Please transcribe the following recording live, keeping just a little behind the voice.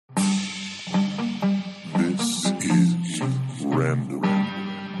Random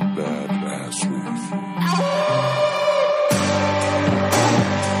Badassery.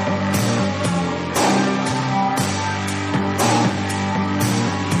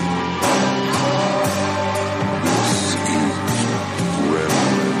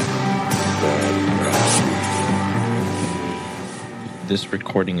 This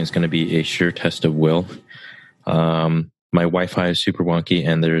recording is going to be a sure test of will. My Wi-Fi is super wonky,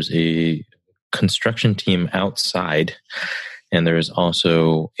 and there's a construction team outside, and there's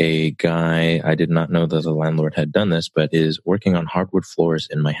also a guy, I did not know that the landlord had done this, but is working on hardwood floors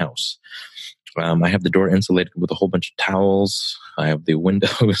in my house. I have the door insulated with a whole bunch of towels. I have the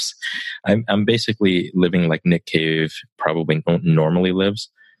windows. I'm basically living like Nick Cave probably normally lives.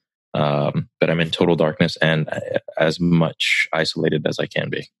 But I'm in total darkness and as much isolated as I can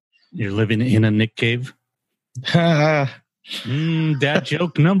be. You're living in a Nick Cave? Dad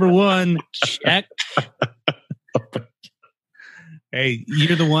joke number one. Check. Hey,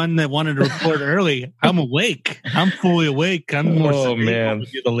 you're the one that wanted to record early. I'm awake. I'm fully awake. I'm more to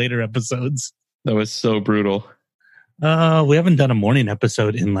do the later episodes. That was so brutal. We haven't done a morning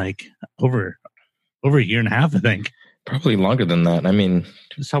episode in like over a year and a half, I think. Probably longer than that. I mean,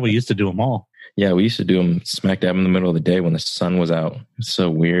 that's how we used to do them all. Yeah, we used to do them smack dab in the middle of the day when the sun was out. It's so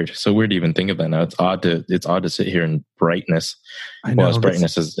weird. So weird to even think of that now. It's odd to sit here in brightness. I know, as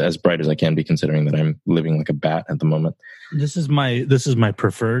bright as I can be, considering that I'm living like a bat at the moment. This is my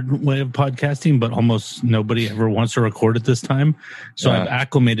preferred way of podcasting, but almost nobody ever wants to record at this time. So I've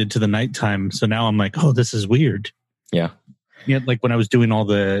acclimated to the nighttime. So now I'm like, oh, this is weird. Yeah. Yeah, like when I was doing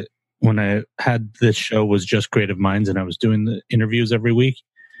when I had this show was just Creative Minds and I was doing the interviews every week,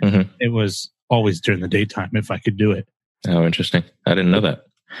 It was always during the daytime if I could do it. Oh, interesting. I didn't know that.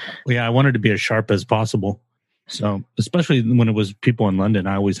 Yeah, I wanted to be as sharp as possible. So, especially when it was people in London,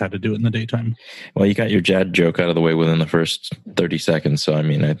 I always had to do it in the daytime. Well, you got your Jad joke out of the way within the first 30 seconds. So, I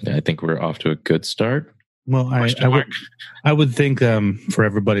mean, I think we're off to a good start. Well, I would think for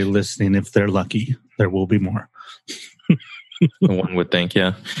everybody listening, if they're lucky, there will be more. One would think,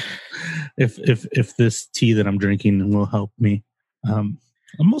 yeah. If this tea that I'm drinking will help me. I'm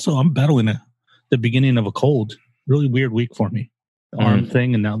battling the beginning of a cold. Really weird week for me. The arm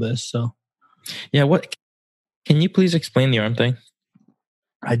thing and now this. So yeah, what can you please explain the arm thing?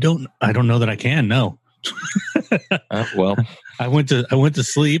 I don't know that I can. No. Well, I went to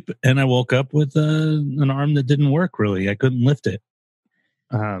sleep and I woke up with an arm that didn't work. Really, I couldn't lift it.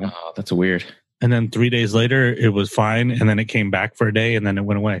 That's weird. And then 3 days later, it was fine, and then it came back for a day, and then it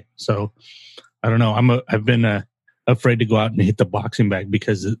went away. So I don't know. I've been afraid to go out and hit the boxing bag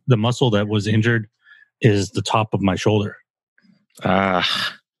because the muscle that was injured is the top of my shoulder,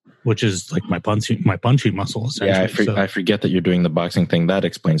 which is like my punching muscle. Yeah, I forget that you're doing the boxing thing. That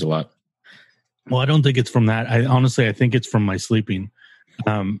explains a lot. Well, I don't think it's from that. I think it's from my sleeping,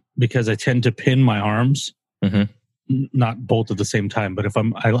 because I tend to pin my arms. Mm-hmm. Not both at the same time, but if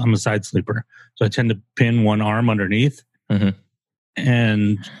I'm a side sleeper, so I tend to pin one arm underneath. Mm-hmm.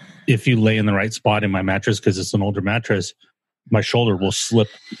 And if you lay in the right spot in my mattress, because it's an older mattress, my shoulder will slip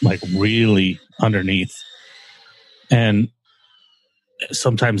like really underneath. And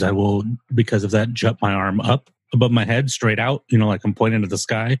sometimes I will, because of that, jut my arm up above my head, straight out, like I'm pointing at the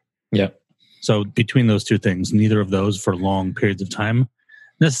sky. Yeah. So between those two things, neither of those for long periods of time,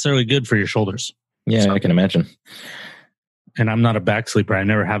 necessarily good for your shoulders. Yeah, so, I can imagine. And I'm not a back sleeper. I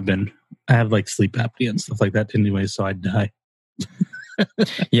never have been. I have like sleep apnea and stuff like that anyway, so I'd die.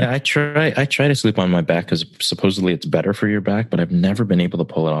 Yeah, I try to sleep on my back because supposedly it's better for your back, but I've never been able to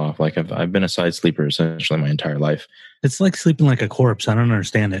pull it off. Like I've been a side sleeper essentially my entire life. It's like sleeping like a corpse. I don't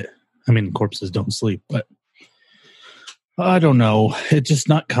understand it. I mean, corpses don't sleep, but I don't know. It's just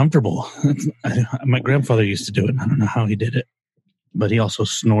not comfortable. My grandfather used to do it. I don't know how he did it. But he also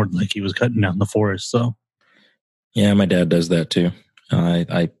snored like he was cutting down the forest. So, yeah, my dad does that too.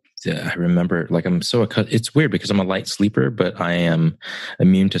 I remember, like, it's weird because I'm a light sleeper, but I am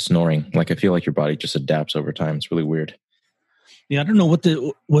immune to snoring. Like, I feel like your body just adapts over time. It's really weird. Yeah, I don't know what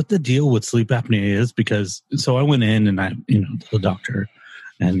the deal with sleep apnea is, because so I went in and to the doctor,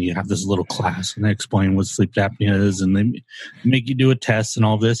 and you have this little class and they explain what sleep apnea is, and they make you do a test and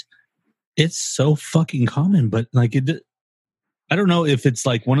all this. It's so fucking common, but like I don't know if it's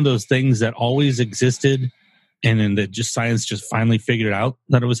like one of those things that always existed and then that just science just finally figured out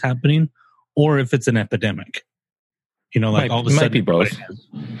that it was happening, or if it's an epidemic. Like all of a sudden, might be both.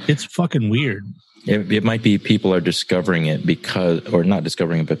 It's fucking weird. It might be people are discovering it or not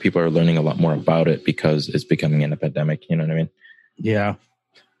discovering it, but people are learning a lot more about it because it's becoming an epidemic. You know what I mean? Yeah.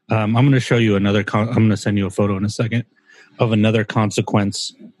 I'm going to show you I'm going to send you a photo in a second of another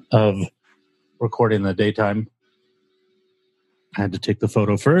consequence of recording in the daytime. I had to take the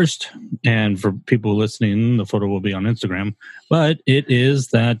photo first. And for people listening, the photo will be on Instagram. But it is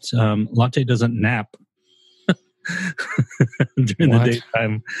that Latte doesn't nap during the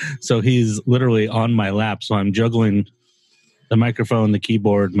daytime. So he's literally on my lap. So I'm juggling the microphone, the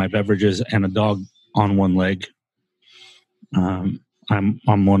keyboard, my beverages, and a dog on one leg. I'm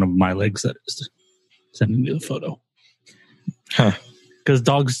on one of my legs that is sending you the photo. Huh. Because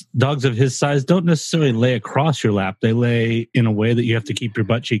dogs of his size don't necessarily lay across your lap. They lay in a way that you have to keep your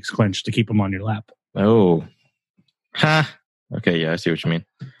butt cheeks clenched to keep them on your lap. Oh. Ha. Okay, yeah, I see what you mean.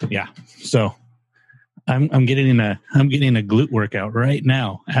 Yeah. So I'm getting a glute workout right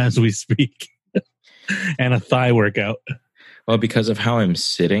now as we speak. And a thigh workout. Well, because of how I'm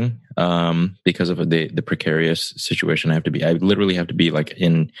sitting, because of the precarious situation I literally have to be like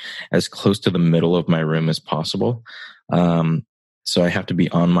in as close to the middle of my room as possible. So I have to be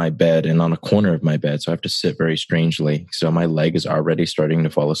on my bed and on a corner of my bed. So I have to sit very strangely. So my leg is already starting to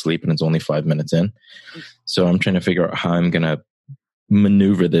fall asleep and it's only 5 minutes in. So I'm trying to figure out how I'm going to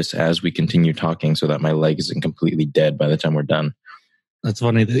maneuver this as we continue talking so that my leg isn't completely dead by the time we're done. That's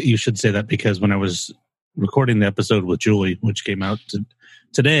funny that you should say that, because when I was recording the episode with Julie, which came out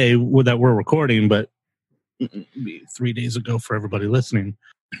today that we're recording, but 3 days ago for everybody listening,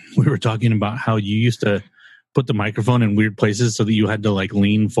 we were talking about how you used to put the microphone in weird places so that you had to like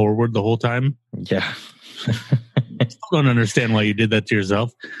lean forward the whole time. Yeah. I still don't understand why you did that to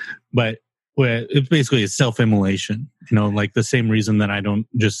yourself, but it's basically a self-immolation, like the same reason that I don't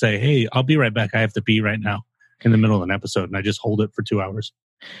just say, hey, I'll be right back, I have to pee right now in the middle of an episode, and I just hold it for 2 hours.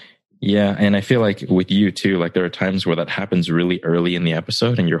 Yeah, and I feel like with you too, like there are times where that happens really early in the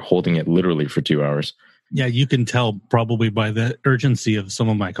episode and you're holding it literally for 2 hours. Yeah, you can tell probably by the urgency of some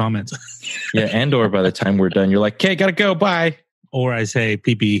of my comments. Yeah, and or by the time we're done, you're like, okay, gotta go, bye. Or I say,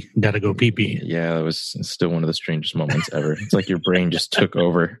 pee-pee, gotta go pee-pee. Yeah, that was still one of the strangest moments ever. It's like your brain just took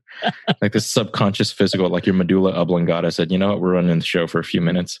over. Like this subconscious physical, like your medulla oblongata said, you know what, we're running the show for a few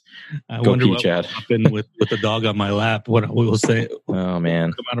minutes. I go wonder pee, what Chad. will happen with the dog on my lap. What we will say. Oh,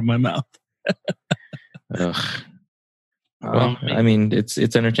 man. Come out of my mouth. Ugh. Well, I mean, it's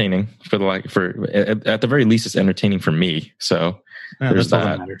entertaining at the very least, it's entertaining for me. So there's that's all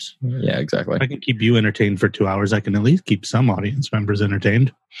that matters. Yeah, exactly. If I can keep you entertained for 2 hours, I can at least keep some audience members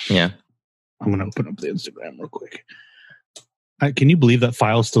entertained. Yeah. I'm going to open up the Instagram real quick. Can you believe that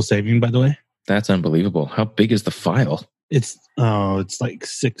file is still saving, by the way? That's unbelievable. How big is the file? It's like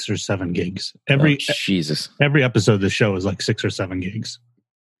 6 or 7 gigs. Jesus. Every episode of the show is like 6 or 7 gigs.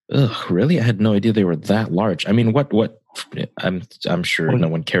 Ugh, really? I had no idea they were that large. I mean, what? I'm sure no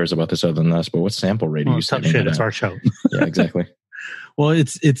one cares about this other than us, but what sample rate are you tough shit? It's our show. Yeah, exactly. Well,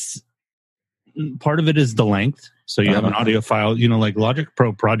 it's part of it is the length. So you have an audio file. Like Logic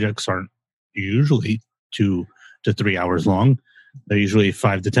Pro projects aren't usually 2 to 3 hours long. They're usually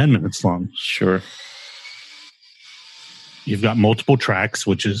 5 to 10 minutes long. Sure. You've got multiple tracks,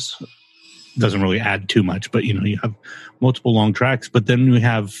 which doesn't really add too much, but you have multiple long tracks. But then we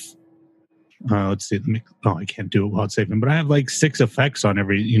have, let's see, I can't do it while it's saving, but I have like 6 effects on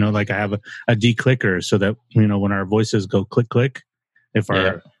every, like I have a declicker so that, when our voices go click, click, if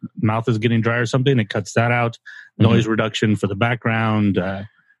our mouth is getting dry or something, it cuts that out. Noise reduction for the background, a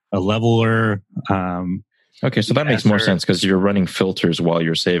leveler. Okay, so that makes more sense because you're running filters while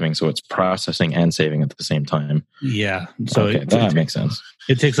you're saving, so it's processing and saving at the same time. Yeah, so that makes sense.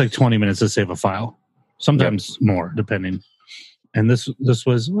 It takes like 20 minutes to save a file, sometimes more, depending. And this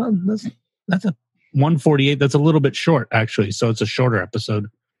was that's a 148. That's a little bit short, actually. So it's a shorter episode.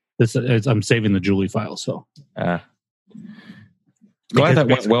 I'm saving the Julie file. So glad that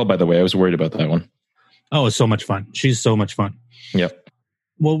went well. By the way, I was worried about that one. Oh, it's so much fun. She's so much fun. Yep.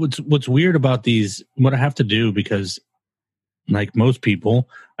 Well, what's weird about these, what I have to do, because like most people,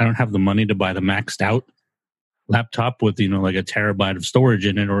 I don't have the money to buy the maxed out laptop with, like a terabyte of storage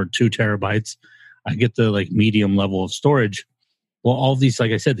in it or 2 terabytes. I get the like medium level of storage. Well, all of these,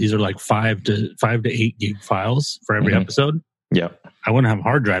 like I said, these are like 5 to 8 gig files for every episode. Yeah. I wouldn't have a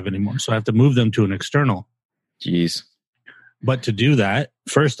hard drive anymore. So I have to move them to an external. Jeez. But to do that,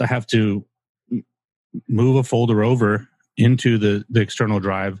 first I have to move a folder over into the external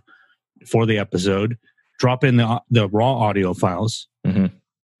drive for the episode, drop in the raw audio files.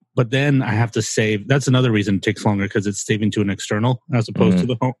 But then I have to save. That's another reason it takes longer, because it's saving to an external as opposed to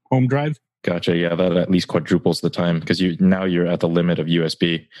the home drive. Gotcha. Yeah, that at least quadruples the time, because you're at the limit of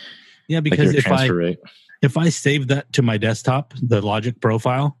USB. Yeah, because if I saved that to my desktop, the Logic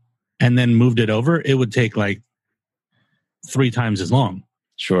profile, and then moved it over, it would take like 3 times as long.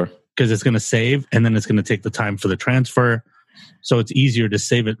 Sure. Because it's going to save, and then it's going to take the time for the transfer. So it's easier to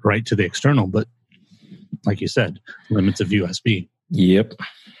save it right to the external. But like you said, limits of USB. Yep.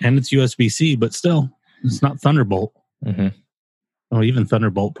 And it's USB-C, but still, it's not Thunderbolt. Mm-hmm. Oh, even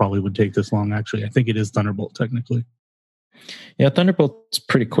Thunderbolt probably would take this long, actually. I think it is Thunderbolt, technically. Yeah, Thunderbolt's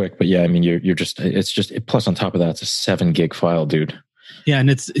pretty quick, but yeah, I mean, it's just, plus on top of that, it's a 7 gig file, dude. Yeah, and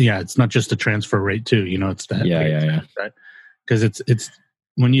it's not just a transfer rate too. It's that. Yeah. Because it's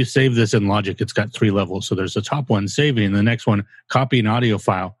when you save this in Logic, it's got 3 levels. So there's the top one, saving, and the next one, copying audio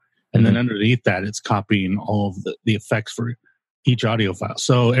file, and then underneath that, it's copying all of the effects for each audio file.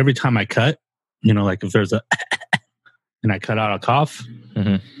 So every time I cut, like if there's a and I cut out a cough,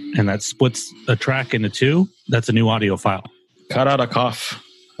 and that splits a track into 2, that's a new audio file. Cut out a cough.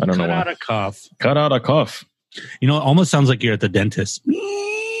 I don't know why. Cut out a cough. Cut out a cough. It almost sounds like you're at the dentist.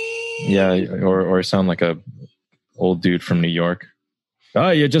 Yeah, or sound like a old dude from New York.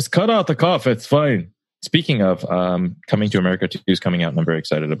 You just cut out the cough. It's fine. Speaking of, Coming to America 2 is coming out, and I'm very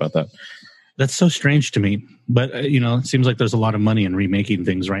excited about that. That's so strange to me. But, it seems like there's a lot of money in remaking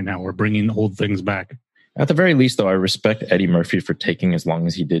things right now or bringing old things back. At the very least, though, I respect Eddie Murphy for taking as long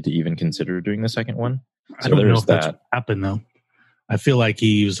as he did to even consider doing the second one. So I don't know if that's what happened, though. I feel like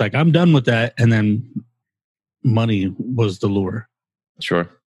he was like, I'm done with that. And then money was the lure. Sure.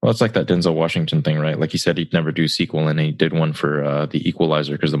 Well, it's like that Denzel Washington thing, right? Like he said he'd never do a sequel, and he did one for The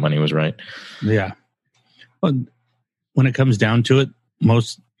Equalizer because the money was right. Yeah. But when it comes down to it,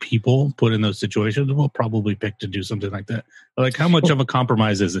 most people put in those situations will probably pick to do something like that. Like, how much of a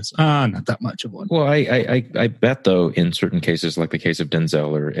compromise is this? Not that much of one. Well, I bet, though, in certain cases, like the case of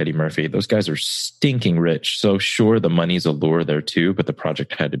Denzel or Eddie Murphy, those guys are stinking rich. So sure, the money's a lure there too, but the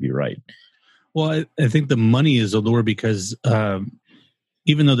project had to be right. Well, I think the money is a lure because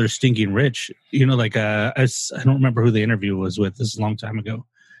even though they're stinking rich, like I don't remember who the interview was with. This is a long time ago.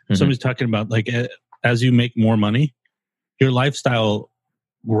 Somebody's talking about like as you make more money, your lifestyle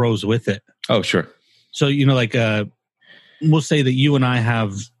grows with it. Oh, sure. So, like we'll say that you and I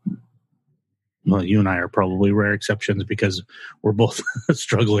have, well, you and I are probably rare exceptions because we're both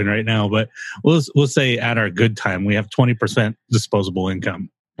struggling right now, but we'll say at our good time, we have 20% disposable income.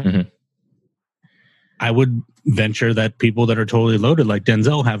 Mm-hmm. I would venture that people that are totally loaded, like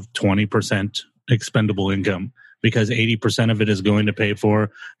Denzel, have 20% expendable income because 80% of it is going to pay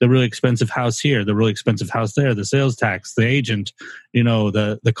for the really expensive house here, the really expensive house there, the sales tax, the agent,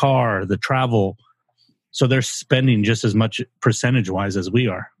 the car, the travel. So they're spending just as much percentage-wise as we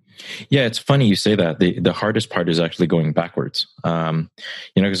are. Yeah, it's funny you say that. The hardest part is actually going backwards.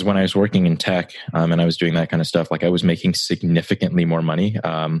 Because when I was working in tech and I was doing that kind of stuff, like I was making significantly more money.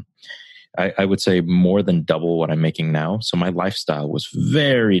 I would say more than double what I'm making now. So my lifestyle was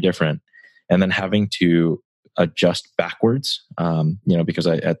very different. And then having to adjust backwards, because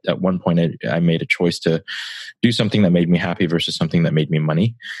at one point I made a choice to do something that made me happy versus something that made me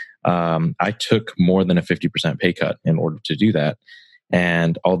money. I took more than a 50% pay cut in order to do that.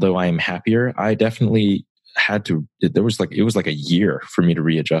 And although I am happier, I definitely had to, it was like a year for me to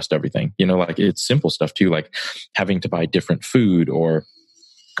readjust everything. Like it's simple stuff too, like having to buy different food or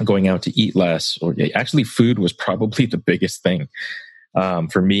going out to eat less, or actually food was probably the biggest thing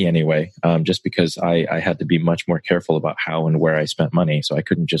for me anyway, just because I had to be much more careful about how and where I spent money. So I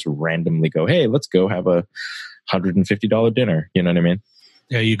couldn't just randomly go, hey, let's go have a $150 dinner. You know what I mean?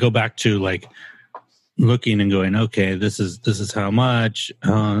 Yeah, you go back to like looking and going, okay, this is how much.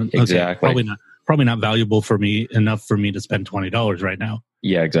 Exactly. Okay, probably not valuable for me enough for me to spend $20 right now.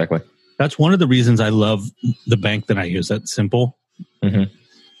 Yeah, exactly. That's one of the reasons I love the bank that I use. That's Simple. Mm-hmm.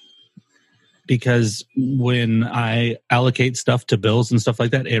 Because when I allocate stuff to bills and stuff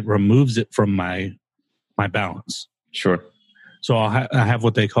like that, it removes it from my balance. Sure. So I have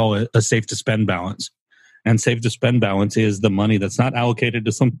what they call a safe to spend balance. And safe to spend balance is the money that's not allocated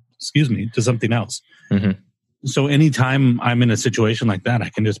to something else. Mm-hmm. So anytime I'm in a situation like that, I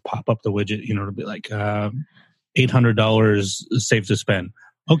can just pop up the widget, to be like $800 safe to spend.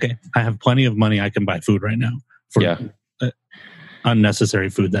 Okay, I have plenty of money. I can buy food right now. For unnecessary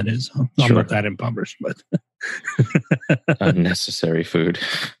food, that is. I'm not that impoverished, but unnecessary food.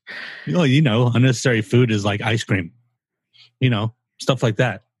 Unnecessary food is like ice cream. Stuff like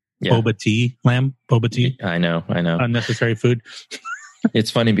that. Yeah. Boba tea. I know. Unnecessary food. It's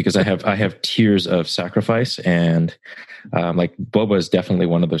funny because I have tiers of sacrifice, and like boba is definitely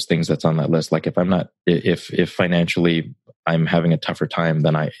one of those things that's on that list. Like if financially I'm having a tougher time,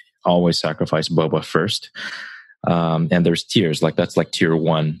 then I always sacrifice boba first. And there's tiers, like that's like tier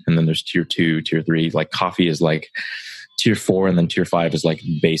 1, and then there's tier 2, tier 3. Like coffee is like tier 4, and then tier 5 is like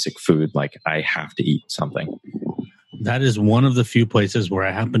basic food. Like I have to eat something. That is one of the few places where I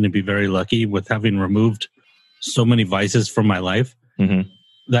happen to be very lucky with having removed so many vices from my life, mm-hmm.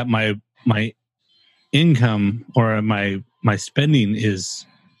 that my income or my spending is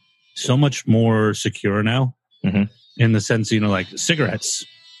so much more secure now, in the sense, like cigarettes.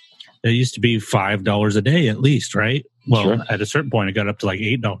 It used to be $5 a day at least, right? Well, Sure. At a certain point, it got up to like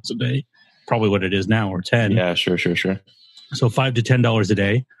 $8 a day, probably what it is now, or 10. Yeah, sure. So $5 to $10 a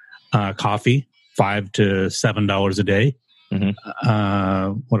day. Coffee, $5 to $7 a day.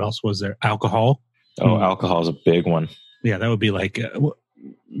 What else was there? Alcohol. Alcohol is a big one. Yeah, that would be like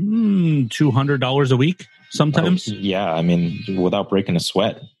 $200 a week sometimes. Yeah, I mean, without breaking a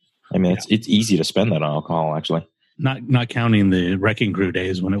sweat. I mean, it's easy to spend that on alcohol, actually. Not counting the Wrecking Crew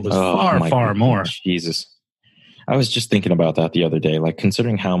days when it was far more. Jesus. I was just thinking about that the other day, like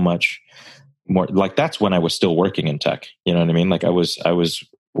considering how much more, like that's when I was still working in tech. You know what I mean? Like I was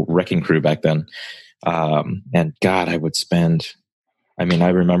Wrecking Crew back then. And God, I would spend, I mean, I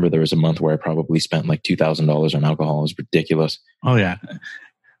remember there was a month where I probably spent like $2,000 on alcohol. It was ridiculous. Oh yeah.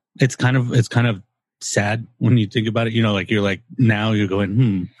 It's kind of sad when you think about it. You're like, now you're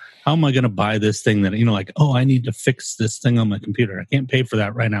going, how am I going to buy this thing that, like, oh, I need to fix this thing on my computer. I can't pay for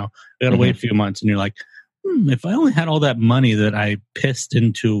that right now. I got to wait a few months. And you're like, if I only had all that money that I pissed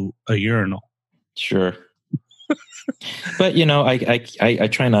into a urinal. Sure. But, I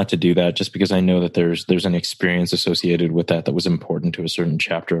try not to do that just because I know that there's an experience associated with that was important to a certain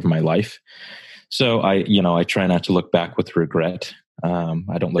chapter of my life. So I try not to look back with regret. I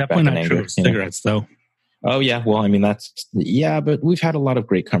don't look Definitely back in not anger. true. Cigarettes, though. Oh yeah, well, I mean but we've had a lot of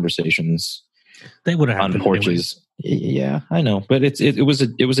great conversations. They would have on porches. Anyway. Yeah, I know, but it was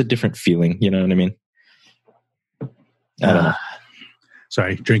a different feeling. You know what I mean? I don't know.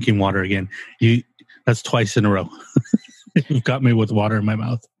 Sorry, drinking water again. That's twice in a row. You've got me with water in my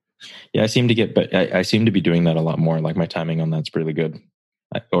mouth. Yeah, I seem to be doing that a lot more. Like my timing on that's really good,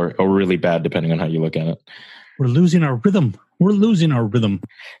 or really bad, depending on how you look at it. We're losing our rhythm.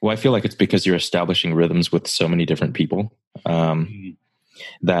 Well, I feel like it's because you're establishing rhythms with so many different people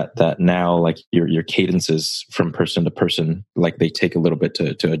that now, like your cadences from person to person, like they take a little bit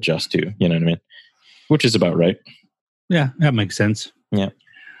to adjust to. You know what I mean? Which is about right. Yeah, that makes sense. Yeah.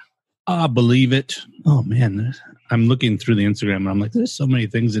 I believe it. Oh man, I'm looking through the Instagram and I'm like, there's so many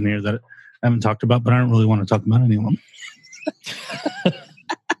things in here that I haven't talked about, but I don't really want to talk about any of them.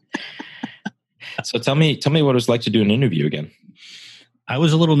 So tell me what it was like to do an interview again. I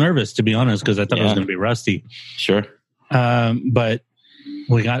was a little nervous, to be honest, because I thought it was going to be rusty. Sure. But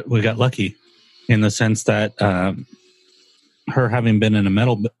we got lucky in the sense that her having been in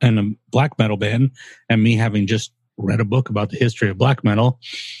a black metal band and me having just read a book about the history of black metal,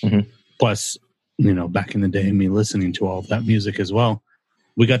 plus, back in the day, me listening to all of that music as well.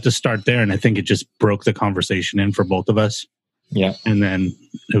 We got to start there, and I think it just broke the conversation in for both of us. Yeah. And then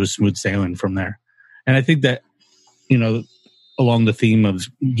it was smooth sailing from there. And I think that, along the theme of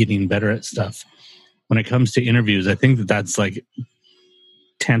getting better at stuff, when it comes to interviews, I think that that's like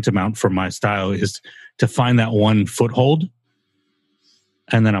tantamount for my style is to find that one foothold.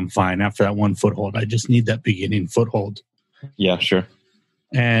 And then I'm fine after that one foothold. I just need that beginning foothold. Yeah, sure.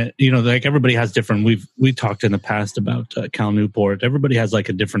 And, like everybody has different, we talked in the past about Cal Newport. Everybody has like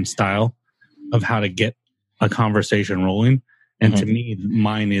a different style of how to get a conversation rolling. And to me,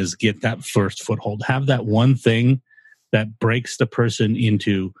 mine is get that first foothold. Have that one thing that breaks the person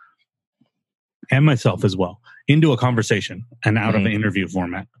into, and myself as well, into a conversation and out of an interview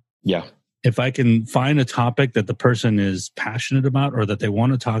format. Yeah. If I can find a topic that the person is passionate about or that they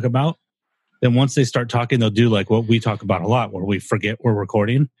want to talk about, then once they start talking, they'll do like what we talk about a lot, where we forget we're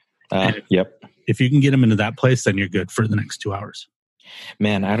recording. Yep. If you can get them into that place, then you're good for the next 2 hours.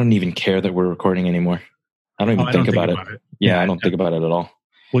 Man, I don't even care that we're recording anymore. I don't even think about it. Yeah, I don't think about it at all.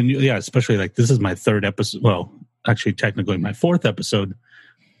 Especially like this is my third episode. Well, actually, technically my fourth episode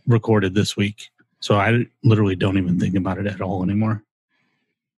recorded this week. So I literally don't even think about it at all anymore.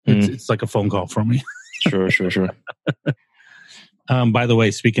 It's like a phone call for me. Sure. By the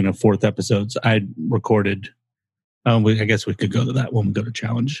way, speaking of fourth episodes, I recorded. I guess we could go to that when we go to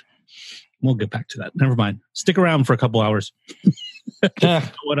challenge. We'll get back to that. Never mind. Stick around for a couple hours.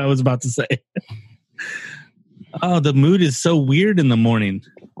 What I was about to say. Oh, the mood is so weird in the morning.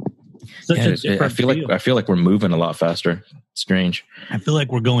 I feel like we're moving a lot faster. Strange. I feel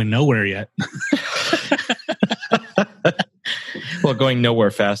like we're going nowhere yet. Well, going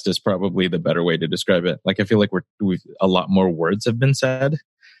nowhere fast is probably the better way to describe it. Like I feel like we've a lot more words have been said.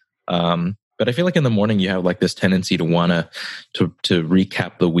 But I feel like in the morning you have like this tendency to want to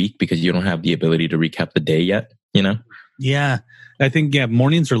recap the week because you don't have the ability to recap the day yet, Yeah. I think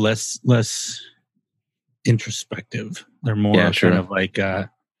mornings are less introspective. They're more kind of like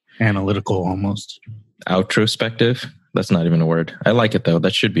analytical almost. Outrospective? That's not even a word. I like it though.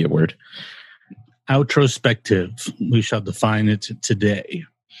 That should be a word. Outrospective. We shall define it today.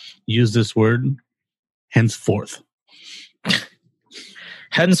 Use this word henceforth.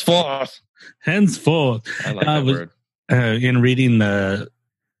 Henceforth. I like that word. In reading The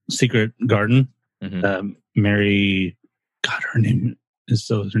Secret Garden, Mary, God, her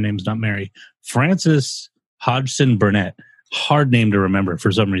name's not Mary. Frances Hodgson Burnett. Hard name to remember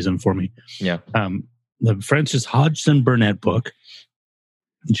for some reason for me. Yeah. The Frances Hodgson Burnett book.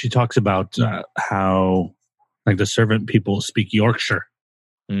 And she talks about how like the servant people speak Yorkshire.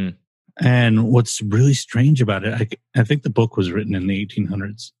 Mm. And what's really strange about it, I think the book was written in the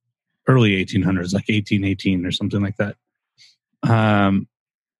 1800s, early 1800s, like 1818 or something like that.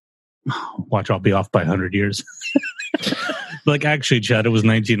 Watch, I'll be off by 100 years. Like, actually, Chad, it was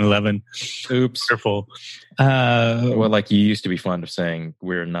 1911. Oops. Careful. Well, like you used to be fond of saying,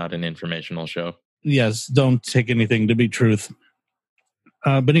 we're not an informational show. Yes, don't take anything to be truth.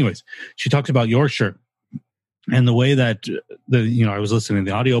 But anyways, she talks about Yorkshire and the way that I was listening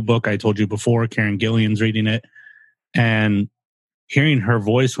to the audiobook. I told you before, Karen Gillian's reading it, and hearing her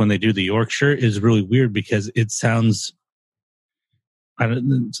voice when they do the Yorkshire is really weird because it sounds,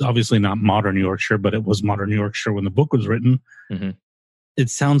 it's obviously not modern Yorkshire, but it was modern Yorkshire when the book was written. Mm-hmm. It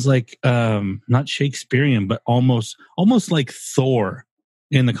sounds like not Shakespearean, but almost like Thor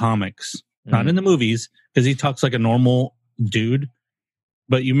in the comics, not in the movies, because he talks like a normal dude.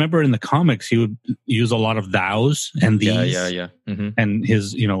 But you remember in the comics, he would use a lot of thous and these. Yeah. Mm-hmm. And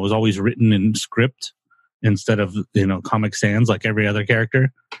his, was always written in script instead of, Comic Sans like every other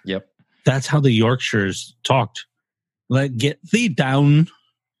character. Yep. That's how the Yorkshires talked. Like, get thee down.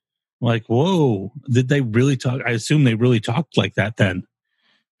 Like, whoa. Did they really talk? I assume they really talked like that then.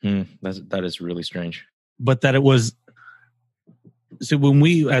 That is really strange. But that it was... So when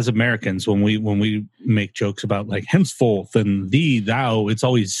we, as Americans, when we make jokes about like henceforth and thee, thou, it's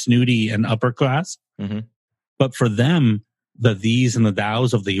always snooty and upper class. Mm-hmm. But for them, the these and the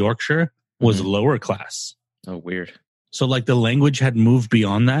thous of the Yorkshire was lower class. Oh, weird. So like the language had moved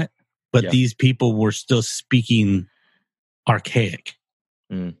beyond that, but these people were still speaking archaic.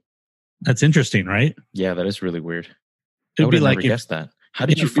 That's interesting, right? Yeah, that is really weird. It'd I would have never guessed that. How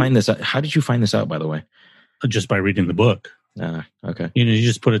did you find this out? How did you find this out, by the way? Just by reading the book. Okay. You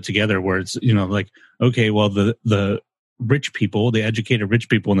just put it together where it's, like, okay, well, the rich people, the educated rich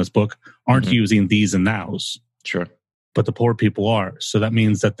people in this book aren't using these and thous. Sure. But the poor people are. So that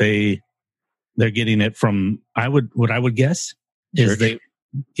means that they're getting it from, what I would guess is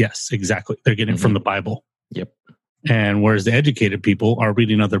yes, exactly. They're getting it from the Bible. Yep. And whereas the educated people are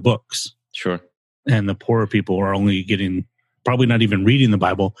reading other books. Sure. And the poorer people are only probably not even reading the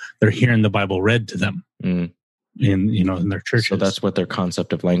Bible. They're hearing the Bible read to them. In their churches. So that's what their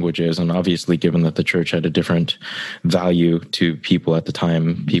concept of language is. And obviously, given that the church had a different value to people at the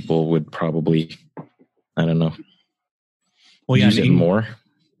time, people would probably, I don't know, use it more.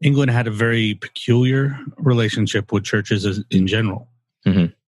 England had a very peculiar relationship with churches in general. Mm-hmm.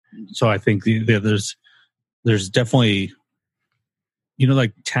 So I think there's definitely,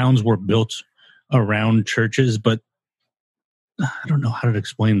 like towns were built around churches, but I don't know how to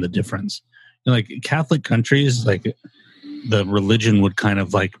explain the difference. Like Catholic countries, like the religion would kind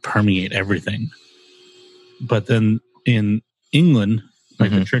of like permeate everything. But then in England,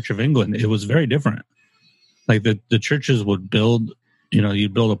 like the Church of England, it was very different. Like the churches would build,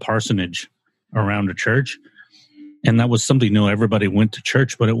 you'd build a parsonage around a church. And that was something new. Everybody went to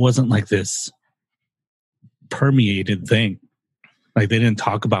church, but it wasn't like this permeated thing. Like they didn't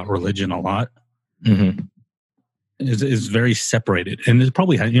talk about religion a lot. Mm-hmm. Is very separated, and it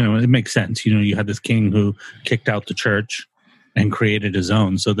probably had, it makes sense. You had this king who kicked out the church and created his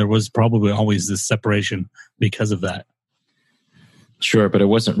own, so there was probably always this separation because of that. Sure, but it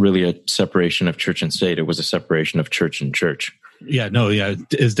wasn't really a separation of church and state. It was a separation of church and church.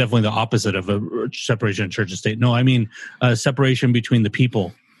 It's definitely the opposite of a separation of church and state. No, I mean a separation between the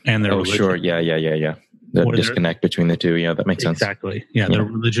people and their religion. Sure, yeah. The disconnect between the two. Yeah, that makes sense. Exactly. Yeah, their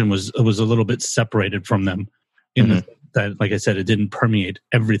religion was a little bit separated from them. That, like I said, it didn't permeate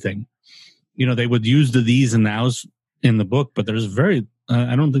everything. They would use the these and thous in the book, but there's I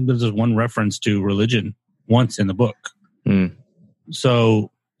don't think there's just one reference to religion once in the book. So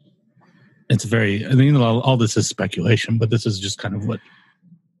it's all this is speculation, but this is just kind of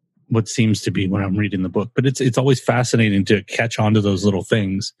what seems to be when I'm reading the book. But it's always fascinating to catch on to those little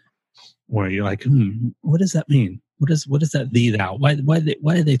things where you're like, what does that mean? What is that thee thou? Why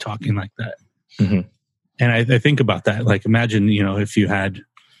are they talking like that? Mm-hmm. And I think about that. Like, imagine, if you had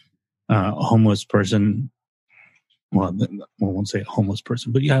a homeless person. Well, I won't say a homeless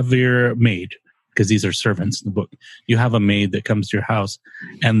person, but you have your maid, because these are servants in the book. You have a maid that comes to your house,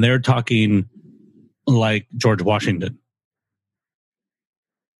 and they're talking like George Washington.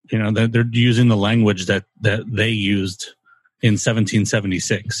 You know, they're using the language that they used in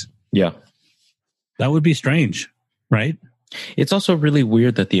 1776. Yeah. That would be strange, right? It's also really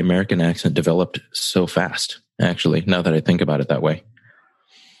weird that the American accent developed so fast, actually, now that I think about it that way.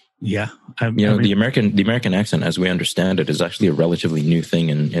 Yeah. The American accent, as we understand it, is actually a relatively new thing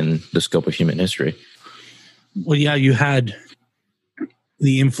in the scope of human history. Well, yeah, you had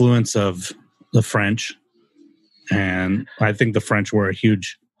the influence of the French, and I think the French were a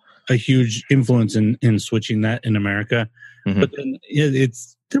huge influence in switching that in America. Mm-hmm. But then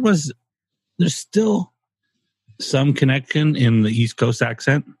there's still some connection in the East Coast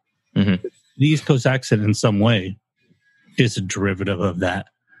accent. Mm-hmm. The East Coast accent, in some way, is a derivative of that,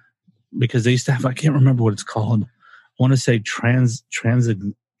 because they used to have, I can't remember what it's called. I want to say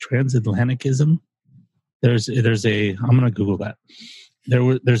transatlanticism. There's I'm going to Google that.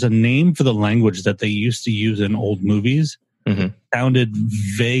 There's a name for the language that they used to use in old movies. Mm-hmm. Sounded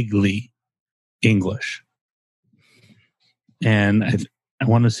vaguely English, and I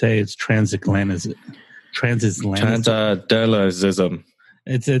want to say it's transatlanticism. Transatlanticism.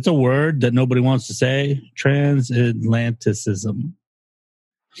 It's a word that nobody wants to say. Transatlanticism.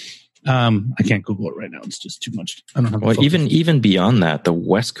 I can't Google it right now. It's just too much. I don't have. Well, even beyond that, the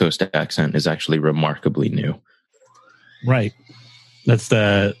West Coast accent is actually remarkably new. Right. That's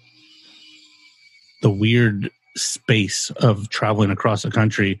the weird space of traveling across the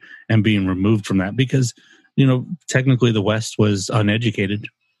country and being removed from that, because, you know, technically the West was uneducated.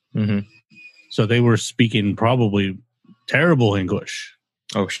 Mm-hmm. So they were speaking probably terrible English.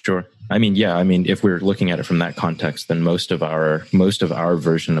 Oh, sure. I mean, if we're looking at it from that context, then most of our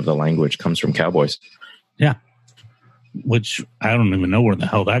version of the language comes from cowboys. Yeah. Which I don't even know where the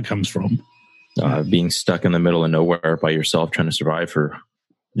hell that comes from. Being stuck in the middle of nowhere by yourself trying to survive for...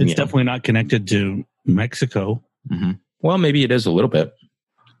 It's definitely not connected to Mexico. Mm-hmm. Well, maybe it is a little bit.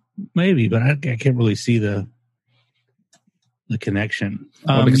 Maybe, but I can't really see the connection.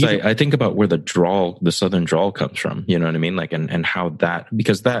 Because I think about where the Southern drawl comes from, you know what I mean? Like, and how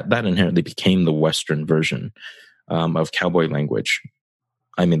because that inherently became the Western version of cowboy language.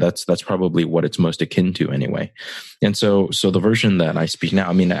 I mean, that's probably what it's most akin to anyway. And so the version that I speak now,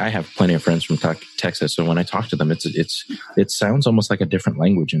 I mean, I have plenty of friends from Texas. So when I talk to them, it sounds almost like a different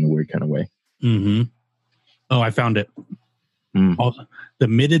language in a weird kind of way. Mm-hmm. Oh, I found it. The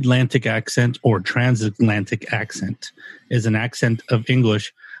mid-Atlantic accent or transatlantic accent is an accent of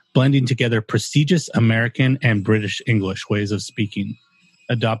English blending together prestigious American and British English ways of speaking,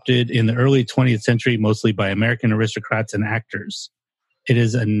 adopted in the early 20th century mostly by American aristocrats and actors. It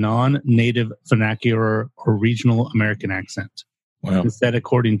is a non-native vernacular or regional American accent. Wow. Instead,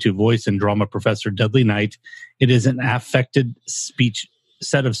 according to voice and drama professor Dudley Knight, it is an affected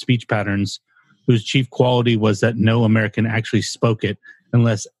set of speech patterns whose chief quality was that no American actually spoke it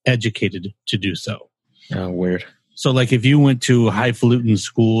unless educated to do so. Oh, weird. So, like, if you went to highfalutin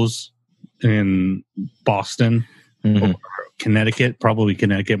schools in Boston, or Connecticut, probably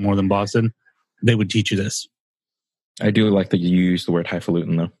Connecticut more than Boston, they would teach you this. I do like that you use the word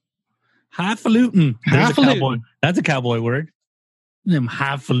highfalutin, though. Highfalutin. That's a cowboy word. Them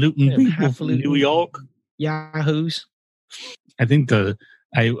highfalutin people from New York. Yahoos. I think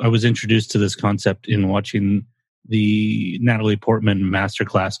I was introduced to this concept in watching the Natalie Portman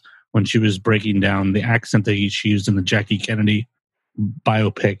masterclass when she was breaking down the accent that she used in the Jackie Kennedy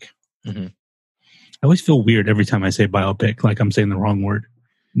biopic. Mm-hmm. I always feel weird every time I say biopic, like I'm saying the wrong word.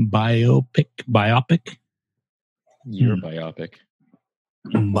 Biopic. You're biopic.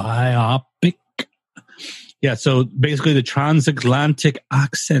 Yeah, so basically the transatlantic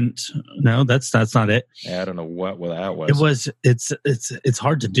accent. No, that's not it. I don't know what that was. It's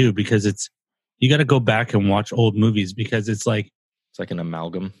hard to do because you got to go back and watch old movies because it's like an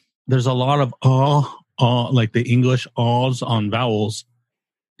amalgam. There's a lot of like the English ahs on vowels,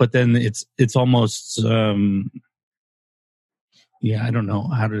 but then it's almost I don't know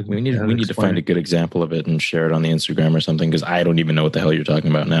how to. We need to find a good example of it and share it on the Instagram or something, because I don't even know what the hell you're talking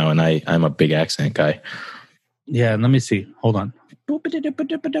about now, and I'm a big accent guy. Yeah, let me see. Hold on. We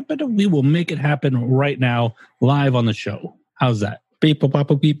will make it happen right now, live on the show. How's that? Beep, beep,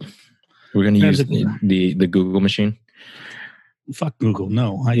 beep, beep. We're going to use the Google machine. Fuck Google.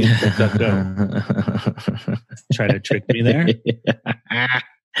 No, I use DuckDuckGo. Try to trick me there.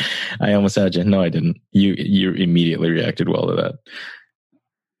 I almost had you. No, I didn't. You immediately reacted well to that.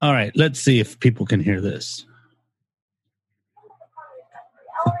 All right, let's see if people can hear this.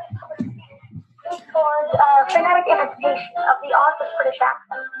 Phonetic imitation of the art of British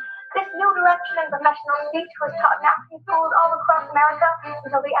accent. This new direction in professional speech was taught in acting schools all across America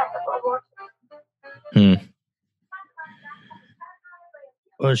until the end of World War II.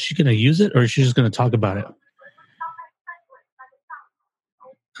 Or is she going to use it, or is she just going to talk about it?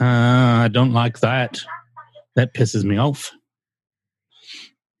 I don't like that. That pisses me off.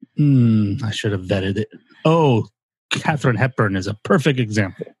 I should have vetted it. Oh, Katharine Hepburn is a perfect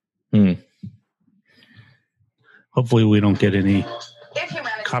example. Hopefully we don't get any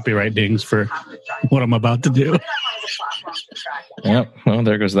copyright dings for what I'm about to do. Yep. Well,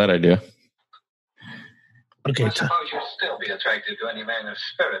 there goes that idea. Okay. I suppose you'd still be attracted to any man of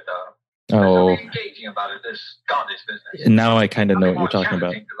spirit, though. Oh. There's nothing engaging about it, this goddess business. Now I kind of know what you're talking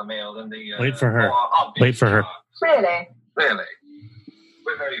about. Wait for her. Wait for her. Really? Really?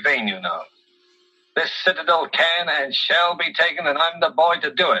 We're very vain, you know. This citadel can and shall be taken, and I'm the boy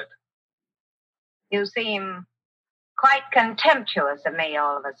to do it. You seem quite contemptuous of me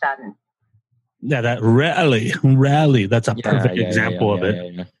all of a sudden. Yeah, that rally. That's a perfect example of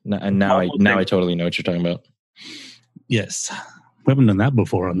it. Yeah. And now I totally know what you're talking about. Yes, we haven't done that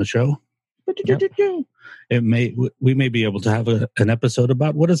before on the show. Yep. We may be able to have an episode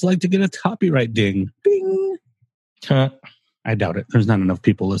about what it's like to get a copyright ding. Bing. Huh. I doubt it. There's not enough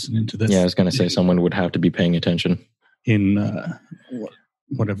people listening to this. Yeah, I was going to say someone would have to be paying attention. In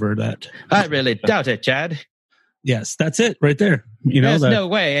whatever that. I really doubt it, Chad. Yes, that's it right there. You know, there's no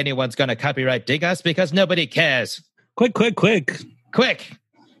way anyone's going to copyright dig us because nobody cares. Quick. Quick.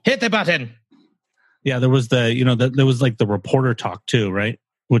 Hit the button. Yeah, there was there was like the reporter talk too, right?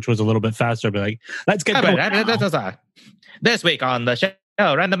 Which was a little bit faster. But like, let's get going. This week on the show,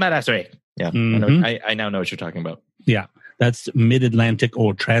 Random Badassery. Yeah, I now know what you're talking about. Yeah, that's mid-Atlantic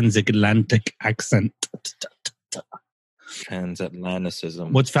or transatlantic accent.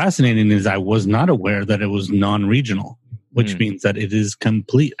 Transatlanticism. What's fascinating is I was not aware that it was non-regional, which means that it is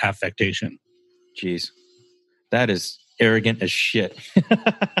complete affectation. Jeez, that is arrogant as shit.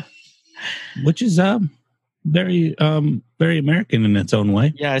 Which is very very American in its own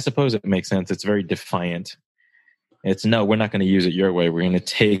way. Yeah, I suppose it makes sense. It's very defiant. It's no, we're not going to use it your way. We're going to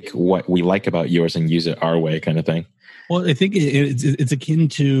take what we like about yours and use it our way, kind of thing. Well, I think it's akin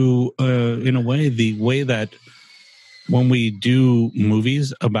to, in a way, the way that when we do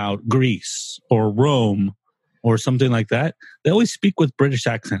movies about Greece or Rome or something like that, they always speak with British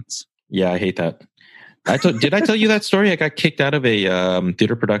accents. Yeah, I hate that. Did I tell you that story? I got kicked out of a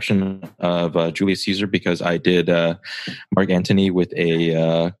theater production of Julius Caesar because I did Mark Antony with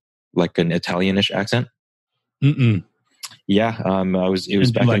a like an Italianish accent. Yeah, It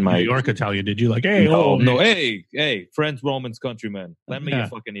was back in my New York Italian. Did you like? Hey, hey, friends, Romans, countrymen, lend me your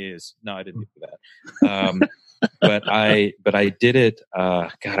fucking ears. No, I didn't do that. but I did it.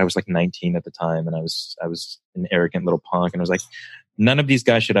 God, I was like 19 at the time, and I was an arrogant little punk, and I was like, none of these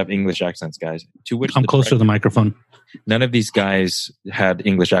guys should have English accents, guys. To which I'm closer to the microphone. None of these guys had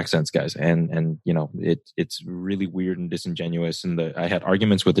English accents, guys, and you know it's really weird and disingenuous. And I had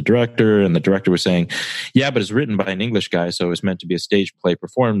arguments with the director, and the director was saying, "Yeah, but it's written by an English guy, so it's meant to be a stage play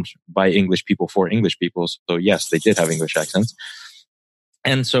performed by English people for English people." So yes, they did have English accents.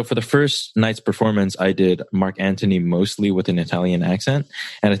 And so for the first night's performance, I did Mark Antony mostly with an Italian accent,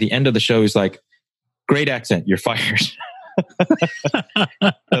 and at the end of the show, he's like, "Great accent, you're fired."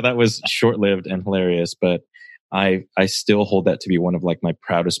 So that was short-lived and hilarious, but I still hold that to be one of like my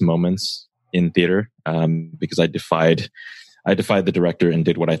proudest moments in theater, because I defied the director and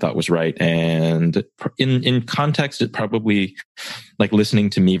did what I thought was right. And in context, it probably like listening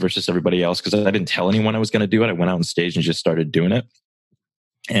to me versus everybody else, because I didn't tell anyone I was going to do it. I went out on stage and just started doing it.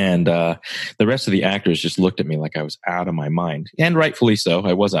 And the rest of the actors just looked at me like I was out of my mind, and rightfully so.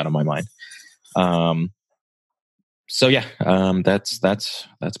 I was out of my mind. So yeah, that's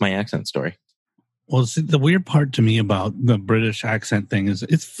my accent story. Well, see, the weird part to me about the British accent thing is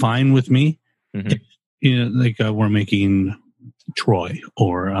it's fine with me. Mm-hmm. You know, like we're making Troy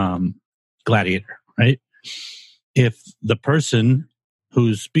or Gladiator, right? If the person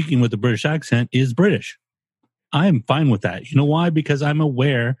who's speaking with the British accent is British, I'm fine with that. You know why? Because I'm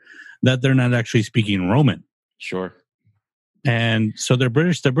aware that they're not actually speaking Roman. Sure. And so they're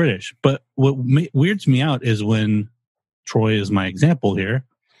British, But what weirds me out is when Troy is my example here.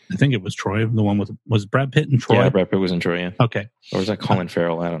 I think it was Troy, the one was Brad Pitt and Troy? Yeah, Brad Pitt was in Troy, yeah. Okay. Or was that Colin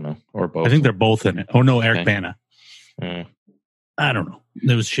Farrell? I don't know. Or both. I think they're both in it. Oh, no, Eric Bana. Mm. I don't know.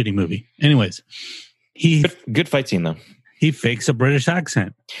 It was a shitty movie. Anyways. Good fight scene, though. He fakes a British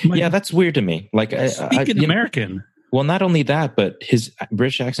accent. Yeah, that's weird to me. Like, speaking American. Well, not only that, but his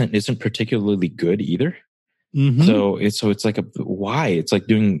British accent isn't particularly good either. Mm-hmm. So it's like why? It's like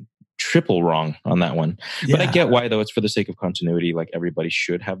doing triple wrong on that one. Yeah. But I get why, though. It's for the sake of continuity. Like everybody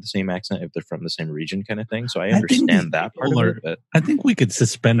should have the same accent if they're from the same region, kind of thing. So I understand that part of it. But I think we could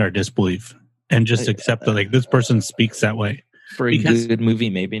suspend our disbelief and just accept that like this person speaks that way. For a good movie,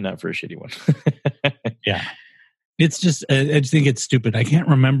 maybe, not for a shitty one. Yeah. It's just, I just think it's stupid. I can't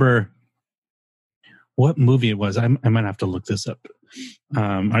remember what movie it was. I might have to look this up.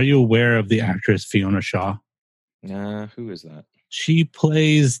 Are you aware of the actress Fiona Shaw? Who is that? She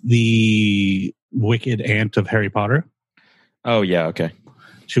plays the wicked aunt of Harry Potter. Oh, yeah, okay.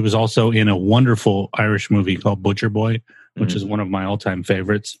 She was also in a wonderful Irish movie called Butcher Boy, which is one of my all-time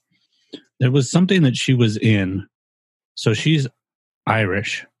favorites. There was something that she was in. So she's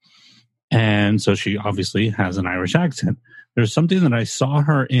Irish. And so she obviously has an Irish accent. There's something that I saw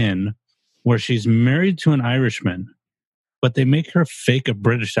her in where she's married to an Irishman, but they make her fake a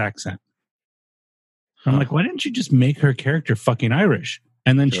British accent. I'm like, why didn't you just make her character fucking Irish?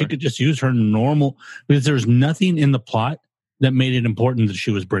 And then she could just use her normal, because there's nothing in the plot that made it important that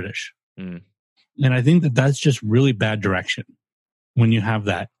she was British. And I think that that's just really bad direction when you have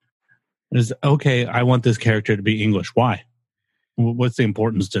that. It's okay, I want this character to be English. Why? What's the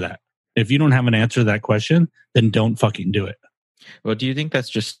importance to that? If you don't have an answer to that question, then don't fucking do it. Well, do you think that's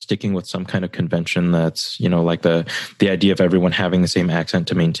just sticking with some kind of convention that's, like the idea of everyone having the same accent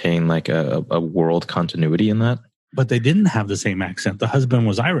to maintain like a world continuity in that? But they didn't have the same accent. The husband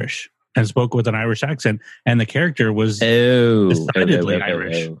was Irish and spoke with an Irish accent, and the character was decidedly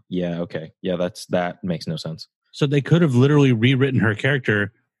Irish. Yeah, okay. Yeah, that makes no sense. So they could have literally rewritten her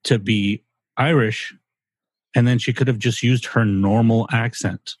character to be Irish, and then she could have just used her normal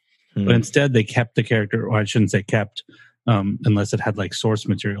accent. But instead, they kept the character, or I shouldn't say kept, unless it had like source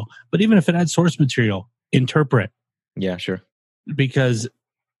material. But even if it had source material, interpret. Yeah, sure. Because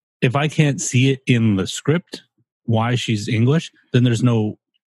if I can't see it in the script, why she's English, then there's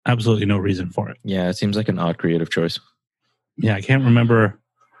absolutely no reason for it. Yeah, it seems like an odd creative choice. Yeah, I can't remember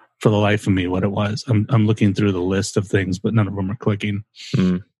for the life of me what it was. I'm looking through the list of things, but none of them are clicking.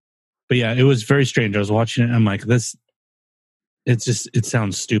 But yeah, it was very strange. I was watching it and I'm like, it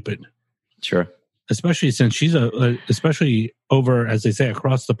sounds stupid. Sure. Especially since she's especially over, as they say,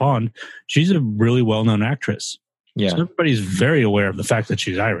 across the pond, she's a really well-known actress. Yeah. So everybody's very aware of the fact that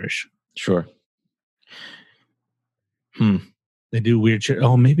she's Irish. Sure. They do weird shit.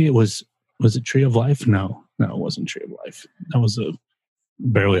 Oh, maybe it was it Tree of Life? No, it wasn't Tree of Life. That was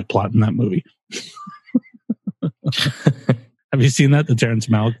barely a plot in that movie. Have you seen that? The Terrence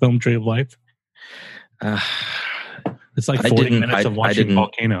Malick film, Tree of Life? It's like 40 minutes of watching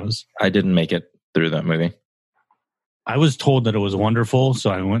volcanoes. I didn't make it through that movie. I was told that it was wonderful, so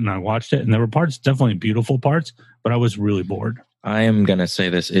I went and I watched it, and there were parts, definitely beautiful parts, but I was really bored. I am going to say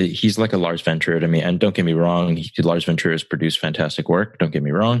this. He's like a Lars Ventura to me, and don't get me wrong, Lars Ventura has produced fantastic work, don't get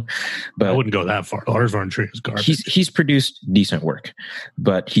me wrong. But I wouldn't go that far. Lars Ventura is garbage. He's produced decent work,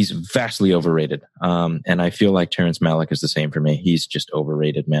 but he's vastly overrated. And I feel like Terrence Malick is the same for me. He's just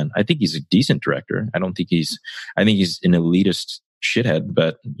overrated, man. I think he's a decent director. I think he's an elitist shithead,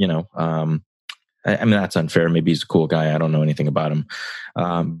 but I mean, that's unfair. Maybe he's a cool guy. I don't know anything about him.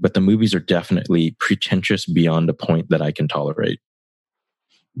 But the movies are definitely pretentious beyond a point that I can tolerate.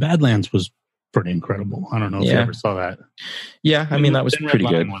 Badlands was pretty incredible. I don't know if you ever saw that. Yeah, I mean, that was pretty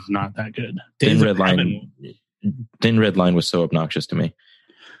good. Was not that good. Thin Red Line was so obnoxious to me.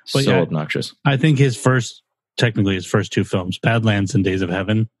 Obnoxious. I think his first two films, Badlands and Days of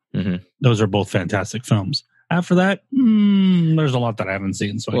Heaven, those are both fantastic films. After that, there's a lot that I haven't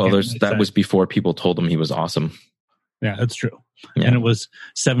seen. So that was before people told him he was awesome. Yeah, that's true. Yeah. And it was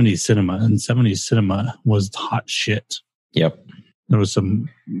 70s cinema, and 70s cinema was hot shit. Yep. There was some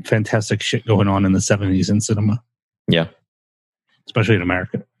fantastic shit going on in the 70s in cinema. Yeah. Especially in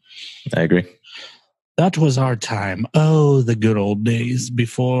America. I agree. That was our time. Oh, the good old days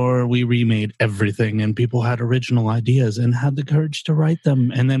before we remade everything and people had original ideas and had the courage to write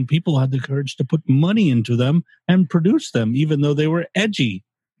them. And then people had the courage to put money into them and produce them, even though they were edgy.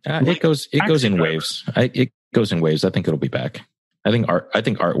 It goes in waves. It goes in waves. I think it'll be back. I think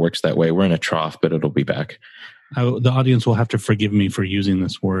art works that way. We're in a trough, but it'll be back. The audience will have to forgive me for using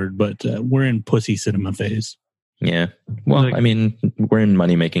this word, but we're in pussy cinema phase. Yeah. Well, I mean, we're in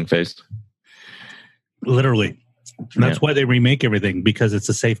money-making phase. Literally. And that's why they remake everything, because it's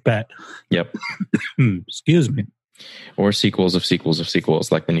a safe bet. Yep. Excuse me. Or sequels of sequels of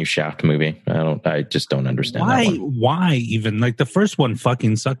sequels, like the new Shaft movie. I just don't understand why, that one. Why even? Like the first one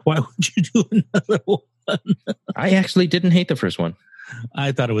fucking sucked. Why would you do another one? I actually didn't hate the first one.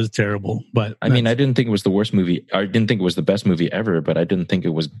 I thought it was terrible, but I mean, I didn't think it was the worst movie. I didn't think it was the best movie ever, but I didn't think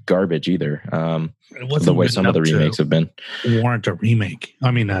it was garbage either. The way some of the remakes have been. Warrant a remake.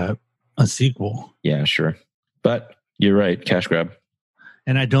 I mean, a sequel. Yeah, sure. But you're right. Cash grab.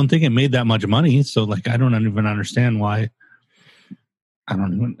 And I don't think it made that much money. So, like, I don't even understand why. I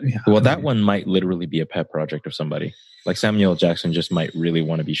don't even. Yeah, well, that one might literally be a pet project of somebody. Like Samuel L. Jackson just might really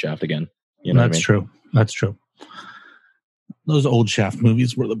want to be Shaft again. You know That's what I mean? true. That's true. Those old Shaft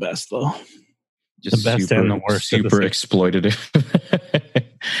movies were the best, though. Just the best super, and the worst. super exploitative.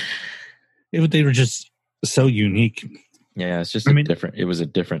 They were just so unique. Yeah, it's just different. It was a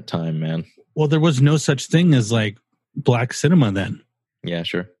different time, man. Well, there was no such thing as like black cinema then. Yeah,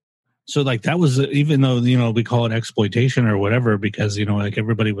 sure. So like that was, even though, you know, we call it exploitation or whatever, because, you know, like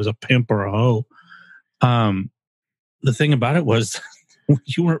everybody was a pimp or a hoe. The thing about it was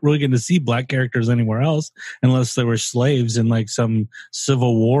you weren't really going to see black characters anywhere else unless they were slaves in like some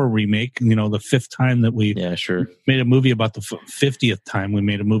Civil War remake, you know, the fifth time that we made a movie about the 50th time we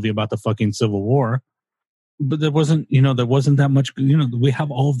made a movie about the fucking Civil War. But there wasn't that much, you know, we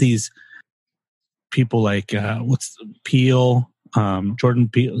have all of these people like, Peele, Jordan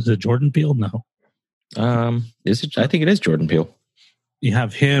Peele. Is it Jordan Peele? No. Is it? I think it is Jordan Peele. You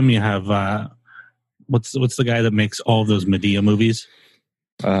have him. You have what's the guy that makes all of those Medea movies?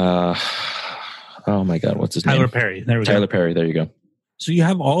 Oh my God, what's his name? Tyler Perry. There we go. Tyler Perry. There you go. So you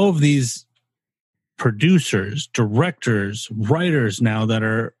have all of these producers, directors, writers now that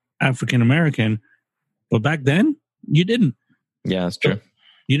are African American, but back then you didn't. Yeah, that's true.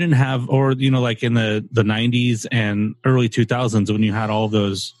 You didn't have, or, you know, like in the 90s and early 2000s when you had all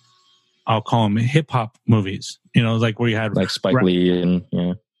those, I'll call them hip hop movies, you know, like where you had like Spike Lee and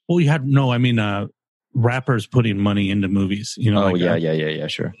yeah. Well, you had rappers putting money into movies, you know. Oh, like yeah,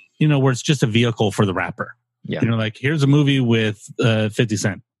 sure. You know, where it's just a vehicle for the rapper. Yeah. You know, like here's a movie with 50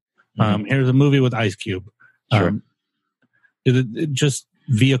 Cent. Here's a movie with Ice Cube. Sure. It just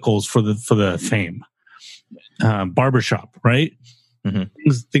vehicles for the fame. Barbershop, right?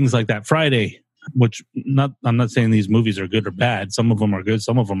 Mm-hmm. Things like that. Friday, which I'm not saying these movies are good or bad. Some of them are good.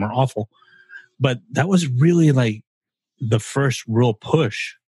 Some of them are awful. But that was really like the first real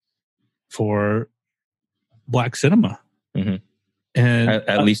push for black cinema. Mm-hmm. And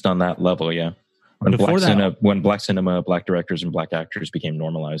at least on that level, yeah. When black cinema, black directors and black actors became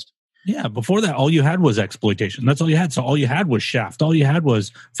normalized. Yeah, before that, all you had was exploitation. That's all you had. So all you had was Shaft. All you had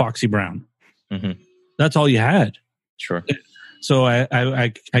was Foxy Brown. Mm-hmm. That's all you had. Sure. So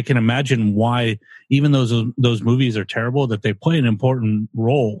I can imagine why, even those movies are terrible, that they play an important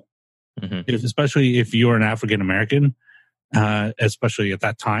role, especially if you're an African American, especially at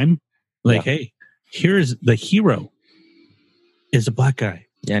that time. Like, hey, here's the hero is a black guy.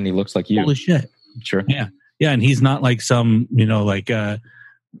 Yeah, and he looks like you. Holy shit. Sure. Yeah, and he's not like some, you know, like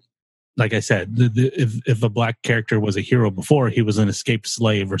I said, if a black character was a hero before, he was an escaped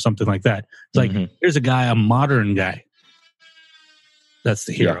slave or something like that. It's like, here's a guy, a modern guy. That's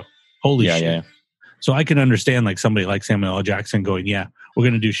the hero. Yeah. Holy shit. Yeah. So I can understand like somebody like Samuel L. Jackson going, yeah, we're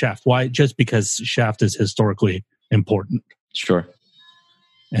going to do Shaft. Why? Just because Shaft is historically important. Sure.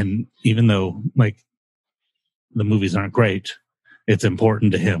 And even though like the movies aren't great, it's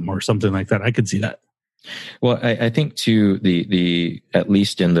important to him or something like that. I could see that. Well, I think too, the at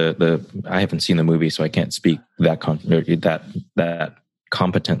least in the I haven't seen the movie, so I can't speak that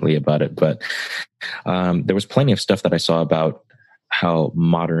competently about it. But there was plenty of stuff that I saw about how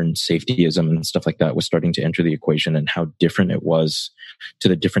modern safetyism and stuff like that was starting to enter the equation, and how different it was to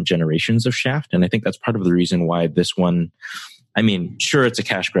the different generations of Shaft. And I think that's part of the reason why this one, I mean, sure, it's a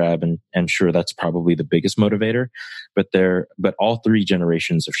cash grab, and sure, that's probably the biggest motivator, but all three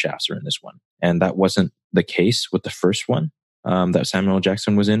generations of Shafts are in this one. And that wasn't the case with the first one that Samuel L.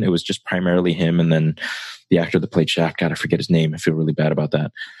 Jackson was in. It was just primarily him, and then the actor that played Shaft, God, I forget his name. I feel really bad about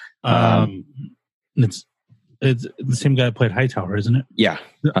that. It's the same guy that played Hightower, isn't it? Yeah.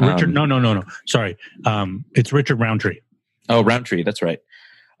 Richard. No. Sorry. It's Richard Roundtree. Oh, Roundtree. That's right.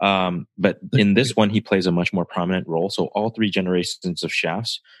 But in this one, he plays a much more prominent role. So all three generations of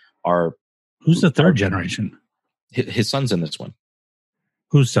Shafts are... Who's the third generation? His son's in this one.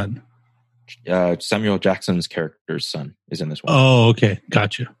 Whose son? Samuel Jackson's character's son is in this one. Oh, okay.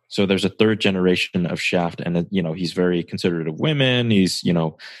 Gotcha. So there's a third generation of Shaft, and he's very considerate of women. He's,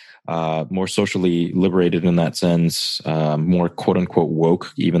 more socially liberated in that sense, more quote unquote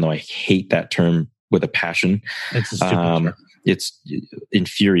woke, even though I hate that term with a passion. It's a stupid term. It's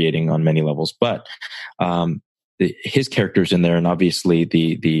infuriating on many levels, but his character's in there, and obviously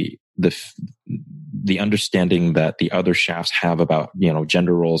the understanding that the other Shafts have about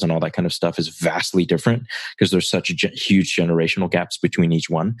gender roles and all that kind of stuff is vastly different, because there's such huge generational gaps between each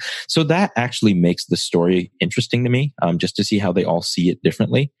one. So that actually makes the story interesting to me, just to see how they all see it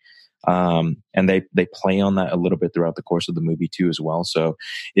differently. And they play on that a little bit throughout the course of the movie too, as well. So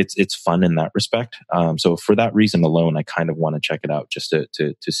it's fun in that respect. So for that reason alone, I kind of want to check it out, just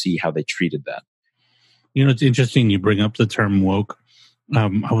to see how they treated that. It's interesting you bring up the term woke.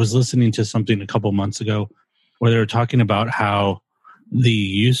 I was listening to something a couple months ago where they were talking about how the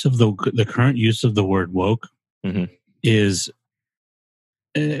use of the current use of the word woke is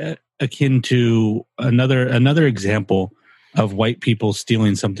akin to another example of white people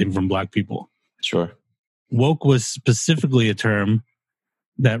stealing something from black people. Sure. Woke was specifically a term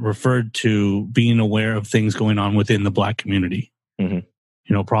that referred to being aware of things going on within the black community.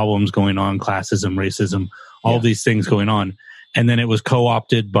 Problems going on, classism, racism, all these things going on. And then it was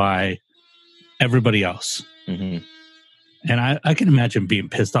co-opted by everybody else. And I can imagine being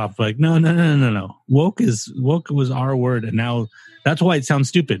pissed off, like, no. Woke was our word. And now that's why it sounds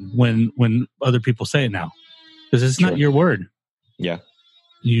stupid when other people say it now. Because it's not your word. Yeah.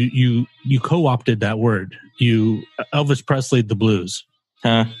 You co-opted that word. You Elvis Presley'd the blues.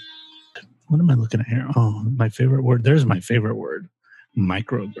 Huh. What am I looking at here? Oh, my favorite word. There's my favorite word.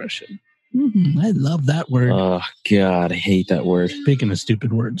 Microaggression. I love that word. Oh, God, I hate that word. Speaking of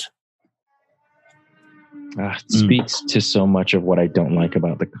stupid words. It speaks to so much of what I don't like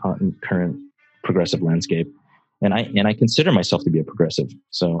about the current progressive landscape. And I consider myself to be a progressive.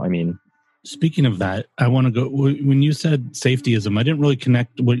 So, I mean... Speaking of that, I want to go... When you said safetyism, I didn't really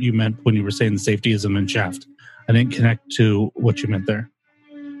connect what you meant when you were saying safetyism and Shaft. I didn't connect to what you meant there.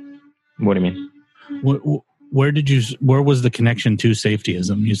 What do you mean? Where was the connection to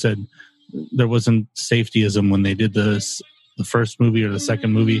safetyism? You said there wasn't safetyism when they did the first movie or the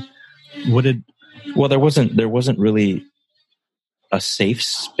second movie. Well, there wasn't really a safe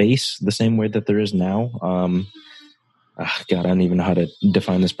space the same way that there is now. God, I don't even know how to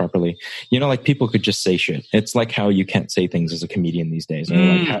define this properly. Like people could just say shit. It's like how you can't say things as a comedian these days. Or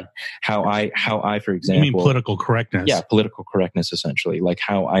like how I, for example, you mean political correctness? Yeah, political correctness, essentially. Like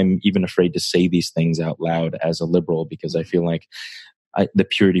how I'm even afraid to say these things out loud as a liberal because I feel like the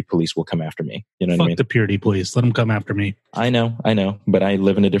purity police will come after me. You know what I mean? Fuck the purity police. Let them come after me. I know, but I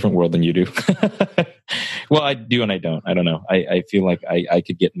live in a different world than you do. Well, I do and I don't. I don't know. I feel like I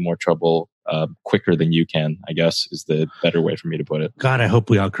could get in more trouble quicker than you can, I guess, is the better way for me to put it. God, I hope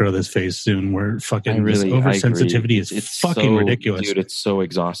we outgrow this phase soon. We're fucking this oversensitivity is fucking so ridiculous. Dude, it's so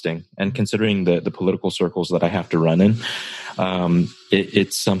exhausting. And considering the political circles that I have to run in,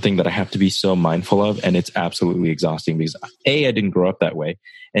 it's something that I have to be so mindful of, and it's absolutely exhausting because A, I didn't grow up that way,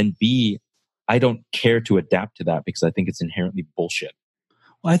 and B, I don't care to adapt to that because I think it's inherently bullshit.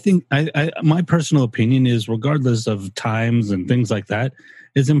 Well, I think my personal opinion is, regardless of times and things like that,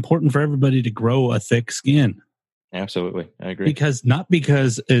 it's important for everybody to grow a thick skin. Absolutely. I agree. Not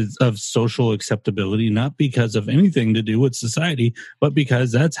because of social acceptability, not because of anything to do with society, but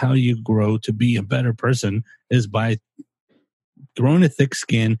because that's how you grow to be a better person, is by growing a thick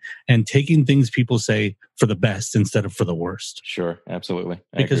skin and taking things people say for the best instead of for the worst. Sure. Absolutely.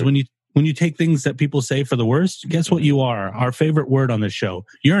 Because when you take things that people say for the worst, guess what you are? Our favorite word on this show.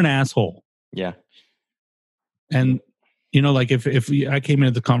 You're an asshole. Yeah. And, like if I came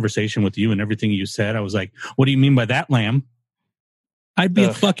into the conversation with you and everything you said, I was like, what do you mean by that, lamb? I'd be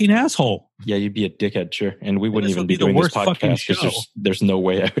a fucking asshole. Yeah, you'd be a dickhead, sure. And we wouldn't even be doing this podcast because there's no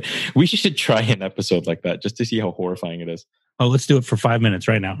way. We should try an episode like that just to see how horrifying it is. Oh, let's do it for 5 minutes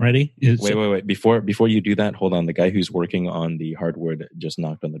right now. Ready? Wait. Before you do that, hold on. The guy who's working on the hardwood just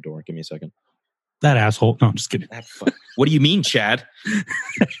knocked on the door. Give me a second. That asshole. No, I'm just kidding. What do you mean, Chad?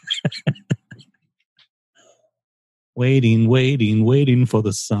 Waiting for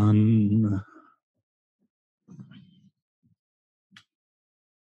the sun.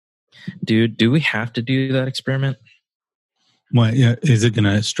 Dude, do we have to do that experiment? What? Yeah, is it going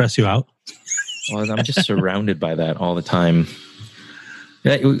to stress you out? Well, I'm just surrounded by that all the time.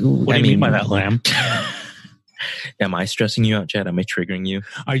 What do you mean by that, lamb? Am I stressing you out, Chad? Am I triggering you?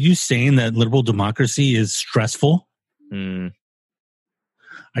 Are you saying that liberal democracy is stressful? Mm.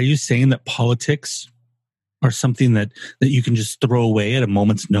 Are you saying that politics are something that you can just throw away at a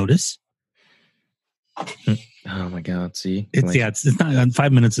moment's notice? Oh my God! See, it's not.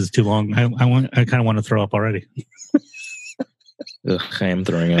 5 minutes is too long. I kind of want to throw up already. Ugh, I am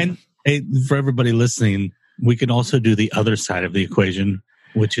throwing up. And hey, for everybody listening, we can also do the other side of the equation,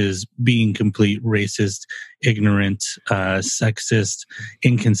 which is being complete racist, ignorant, sexist,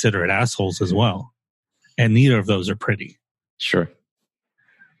 inconsiderate assholes as well. And neither of those are pretty. Sure.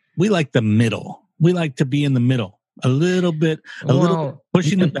 We like the middle. We like to be in the middle. A little bit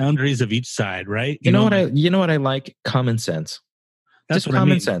pushing the boundaries of each side, right? You know what I like? Common sense. That's just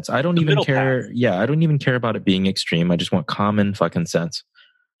common sense. I don't even care. Path. Yeah, I don't even care about it being extreme. I just want common fucking sense.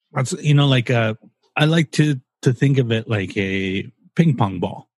 That's, I like to think of it like a ping pong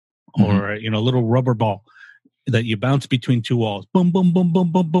ball or, a little rubber ball that you bounce between two walls. Boom, boom, boom,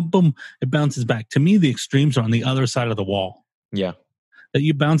 boom, boom, boom, boom. It bounces back. To me, the extremes are on the other side of the wall. Yeah. that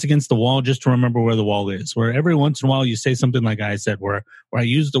you bounce against the wall just to remember where the wall is. Where every once in a while you say something like I said, where I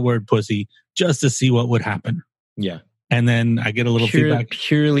use the word pussy just to see what would happen. Yeah. And then I get a little feedback.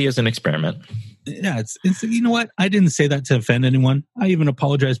 Purely as an experiment. Yeah, it's you know what? I didn't say that to offend anyone. I even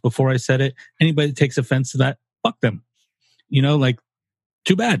apologized before I said it. Anybody that takes offense to that, fuck them. You know, like,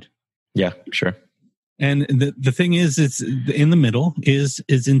 too bad. Yeah, sure. And the thing is, it's in the middle is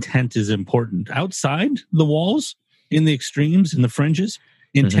intent is important. Outside the walls, in the extremes, in the fringes,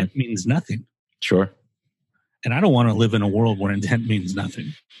 intent means nothing. Sure. And I don't want to live in a world where intent means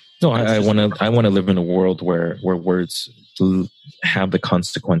nothing. No, I want to live in a world where words have the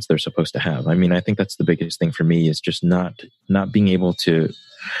consequence they're supposed to have. I mean, I think that's the biggest thing for me is just not being able to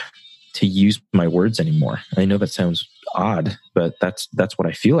use my words anymore. I know that sounds odd, but that's what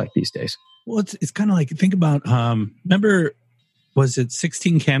I feel like these days. Well, it's kind of like, think about, remember, was it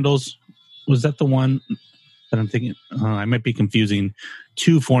 16 Candles? Was that the one that I'm thinking? I might be confusing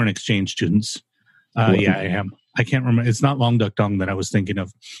two foreign exchange students. Yeah, I am. I can't remember. It's not Long Duck Dong that I was thinking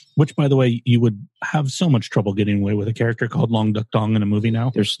of, which, by the way, you would have so much trouble getting away with a character called Long Duck Dong in a movie now.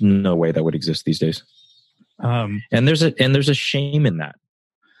 There's no way that would exist these days. And there's a shame in that.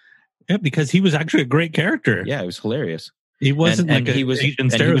 Yeah, because he was actually a great character. Yeah, it was hilarious. He wasn't Asian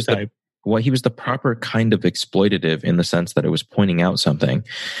stereotype. He was the proper kind of exploitative in the sense that it was pointing out something.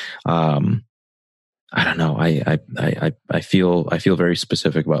 I don't know. I feel very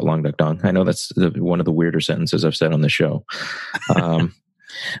specific about Long Duck Dong. I know that's one of the weirder sentences I've said on the show.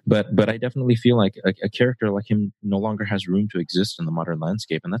 But I definitely feel like a character like him no longer has room to exist in the modern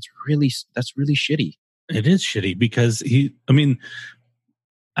landscape, and that's really shitty. It is shitty because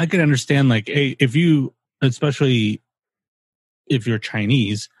I could understand, like, hey, especially if you're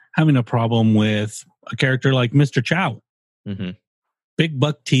Chinese, having a problem with a character like Mr. Chow. Mm-hmm. Big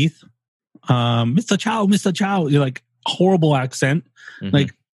buck teeth. Mr. Chow. You're like, horrible accent. Mm-hmm.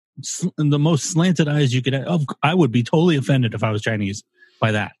 Like, the most slanted eyes you could have. I would be totally offended if I was Chinese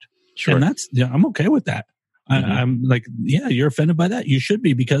by that. Sure. And I'm okay with that. Mm-hmm. I'm like, yeah, you're offended by that. You should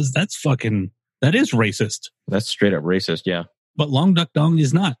be, because that is racist. That's straight up racist. Yeah. But Long Duck Dong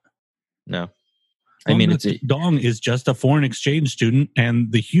is not. No. Dong is just a foreign exchange student,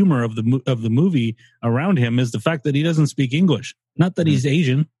 and the humor of the movie around him is the fact that he doesn't speak English. Not that he's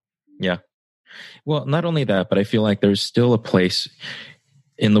Asian. Yeah. Well, not only that, but I feel like there's still a place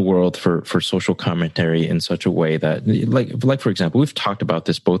in the world for social commentary in such a way that, like for example, we've talked about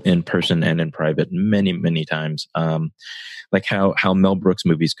this both in person and in private many, many times. Like how Mel Brooks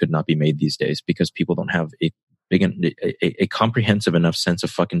movies could not be made these days because people don't have a comprehensive enough sense of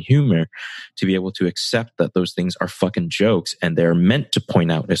fucking humor to be able to accept that those things are fucking jokes and they're meant to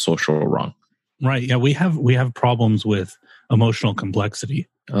point out a social wrong. Right. Yeah, we have problems with emotional complexity.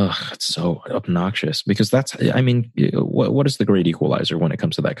 Ugh, it's so obnoxious because what is the great equalizer when it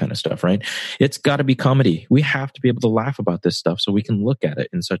comes to that kind of stuff, right? It's got to be comedy. We have to be able to laugh about this stuff so we can look at it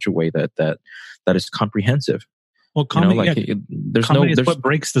in such a way that is comprehensive. Well, comedy, there's what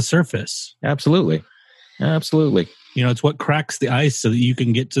breaks the surface. Absolutely. It's what cracks the ice so that you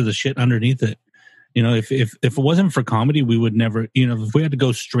can get to the shit underneath it. If it wasn't for comedy, we would never, if we had to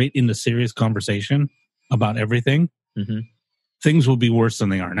go straight into serious conversation about everything, things will be worse than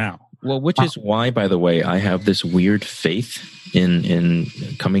they are now. Well, which is why, by the way, I have this weird faith in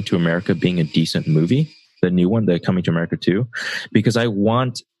Coming to America being a decent movie, the new one, the Coming to America 2, because I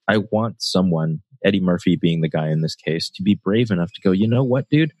want someone, Eddie Murphy being the guy in this case, to be brave enough to go, you know what,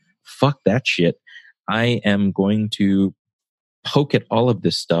 dude, fuck that shit. I am going to poke at all of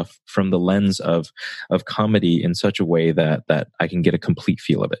this stuff from the lens of comedy in such a way that I can get a complete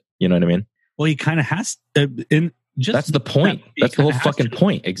feel of it. You know what I mean? Well, he kind of has that's the point. That's the whole fucking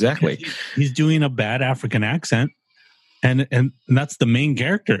point. Exactly. He's doing a bad African accent, and that's the main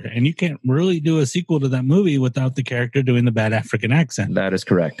character. And you can't really do a sequel to that movie without the character doing the bad African accent. That is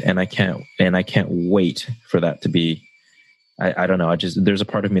correct. And I can't wait for that to be. I don't know. There's a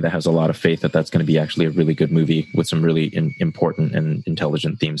part of me that has a lot of faith that that's going to be actually a really good movie with some really important and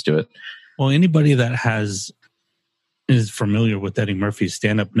intelligent themes to it. Well, anybody that is familiar with Eddie Murphy's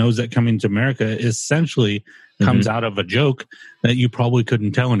stand-up knows that Coming to America essentially comes out of a joke that you probably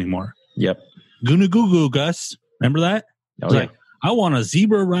couldn't tell anymore. Yep. Goo goo goo, Gus. Remember that? Oh, yeah. Like, I want a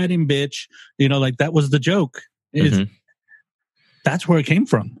zebra riding bitch. Like that was the joke. That's where it came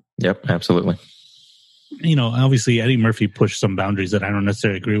from. Yep, absolutely. Obviously Eddie Murphy pushed some boundaries that I don't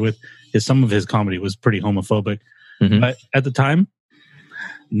necessarily agree with. Some of his comedy was pretty homophobic. But at the time,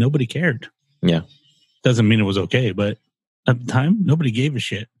 nobody cared. Yeah. Doesn't mean it was okay, but at the time, nobody gave a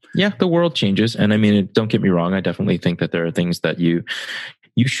shit. Yeah, the world changes. And I mean, don't get me wrong. I definitely think that there are things that you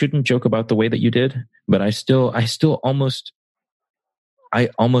shouldn't joke about the way that you did. But I still almost I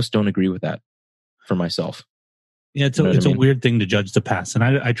almost don't agree with that for myself. Yeah, it's a weird thing to judge the past, and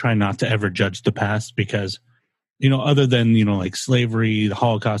I try not to ever judge the past because, other than like slavery, the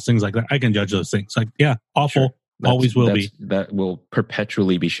Holocaust, things like that, I can judge those things. Like, yeah, awful, sure. Always will be. That will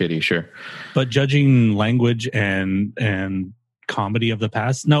perpetually be shitty, sure. But judging language and comedy of the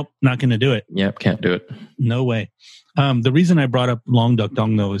past, nope, not going to do it. Yep, can't do it. No way. The reason I brought up Long Duck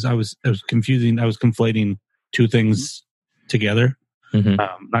Dong though is I was conflating two things together. Mm-hmm.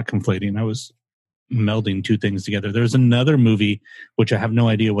 Not conflating. I was melding two things together. There's another movie, which I have no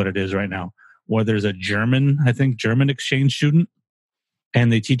idea what it is right now, where there's a German exchange student,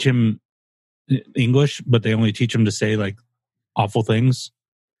 and they teach him English, but they only teach him to say like awful things.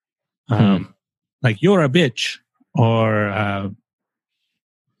 Like you're a bitch, or I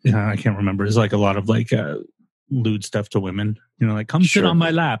can't remember. It's like a lot of like lewd stuff to women, like come sit on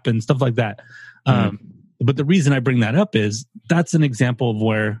my lap and stuff like that. But the reason I bring that up is that's an example of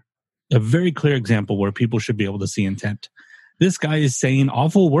a very clear example where people should be able to see intent. This guy is saying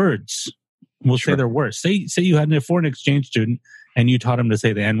awful words. We'll say they're worse. Say you had a foreign exchange student and you taught him to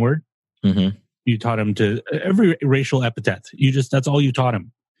say the N-word. Mm-hmm. You taught him to every racial epithet. That's all you taught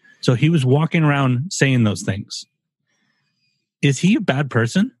him. So he was walking around saying those things. Is he a bad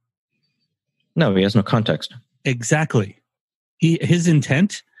person? No, he has no context. Exactly. His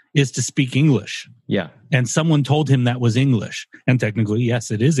intent is to speak English. Yeah. And someone told him that was English. And technically, yes,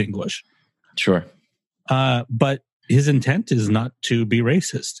 it is English. Sure. But his intent is not to be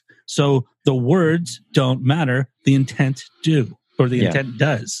racist. So the words don't matter. The intent do, or the intent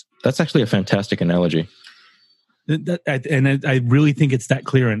does. That's actually a fantastic analogy. And I really think it's that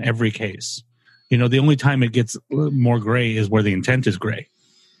clear in every case. The only time it gets more gray is where the intent is gray.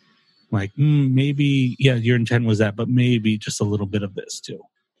 Like, maybe, yeah, your intent was that, but maybe just a little bit of this too.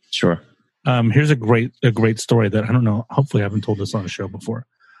 Sure. Here's a great story that I don't know. Hopefully I haven't told this on a show before.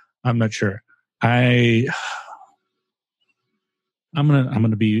 I'm not sure. I'm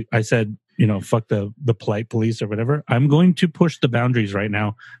going to be, I said, fuck the polite police or whatever. I'm going to push the boundaries right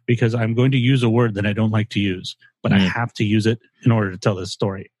now because I'm going to use a word that I don't like to use, but I have to use it in order to tell this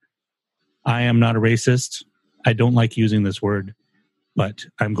story. I am not a racist. I don't like using this word, but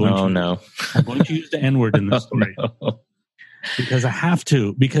I'm going I'm going to use the N-word in this story. Because I have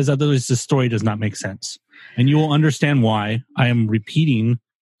to, because otherwise the story does not make sense. And you will understand why I am repeating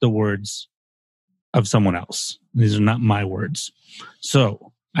the words of someone else. These are not my words.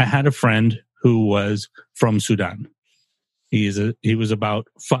 So I had a friend who was from Sudan. He was about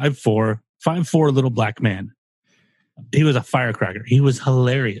 5'4", little black man. He was a firecracker. He was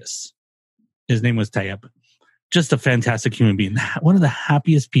hilarious. His name was Tayyip. Just a fantastic human being. One of the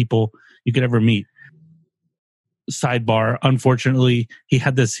happiest people you could ever meet. Sidebar, unfortunately, he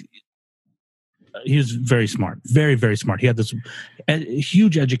was very smart, very, very smart. He had this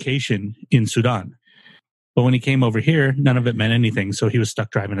huge education in Sudan. But when he came over here, none of it meant anything. So he was stuck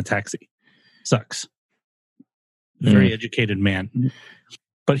driving a taxi. Sucks. Very educated man.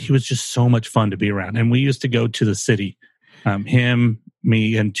 But he was just so much fun to be around. And we used to go to the city. Him,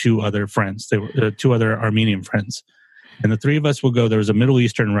 me, and two other friends. They were two other Armenian friends. And the three of us would go. There was a Middle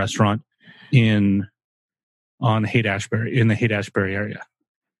Eastern restaurant on Haight-Ashbury, in the Haight-Ashbury area.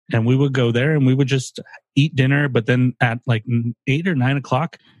 And we would go there and we would just eat dinner. But then at like 8 or 9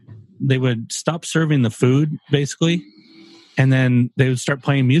 o'clock, they would stop serving the food, basically. And then they would start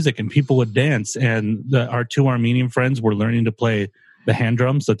playing music and people would dance. And our two Armenian friends were learning to play the hand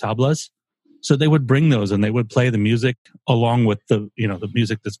drums, the tablas. So they would bring those and they would play the music along with the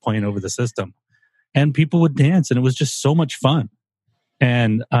music that's playing over the system. And people would dance and it was just so much fun.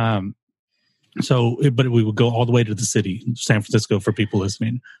 And but we would go all the way to the city. San Francisco, for people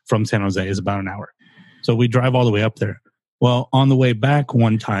listening, from San Jose is about an hour. So we drive all the way up there. Well, on the way back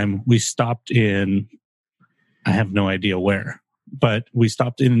one time, we stopped in, I have no idea where, but we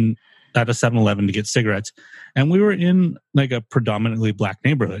stopped in at a 7-Eleven to get cigarettes. And we were in like a predominantly black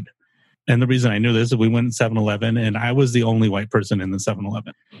neighborhood. And the reason I knew this is we went to 7-Eleven and I was the only white person in the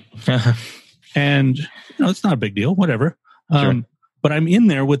 7-Eleven. And, it's not a big deal, whatever. Sure. But I'm in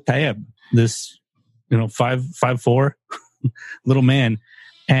there with Tayyip, this, 5'4" little man.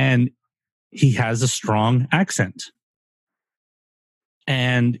 And he has a strong accent.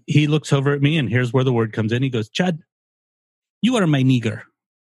 And he looks over at me, and here's where the word comes in. He goes, "Chad, you are my nigger."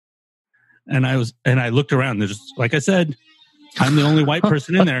 And I looked around. There's, like I said, I'm the only white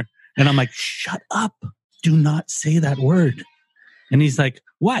person in there. And I'm like, "Shut up. Do not say that word." And he's like,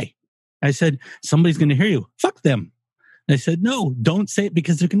 "Why?" I said, "Somebody's going to hear you. Fuck them." And I said, "No, don't say it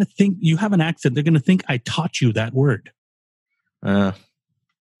because they're going to think you have an accent. They're going to think I taught you that word."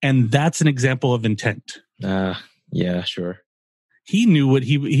 And that's an example of intent. Yeah, sure. he knew what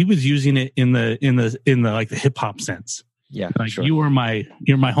he was using it in the like the hip hop sense. Yeah, like sure. you're my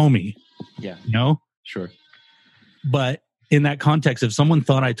homie. Yeah, you know. Sure. But in that context, if someone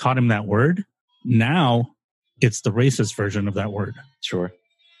thought I taught him that word, now it's the racist version of that word. Sure.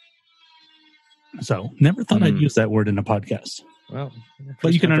 So never thought I'd use that word in a podcast. Well,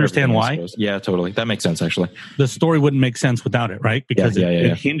 but you can understand why. Yeah, totally. That makes sense, actually. The story wouldn't make sense without it, right? Because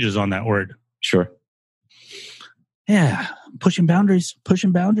it hinges on that word. Sure. Yeah. Pushing boundaries.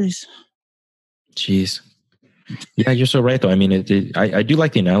 Jeez. Yeah, you're so right, though. I mean, I do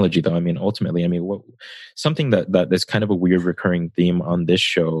like the analogy, though. I mean, ultimately, something that is kind of a weird recurring theme on this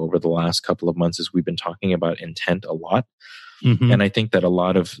show over the last couple of months is we've been talking about intent a lot. Mm-hmm. And I think that a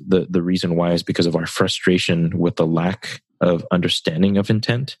lot of the reason why is because of our frustration with the lack of understanding of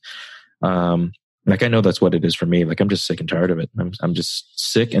intent. Like, I know that's what it is for me. Like, I'm just sick and tired of it. I'm just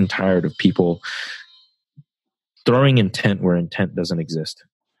sick and tired of people throwing intent where intent doesn't exist.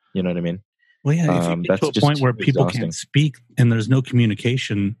 You know what I mean? Well, yeah, if you get to a point where people can't speak and there's no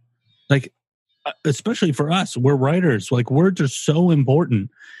communication, like, especially for us, we're writers, like, words are so important.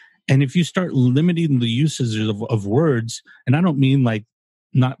 And if you start limiting the usage of words, and I don't mean like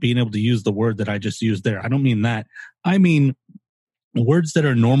not being able to use the word that I just used there. I don't mean that. I mean words that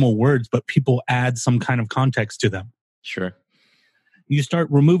are normal words, but people add some kind of context to them. Sure. You start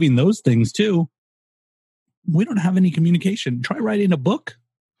removing those things too. We don't have any communication. Try writing a book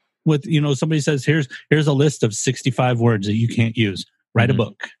with, somebody says, here's a list of 65 words that you can't use. Write a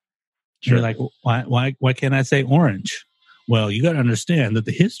book. Sure. You're like, why can't I say orange? Well, you got to understand that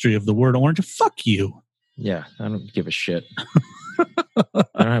the history of the word orange, fuck you. Yeah, I don't give a shit. I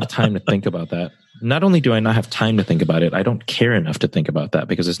don't have time to think about that. Not only do I not have time to think about it, I don't care enough to think about that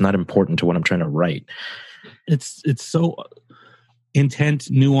because it's not important to what I'm trying to write. It's so intent,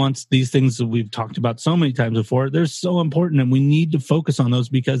 nuance, these things that we've talked about so many times before, they're so important, and we need to focus on those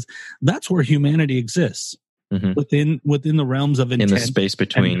because that's where humanity exists. Mm-hmm. Within the realms of intent, in the space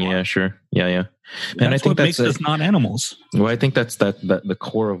between, yeah, sure, yeah. And I think that makes us not animals. Well, I think that's the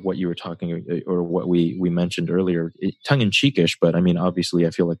core of what you were talking, or what we mentioned earlier, tongue in cheekish. But I mean, obviously, I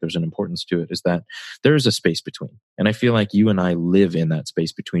feel like there's an importance to it. Is that there is a space between, and I feel like you and I live in that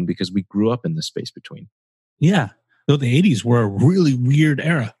space between because we grew up in the space between. Yeah, though the 80s were a really weird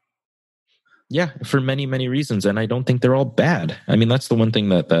era. Yeah, for many reasons, and I don't think they're all bad. I mean, that's the one thing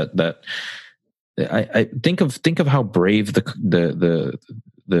that. I think of how brave the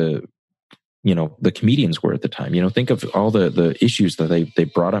comedians were at the time. Think of all the issues that they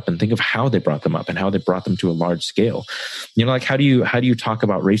brought up, and think of how they brought them up and how they brought them to a large scale. Like how do you talk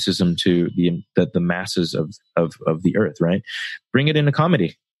about racism to the masses of the earth, right? Bring it into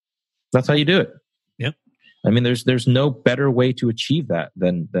comedy. That's how you do it. Yep. I mean, there's no better way to achieve that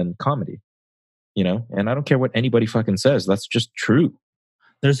than comedy. And I don't care what anybody fucking says. That's just true.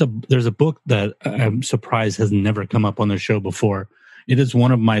 There's a book that I'm surprised has never come up on the show before. It is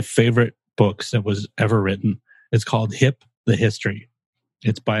one of my favorite books that was ever written. It's called Hip, the History.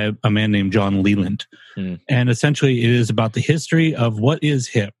 It's by a man named John Leland. And essentially it is about the history of what is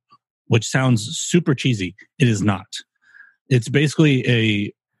hip, which sounds super cheesy. It is not. It's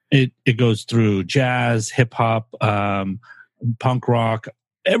basically it goes through jazz, hip hop, punk rock,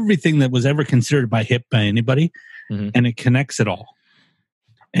 everything that was ever considered hip by anybody. Mm-hmm. And it connects it all.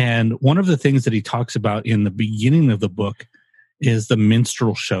 And one of the things that he talks about in the beginning of the book is the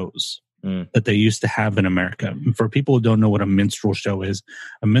minstrel shows that they used to have in America. And for people who don't know what a minstrel show is,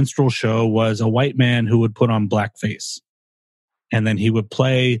 a minstrel show was a white man who would put on blackface. And then he would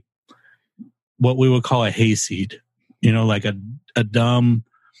play what we would call a hayseed, like a dumb,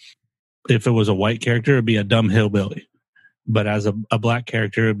 if it was a white character, it'd be a dumb hillbilly. But as a black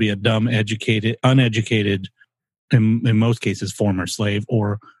character, it'd be a dumb, uneducated, in most cases, former slave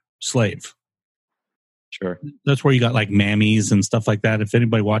or slave. Sure. That's where you got like mammies and stuff like that. If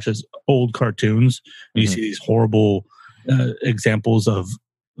anybody watches old cartoons, you see these horrible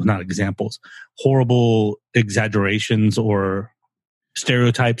horrible exaggerations or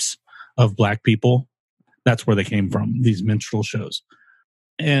stereotypes of black people. That's where they came from, these minstrel shows.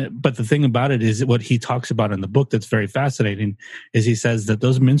 But the thing about it is what he talks about in the book that's very fascinating is he says that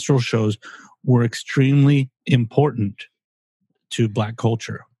those minstrel shows were extremely important to black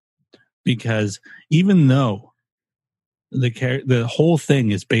culture because even though the whole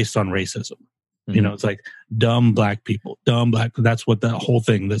thing is based on racism, it's like dumb black people, that's what the whole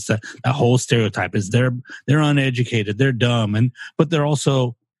thing, that whole stereotype is. They're uneducated, they're dumb, but they're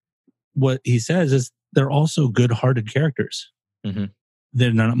also, what he says is they're also good-hearted characters. Mm-hmm.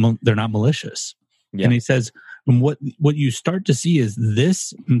 They're not malicious. Yeah. And he says, and what you start to see is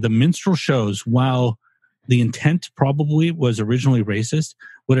the minstrel shows, while the intent probably was originally racist.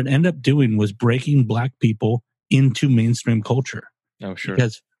 What it ended up doing was breaking black people into mainstream culture. Oh, sure.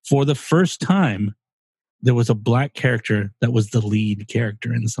 Because for the first time, there was a black character that was the lead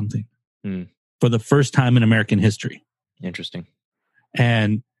character in something. For the first time in American history. Interesting.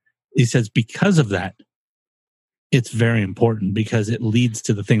 And he says because of that, it's very important because it leads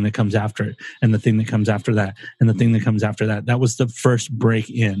to the thing that comes after it and the thing that comes after that and the thing that comes after that. That was the first break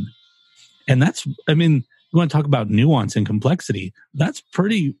in. And that's, I mean, you want to talk about nuance and complexity. That's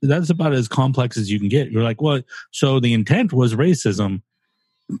about as complex as you can get. You're like, well, so the intent was racism,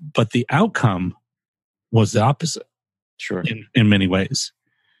 but the outcome was the opposite. Sure. In many ways.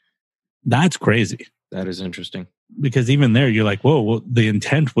 That's crazy. That is interesting. Because even there, you're like, whoa, well, the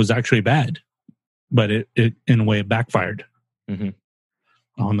intent was actually bad. But it in a way, it backfired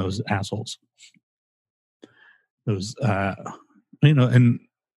on those assholes. Those, and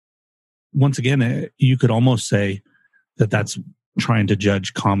once again, you could almost say that that's trying to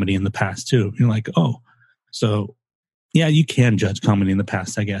judge comedy in the past too. You're like, oh, so yeah, you can judge comedy in the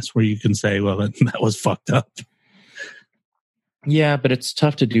past, I guess, where you can say, well, that was fucked up. Yeah, but it's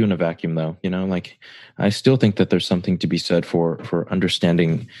tough to do in a vacuum, though. Like I still think that there's something to be said for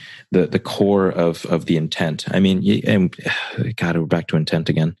understanding the core of the intent. I mean, and God, we're back to intent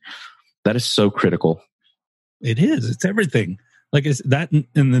again. That is so critical. It is. It's everything. Like it's that and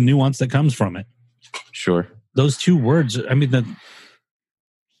the nuance that comes from it. Sure. Those two words. I mean,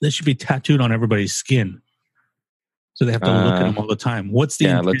 they should be tattooed on everybody's skin, so they have to look at them all the time. What's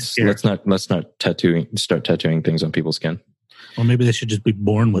the let's not start tattooing things on people's skin. Or maybe they should just be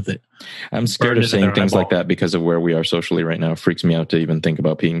born with it. I'm scared of saying things like that because of where we are socially right now. It freaks me out to even think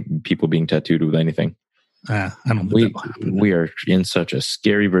about people being tattooed with anything. I don't think we are in such a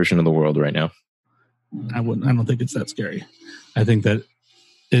scary version of the world right now. I don't think it's that scary. I think that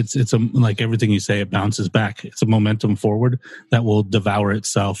it's like everything you say, it bounces back. It's a momentum forward that will devour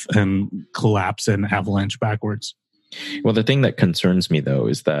itself and collapse and avalanche backwards. Well, the thing that concerns me though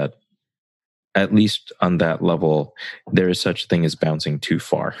is that at least on that level, there is such a thing as bouncing too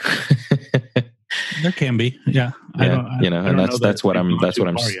far. There can be, yeah. That's what I'm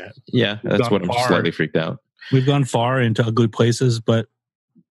slightly freaked out. We've gone far into ugly places, but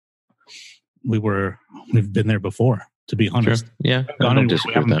we've been there before, to be honest. Sure. Yeah. We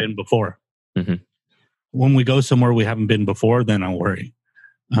haven't been before. Mm-hmm. When we go somewhere we haven't been before, then I'll worry.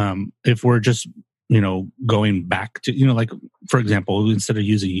 If we're just going back to, like, for example, instead of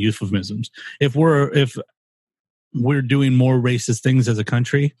using euphemisms, if we're doing more racist things as a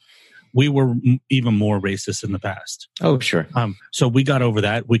country, we were even more racist in the past. Oh, sure. So we got over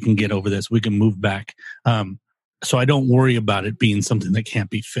that. We can get over this. We can move back. So I don't worry about it being something that can't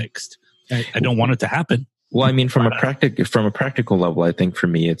be fixed. I don't want it to happen. Well, I mean, from a practical level, I think for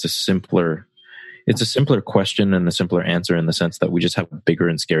me, it's a simpler question and a simpler answer in the sense that we just have bigger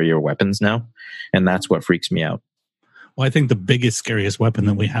and scarier weapons now. And that's what freaks me out. Well, I think the biggest, scariest weapon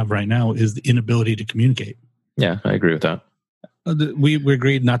that we have right now is the inability to communicate. Yeah, I agree with that. We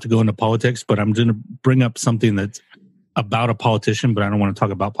agreed not to go into politics, but I'm going to bring up something that's about a politician, but I don't want to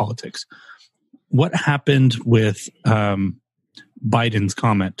talk about politics. What happened with Biden's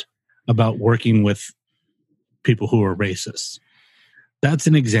comment about working with people who are racist? That's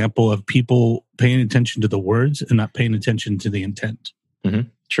an example of people paying attention to the words and not paying attention to the intent. Mm-hmm.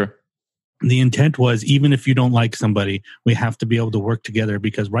 Sure. The intent was, even if you don't like somebody, we have to be able to work together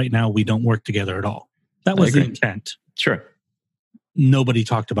because right now we don't work together at all. That was the intent. Sure. Nobody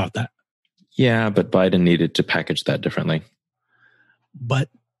talked about that. Yeah, but Biden needed to package that differently. But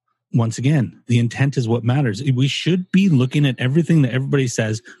once again, the intent is what matters. We should be looking at everything that everybody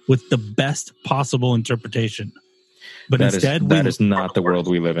says with the best possible interpretation. But that is not the world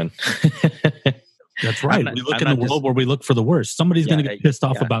we live in. That's right. We look in a world where we look for the worst. Somebody's going to get pissed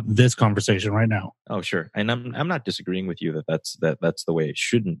off about this conversation right now. Oh, sure. And I'm not disagreeing with you that's the way it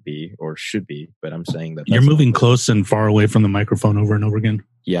shouldn't be or should be. But I'm saying that you're moving close and far away from the microphone over and over again.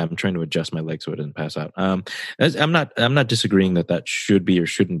 Yeah, I'm trying to adjust my leg so it doesn't pass out. I'm not disagreeing that should be or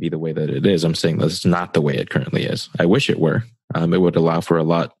shouldn't be the way that it is. I'm saying that's not the way it currently is. I wish it were. It would allow for a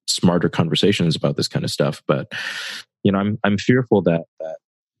lot smarter conversations about this kind of stuff. But I'm fearful that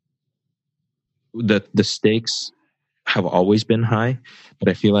the stakes have always been high, but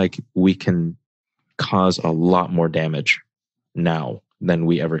I feel like we can cause a lot more damage now than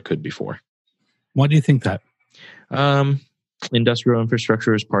we ever could before. Why do you think that? Industrial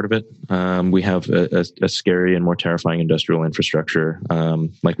infrastructure is part of it. We have a scary and more terrifying industrial infrastructure.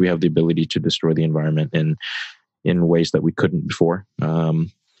 Like we have the ability to destroy the environment in ways that we couldn't before.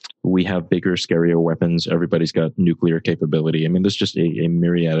 We have bigger, scarier weapons. Everybody's got nuclear capability. I mean, there's just a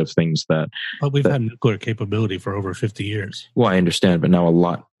myriad of things that. But we've had nuclear capability for over 50 years. Well, I understand, but now a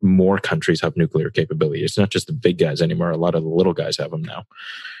lot more countries have nuclear capability. It's not just the big guys anymore. A lot of the little guys have them now.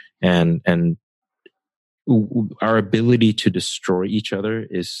 And our ability to destroy each other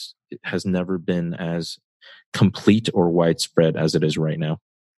has never been as complete or widespread as it is right now.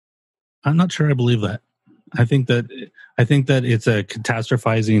 I'm not sure I believe that. I think that it's a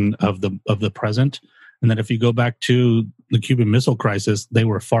catastrophizing of the present, and that if you go back to the Cuban Missile Crisis, they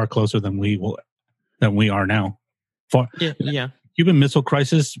were far closer than we are now. Yeah. Cuban Missile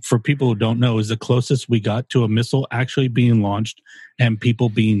Crisis, for people who don't know, is the closest we got to a missile actually being launched and people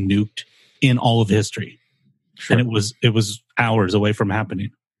being nuked in all of history. Sure. And it was hours away from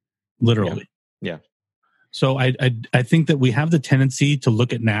happening, literally. Yeah. So I think that we have the tendency to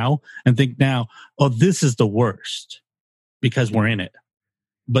look at now and think now, oh, this is the worst because we're in it.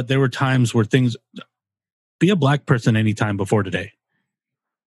 But there were times where be a black person any time before today.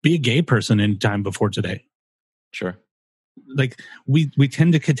 Be a gay person any time before today. Sure. Like we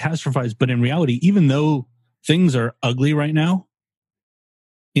tend to catastrophize, but in reality, even though things are ugly right now,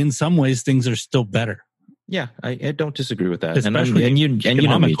 in some ways things are still better. Yeah, I don't disagree with that. Especially and you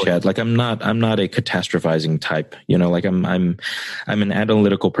know me, Chad. Like I'm not a catastrophizing type. You know, like I'm an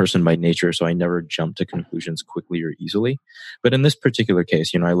analytical person by nature, so I never jump to conclusions quickly or easily. But in this particular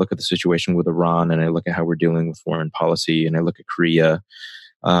case, you know, I look at the situation with Iran, and I look at how we're dealing with foreign policy, and I look at Korea.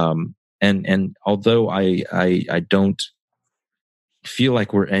 And although I don't feel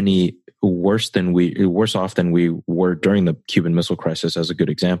like we're any worse off than we were during the Cuban Missile Crisis, as a good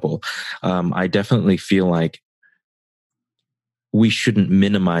example, I definitely feel like we shouldn't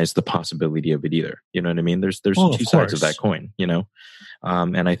minimize the possibility of it either. You know what I mean? There's two sides of that coin, you know?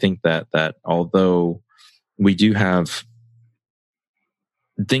 And I think that although we do have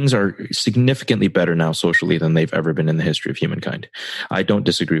things are significantly better now socially than they've ever been in the history of humankind, I don't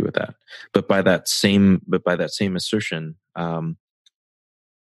disagree with that. But by that same assertion,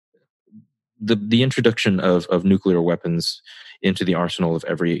 the introduction of nuclear weapons into the arsenal of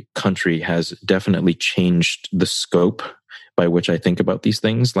every country has definitely changed the scope by which I think about these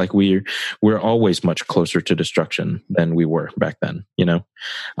things. Like we're always much closer to destruction than we were back then, you know,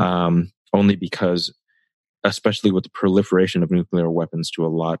 only because, especially with the proliferation of nuclear weapons to a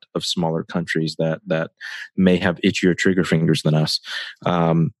lot of smaller countries that may have itchier trigger fingers than us,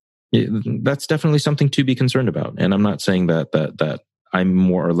 that's definitely something to be concerned about. And I'm not saying that I'm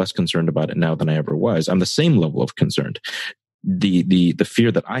more or less concerned about it now than I ever was. I'm the same level of concerned. The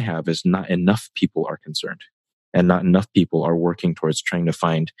fear that I have is not enough people are concerned, and not enough people are working towards trying to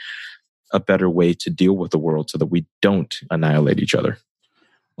find a better way to deal with the world so that we don't annihilate each other.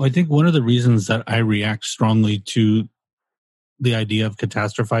 Well, I think one of the reasons that I react strongly to the idea of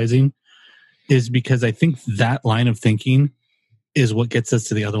catastrophizing is because I think that line of thinking is what gets us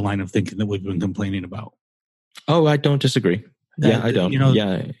to the other line of thinking that we've been complaining about. Oh, I don't disagree. Yeah, I don't. You know,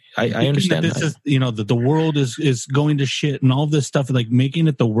 yeah, I understand. This is, you know, that the world is going to shit and all this stuff, like making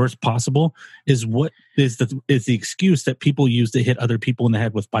it the worst possible is what is the excuse that people use to hit other people in the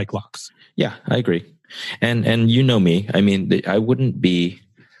head with bike locks. Yeah, I agree. And you know me. I mean, I wouldn't be.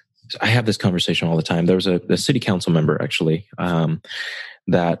 I have this conversation all the time. There was a city council member actually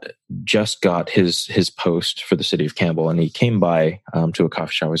that just got his post for the city of Campbell, and he came by to a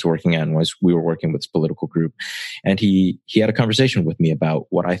coffee shop I was working at, and we were working with this political group, and he had a conversation with me about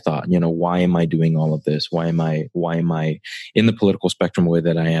what I thought. You know, why am I doing all of this? Why am I in the political spectrum the way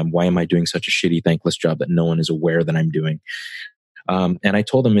that I am? Why am I doing such a shitty, thankless job that no one is aware that I'm doing? And I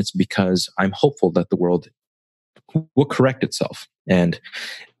told him it's because I'm hopeful that the world will correct itself, and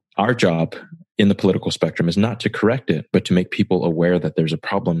our job in the political spectrum is not to correct it, but to make people aware that there's a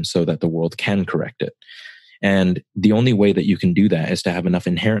problem so that the world can correct it. And the only way that you can do that is to have enough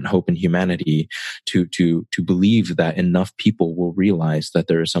inherent hope in humanity to believe that enough people will realize that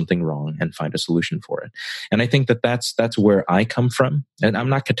there is something wrong and find a solution for it. And I think that's where I come from. And I'm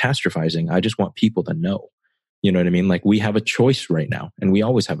not catastrophizing. I just want people to know. You know what I mean? Like we have a choice right now, and we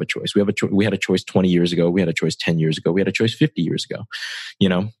always have a choice. We had a choice 20 years ago. We had a choice 10 years ago. We had a choice 50 years ago. You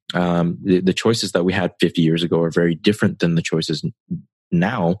know, the choices that we had 50 years ago are very different than the choices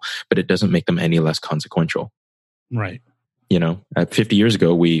now, but it doesn't make them any less consequential. Right. You know, 50 years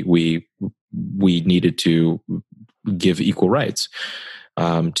ago, we needed to give equal rights.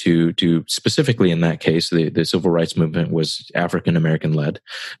 To specifically in that case, the civil rights movement was African American led,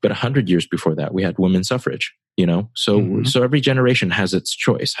 but 100 years before that, we had women's suffrage. You know, so every generation has its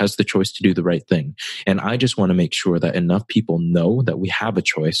choice, has the choice to do the right thing, and I just want to make sure that enough people know that we have a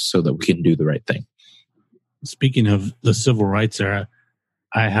choice so that we can do the right thing. Speaking of the civil rights era,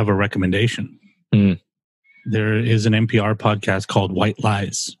 I have a recommendation. There is an NPR podcast called White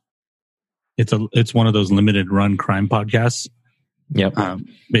Lies. It's one of those limited run crime podcasts. Yep.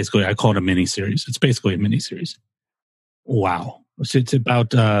 Basically, I call it a mini series. It's basically a mini series. Wow. So it's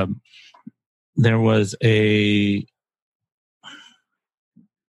about there was a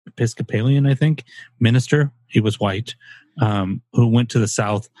Episcopalian, I think, minister. He was white, who went to the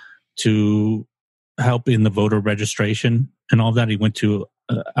South to help in the voter registration and all that. He went to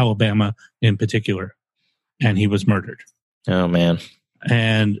Alabama in particular, and he was murdered. Oh man.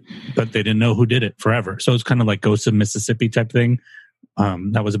 But they didn't know who did it forever. So it's kind of like Ghosts of Mississippi type thing.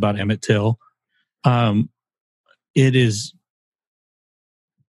 That was about Emmett Till. It is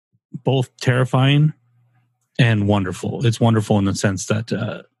both terrifying and wonderful. It's wonderful in the sense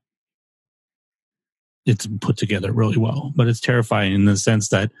that it's put together really well, but it's terrifying in the sense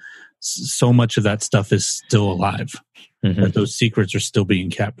that so much of that stuff is still alive. That those secrets are still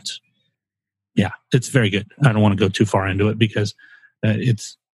being kept. Yeah, it's very good. I don't want to go too far into it because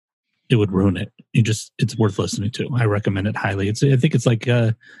it would ruin it. It's worth listening to. I recommend it highly. I think it's like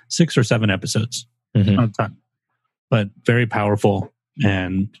 6 or 7 episodes. Not a ton, but very powerful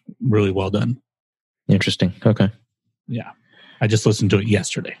and really well done. Interesting. Okay. Yeah. I just listened to it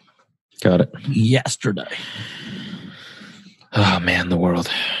yesterday. Got it. Yesterday. Oh man, the world.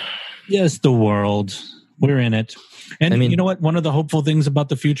 Yes, the world. We're in it. And I mean, you know what? One of the hopeful things about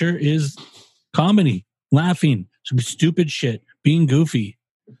the future is comedy, laughing, stupid shit, being goofy.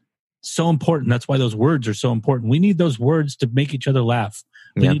 So important. That's why those words are so important. We need those words to make each other laugh.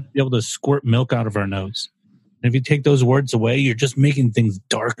 We need to be able to squirt milk out of our nose. And if you take those words away, you're just making things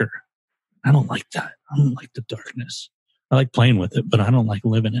darker. I don't like that. I don't like the darkness. I like playing with it, but I don't like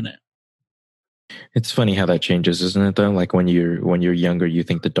living in it. It's funny how that changes, isn't it? Though, like when you're younger, you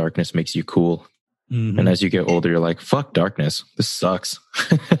think the darkness makes you cool, and as you get older, you're like, "Fuck darkness. This sucks."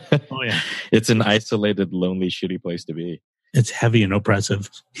 Oh yeah, it's an isolated, lonely, shitty place to be. It's heavy and oppressive.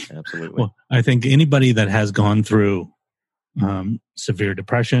 Absolutely. Well, I think anybody that has gone through severe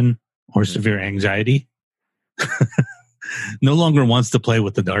depression or severe anxiety no longer wants to play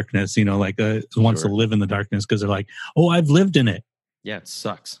with the darkness. Wants to live in the darkness because they're like, "Oh, I've lived in it." Yeah, it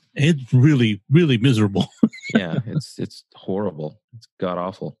sucks. It's really, really miserable. Yeah, it's horrible. It's god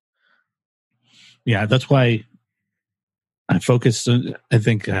awful. Yeah, that's why I focused. I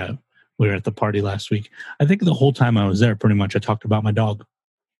think we were at the party last week. I think the whole time I was there, pretty much I talked about my dog.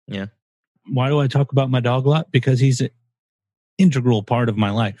 Yeah. Why do I talk about my dog a lot? Because he's an integral part of my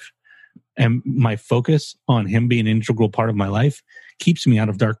life. And my focus on him being an integral part of my life keeps me out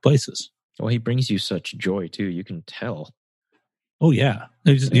of dark places. Well, he brings you such joy, too. You can tell. Oh, yeah.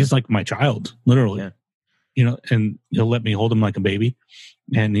 He's like my child, literally. Yeah. And he'll let me hold him like a baby.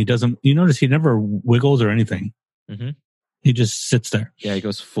 And he doesn't, you notice he never wiggles or anything. Mm-hmm. He just sits there. Yeah, he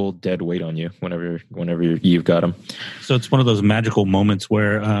goes full dead weight on you whenever you've got him. So it's one of those magical moments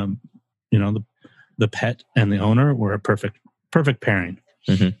where, the pet and the owner were a perfect pairing.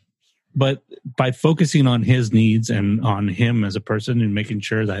 Mm-hmm. But by focusing on his needs and on him as a person and making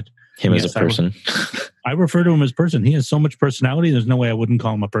sure that him as a person, I refer to him as person. He has so much personality. There's no way I wouldn't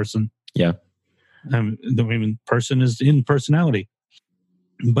call him a person. Yeah. The person is in personality.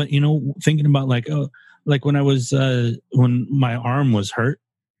 But, thinking about like when I was, when my arm was hurt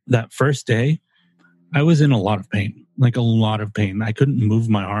that first day, I was in a lot of pain, like a lot of pain. I couldn't move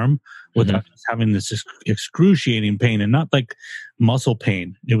my arm without just having this excruciating pain, and not like muscle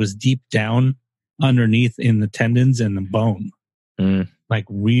pain. It was deep down underneath in the tendons and the bone, like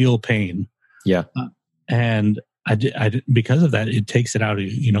real pain. Yeah. And I did, because of that, it takes it out of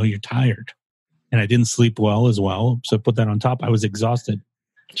you. You're tired, and I didn't sleep well as well. So put that on top. I was exhausted.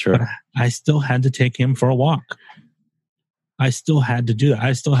 Sure. But I still had to take him for a walk. I still had to do that.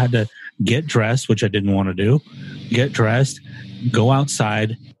 I still had to get dressed, which I didn't want to do. Get dressed, go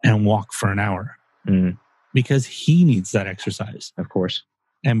outside, and walk for an hour. Because he needs that exercise. Of course.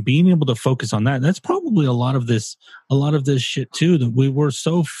 And being able to focus on that, that's probably a lot of this shit too, that we were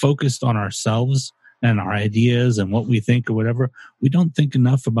so focused on ourselves and our ideas and what we think or whatever. We don't think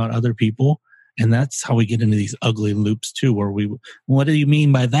enough about other people. And that's how we get into these ugly loops too, where what do you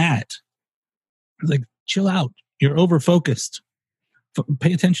mean by that? Like, chill out. You're over-focused.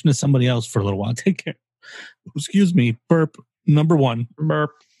 Pay attention to somebody else for a little while. Take care. Excuse me. Burp. Number 1.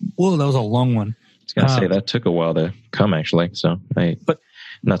 Burp. Whoa, that was a long one. I was going to say, that took a while to come, actually. So I'm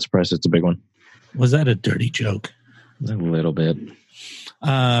not surprised it's a big one. Was that a dirty joke? A little bit.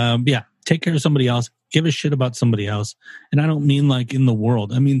 Yeah. Take care of somebody else. Give a shit about somebody else. And I don't mean like in the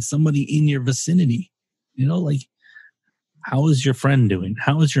world. I mean somebody in your vicinity. Like, how is your friend doing?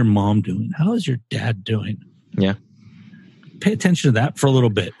 How is your mom doing? How is your dad doing? Yeah. pay attention to that for a little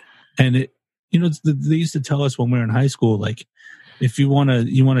bit. And it, they used to tell us when we were in high school, like, if you want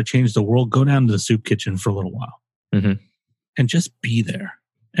to change the world, go down to the soup kitchen for a little while and just be there.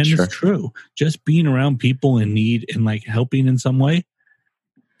 And Sure. It's true. Just being around people in need and like helping in some way,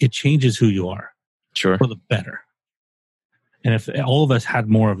 it changes who you are. Sure. For the better. And if all of us had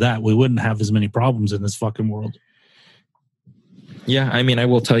more of that, we wouldn't have as many problems in this fucking world. Yeah, I mean, I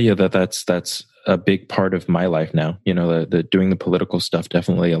will tell you that's a big part of my life now. The doing the political stuff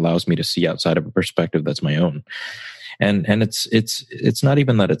definitely allows me to see outside of a perspective that's my own. And it's not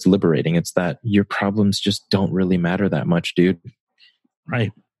even that it's liberating. It's that your problems just don't really matter that much, dude.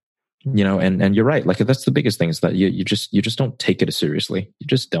 Right. And you're right. Like, that's the biggest thing, is that you just don't take it as seriously. You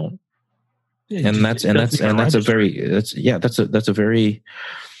just don't. Yeah, and that's a very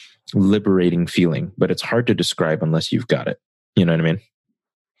liberating feeling, but it's hard to describe unless you've got it. You know what I mean?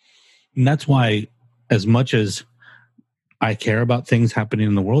 And that's why, as much as I care about things happening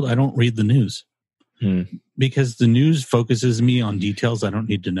in the world, I don't read the news. Because the news focuses me on details I don't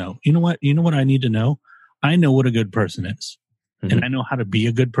need to know. You know what? You know what I need to know? I know what a good person is. And I know how to be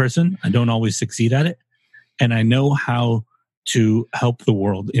a good person. I don't always succeed at it. And I know how to help the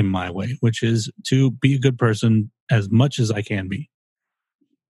world in my way, which is to be a good person as much as I can be.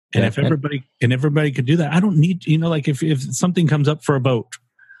 And if everybody could do that, I don't need, like if something comes up for a vote,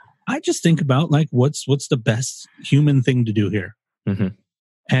 I just think about like, what's the best human thing to do here?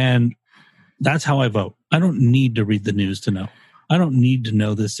 And that's how I vote. I don't need to read the news to know. I don't need to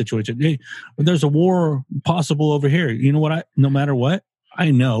know this situation. Hey, there's a war possible over here. You know what? No matter what,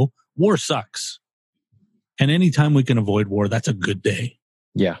 I know war sucks. And anytime we can avoid war, that's a good day.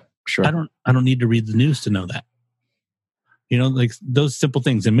 Yeah, sure. I don't need to read the news to know that. Like those simple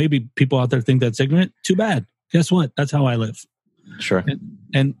things. And maybe people out there think that's ignorant. Too bad. Guess what? That's how I live. Sure.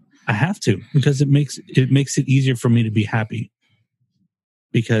 And I have to, because it makes it easier for me to be happy.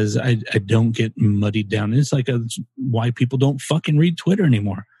 Because I don't get muddied down. It's like why people don't fucking read Twitter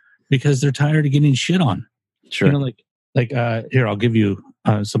anymore, because they're tired of getting shit on. Sure. Here, I'll give you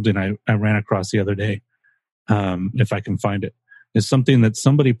something I ran across the other day. If I can find it. It's something that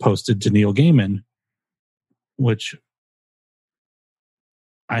somebody posted to Neil Gaiman, which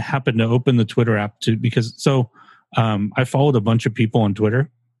I happened to open the Twitter app I followed a bunch of people on Twitter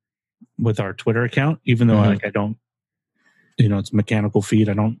with our Twitter account, even though I don't, it's mechanical feed.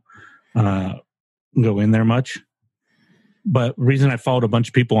 I don't go in there much. But the reason I followed a bunch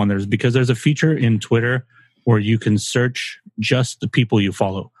of people on there is because there's a feature in Twitter where you can search just the people you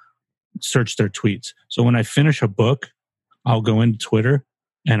follow, search their tweets. So when I finish a book, I'll go into Twitter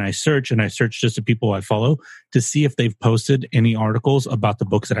and I search just the people I follow to see if they've posted any articles about the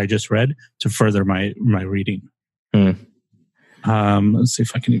books that I just read to further my reading. Let's see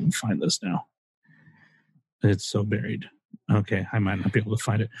if I can even find this now. It's so buried. Okay, I might not be able to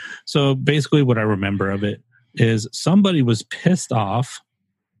find it. So basically what I remember of it is somebody was pissed off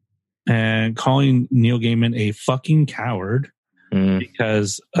and calling Neil Gaiman a fucking coward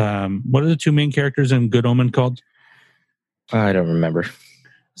because what are the two main characters in Good Omen called? I don't remember.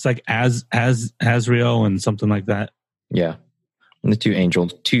 It's like Azrael and something like that. Yeah. And the two angel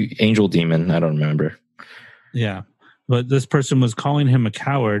demon, I don't remember. Yeah. But this person was calling him a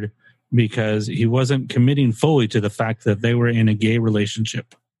coward because he wasn't committing fully to the fact that they were in a gay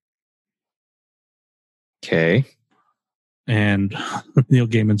relationship. Okay. And Neil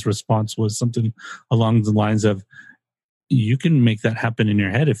Gaiman's response was something along the lines of, you can make that happen in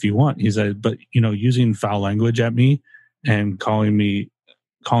your head if you want. He said, but using foul language at me and calling me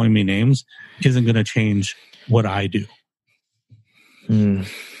names isn't going to change what I do. And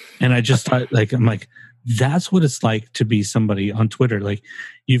I just thought, I'm like, that's what it's like to be somebody on Twitter. Like,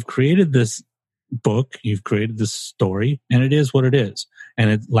 you've created this book, you've created this story, and it is what it is.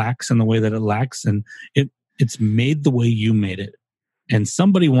 And it lacks in the way that it lacks, and it's made the way you made it. And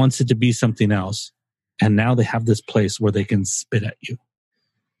somebody wants it to be something else, and now they have this place where they can spit at you.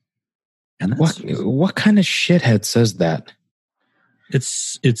 And what kind of shithead says that?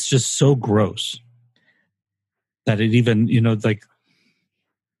 It's just so gross that it even,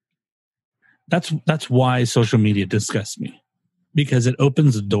 that's why social media disgusts me, because it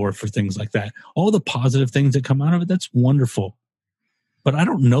opens the door for things like that. All the positive things that come out of it, that's wonderful. But I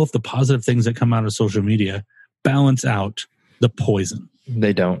don't know if the positive things that come out of social media balance out the poison.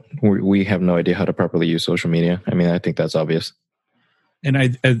 They don't. We have no idea how to properly use social media. I mean, I think that's obvious.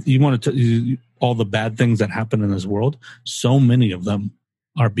 And you want to all the bad things that happen in this world, so many of them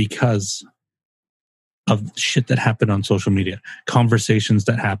are because of shit that happened on social media, conversations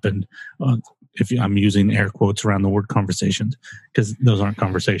that happened. I'm using air quotes around the word conversations because those aren't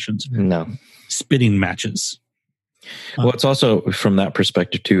conversations. No. Spitting matches. Well, it's also from that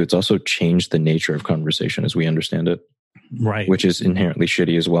perspective too. It's also changed the nature of conversation as we understand it, right? Which is inherently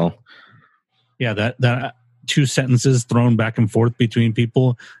shitty as well. Yeah, that two sentences thrown back and forth between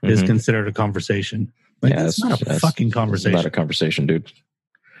people is considered a conversation. Like, yeah, it's not a fucking conversation. It's not a conversation, dude.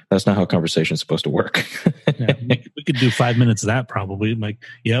 That's not how conversation is supposed to work. Yeah, we could do 5 minutes of that probably. Like,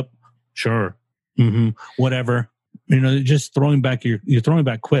 yep, sure, whatever. Just you're throwing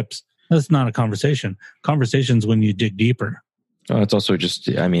back quips. That's not a conversation. Conversation's when you dig deeper. Oh, it's also just,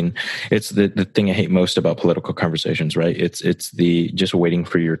 it's the thing I hate most about political conversations, right? It's the just waiting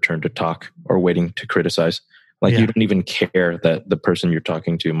for your turn to talk or waiting to criticize. Like, you don't even care that the person you're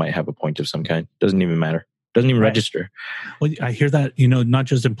talking to might have a point of some kind. Doesn't even matter. Doesn't even register. Well, I hear that, not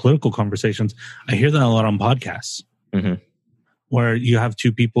just in political conversations. I hear that a lot on podcasts where you have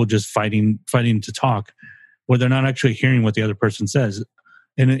two people just fighting to talk, where they're not actually hearing what the other person says.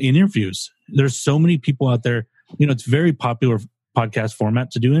 And in interviews, there's so many people out there. It's very popular podcast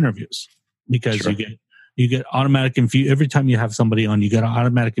format to do interviews because you get automatic infusion. Every time you have somebody on, you get an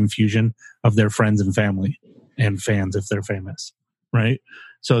automatic infusion of their friends and family and fans if they're famous, right?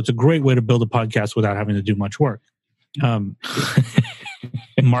 So it's a great way to build a podcast without having to do much work.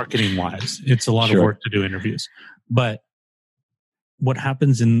 Marketing wise, it's a lot of work to do interviews. But what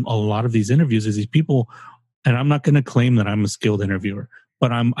happens in a lot of these interviews is these people, and I'm not going to claim that I'm a skilled interviewer,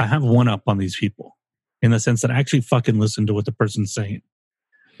 but I have one up on these people in the sense that I actually fucking listen to what the person's saying.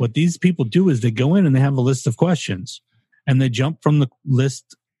 What these people do is they go in and they have a list of questions and they jump from the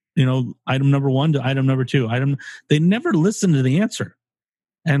list, item number 1 to item number 2. They never listen to the answer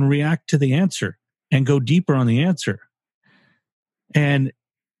and react to the answer and go deeper on the answer. And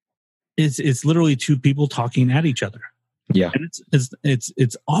it's literally two people talking at each other. Yeah. And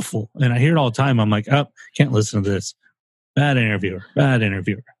it's awful. And I hear it all the time. I'm like, can't listen to this. Bad interviewer.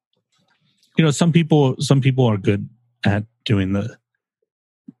 Some people are good at doing the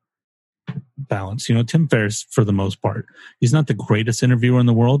balance. Tim Ferriss, for the most part, he's not the greatest interviewer in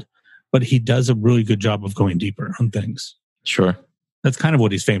the world, but he does a really good job of going deeper on things. Sure. That's kind of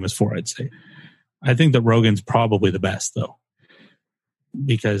what he's famous for, I'd say. I think that Rogan's probably the best, though,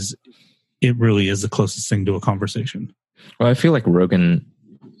 because it really is the closest thing to a conversation. Well, I feel like Rogan,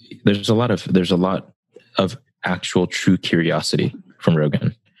 there's a lot of actual true curiosity from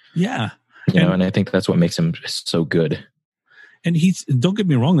Rogan. Yeah. And I think that's what makes him so good. And don't get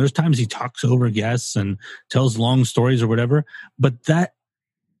me wrong, there's times he talks over guests and tells long stories or whatever, but that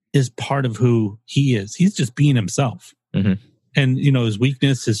is part of who he is. He's just being himself. Mm-hmm. And, his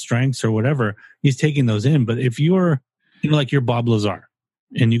weakness, his strengths or whatever, he's taking those in. But if you're, like you're Bob Lazar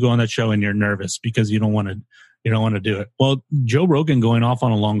and you go on that show and you're nervous because you don't want to do it. Well, Joe Rogan going off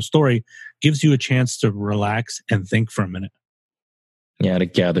on a long story gives you a chance to relax and think for a minute. Yeah, to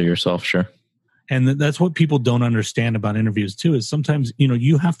gather yourself, sure. And that's what people don't understand about interviews too, is sometimes,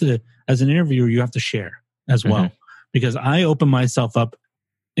 you have to, as an interviewer, you have to share as well. Because I open myself up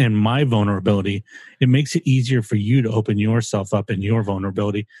in my vulnerability. It makes it easier for you to open yourself up in your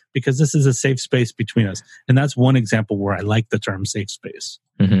vulnerability because this is a safe space between us. And that's one example where I like the term safe space.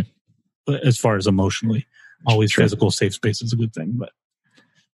 But as far as emotionally, always physical safe space is a good thing.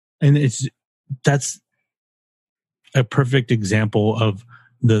 And that's a perfect example of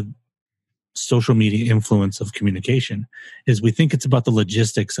the social media influence of communication is we think it's about the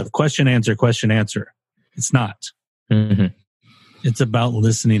logistics of question, answer. It's not. It's about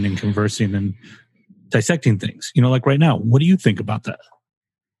listening and conversing and dissecting things. Like right now, what do you think about that?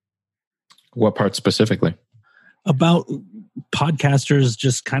 What part specifically? About podcasters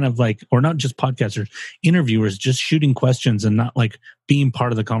just kind of like, or not just podcasters, interviewers just shooting questions and not like being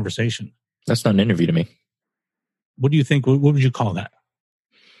part of the conversation. That's not an interview to me. What do you think? What would you call that?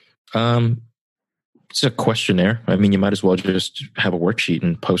 It's a questionnaire. I mean, you might as well just have a worksheet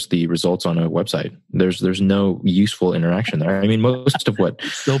and post the results on a website. There's no useful interaction there. I mean, most of what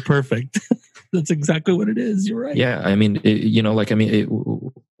still perfect. That's exactly what it is. You're right. Yeah. I mean,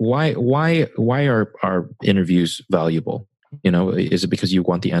 why are interviews valuable? Is it because you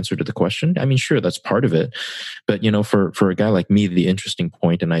want the answer to the question? I mean, sure, that's part of it. But, for a guy like me, the interesting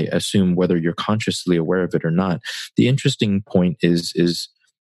point, and I assume whether you're consciously aware of it or not, the interesting point is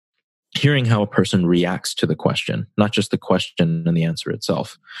hearing how a person reacts to the question, not just the question and the answer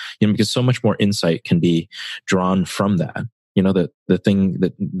itself. Because so much more insight can be drawn from that. The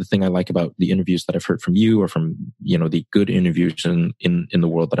thing I like about the interviews that I've heard from you or from, the good interviews in the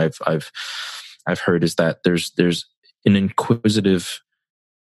world that I've heard is that there's an inquisitive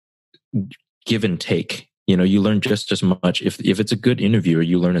give and take. You learn just as much. If it's a good interviewer,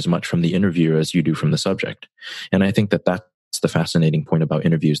 you learn as much from the interviewer as you do from the subject. And I think that the fascinating point about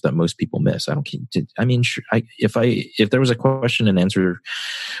interviews that most people miss. I mean, sure, if there was a question and answer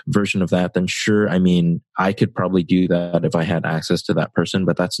version of that, then sure. I mean, I could probably do that if I had access to that person,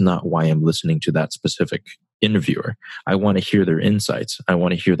 but that's not why I'm listening to that specific interviewer. I want to hear their insights. I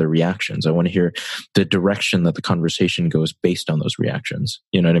want to hear their reactions. I want to hear the direction that the conversation goes based on those reactions.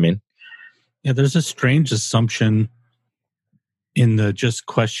 You know what I mean? Yeah, there's a strange assumption in the just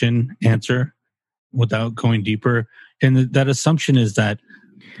question answer without going deeper. And that assumption is that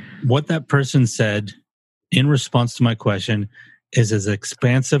what that person said in response to my question is as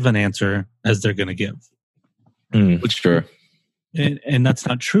expansive an answer as they're going to give. Sure. And that's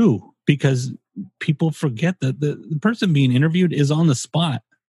not true, because people forget that the person being interviewed is on the spot.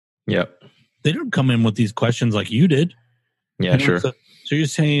 Yep. They don't come in with these questions like you did. Yeah, sure. So you're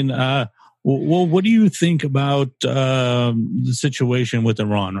saying, well, what do you think about the situation with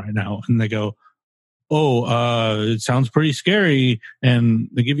Iran right now? And they go, it sounds pretty scary. And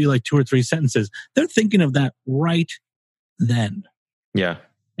they give you like 2 or 3 sentences. They're thinking of that right then. Yeah.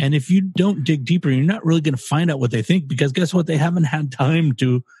 And if you don't dig deeper, you're not really going to find out what they think, because guess what? They haven't had time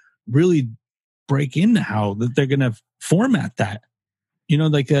to really break into how that they're going to format that. You know,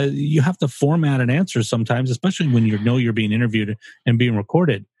 like you have to format an answer sometimes, especially when you know you're being interviewed and being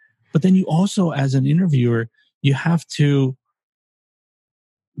recorded. But then you also, as an interviewer, you have to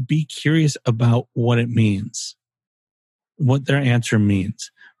be curious about what it means, what their answer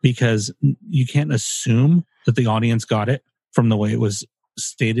means, because you can't assume that the audience got it from the way it was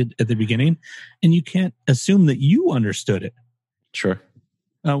stated at the beginning, and you can't assume that you understood it. Sure.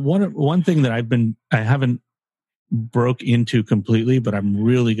 One thing that I haven't broke into completely, but I'm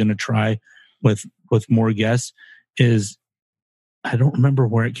really going to try with more guests is, I don't remember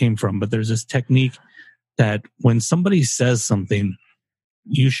where it came from, but there's this technique that when somebody says something,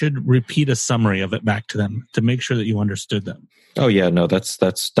 you should repeat a summary of it back to them to make sure that you understood them. Oh yeah, no, that's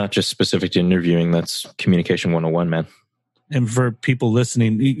not just specific to interviewing. That's communication 101, man. And for people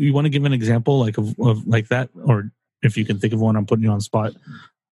listening, you want to give an example like of like that, or if you can think of one, I'm putting you on the spot.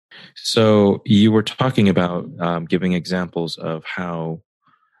 So you were talking about giving examples of how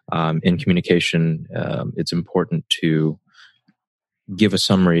in communication it's important to give a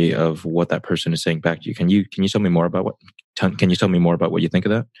summary of what that person is saying back to you. Can you tell me more about what you think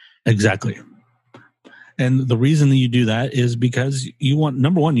of that? Exactly. And the reason that you do that is because you want,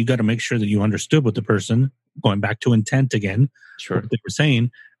 number one, you got to make sure that you understood what the person, going back to intent again, sure, what they were saying.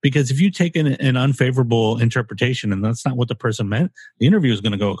 Because if you take an unfavorable interpretation and that's not what the person meant, the interview is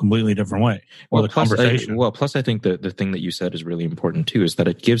going to go a completely different way. Or the conversation. Plus I think the thing that you said is really important too, is that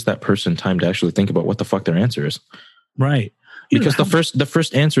it gives that person time to actually think about what the fuck their answer is. Right. Because the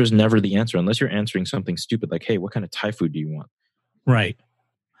first answer is never the answer, unless you're answering something stupid like, hey, what kind of Thai food do you want? Right.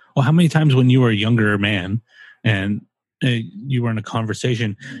 Well, how many times when you were a younger man and you were in a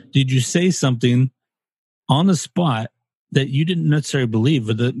conversation, did you say something on the spot that you didn't necessarily believe,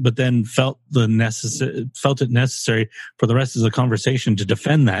 but then felt it necessary for the rest of the conversation to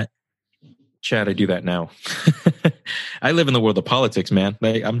defend that? Chad, I do that now. I live in the world of politics, man.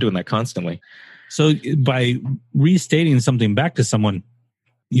 I'm doing that constantly. So by restating something back to someone,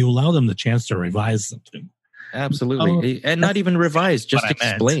 you allow them the chance to revise something. Absolutely. And not even revise, just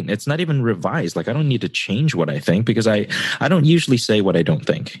explain. It's not even revised. Like, I don't need to change what I think, because I don't usually say what I don't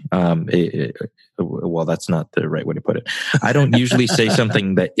think. Well, that's not the right way to put it. I don't usually say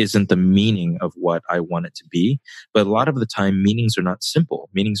something that isn't the meaning of what I want it to be. But a lot of the time, meanings are not simple.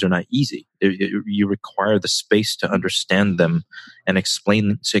 Meanings are not easy. You require the space to understand them, and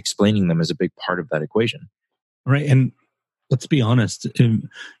explaining them is a big part of that equation. Right. And let's be honest,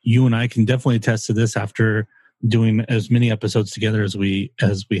 you and I can definitely attest to this after doing as many episodes together as we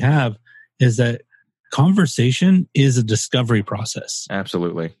have, is that conversation is a discovery process.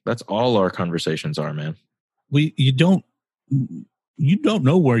 Absolutely. That's all our conversations are, man. You don't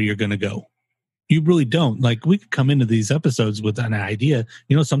know where you're going to go. You really don't. Like, we could come into these episodes with an idea.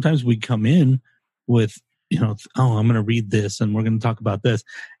 You know, sometimes we come in with, I'm going to read this and we're going to talk about this.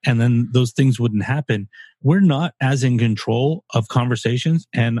 And then those things wouldn't happen. We're not as in control of conversations.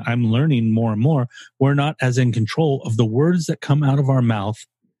 And I'm learning more and more. We're not as in control of the words that come out of our mouth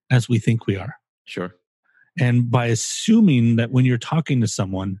as we think we are. Sure. And by assuming that when you're talking to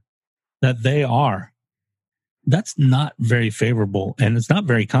someone that they are, that's not very favorable and it's not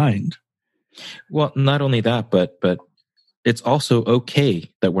very kind. Well, not only that, but it's also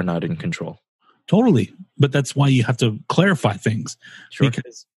okay that we're not in control. Totally. But that's why you have to clarify things. Sure.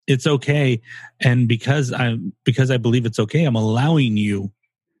 Because it's okay. And because I believe it's okay, I'm allowing you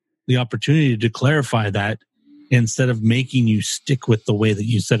the opportunity to clarify that instead of making you stick with the way that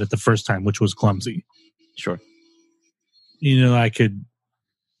you said it the first time, which was clumsy. Sure. I could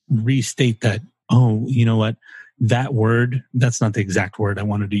restate that. Oh, you know what? That word, that's not the exact word I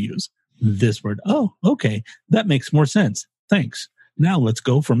wanted to use. This word. Oh, okay. That makes more sense. Thanks. Now let's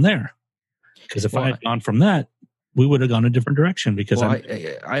go from there. Because if I had gone from that, we would have gone a different direction. Because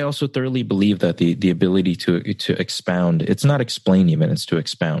I also thoroughly believe that the ability to expound, it's not explain even, it's to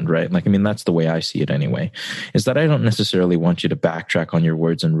expound, right? Like, I mean, that's the way I see it anyway, is that I don't necessarily want you to backtrack on your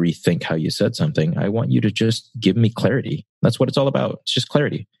words and rethink how you said something. I want you to just give me clarity. That's what it's all about. It's just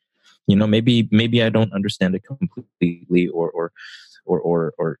clarity. Maybe I don't understand it completely or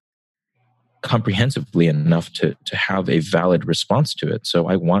comprehensively enough to have a valid response to it. So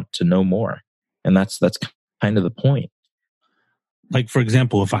I want to know more. And that's kind of the point. Like, for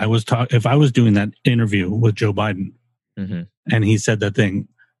example, if I was doing that interview with Joe Biden, and he said that thing,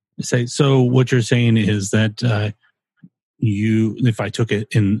 say, so what you're saying is that if I took it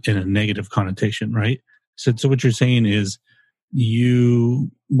in a negative connotation, right? So what you're saying is you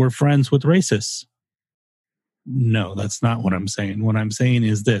were friends with racists. No, that's not what I'm saying. What I'm saying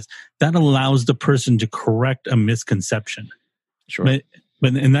is this: that allows the person to correct a misconception. Sure.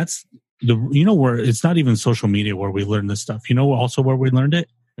 But that's where it's not even social media where we learn this stuff. Also where we learned it?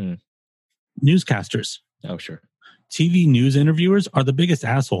 Newscasters. Oh, sure. TV news interviewers are the biggest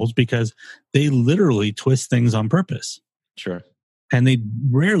assholes because they literally twist things on purpose. Sure. And they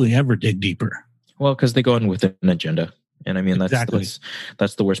rarely ever dig deeper. Well, because they go in with an agenda. And I mean, exactly.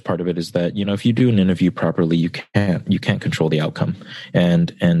 that's the worst part of it, is that, if you do an interview properly, you can't control the outcome.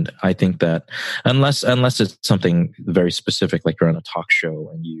 And I think that unless it's something very specific, like you're on a talk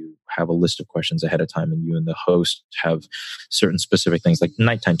show and you have a list of questions ahead of time and you and the host have certain specific things, like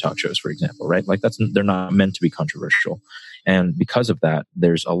nighttime talk shows, for example, right? Like they're not meant to be controversial. And because of that,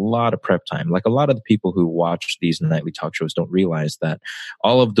 there's a lot of prep time. Like, a lot of the people who watch these nightly talk shows don't realize that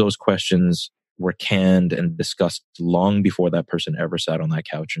all of those questions were canned and discussed long before that person ever sat on that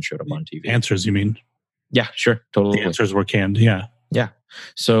couch and showed up on TV. Answers, you mean? Yeah, sure. Totally. The answers were canned. Yeah. Yeah.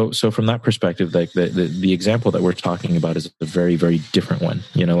 So from that perspective, like the example that we're talking about is a very, very different one.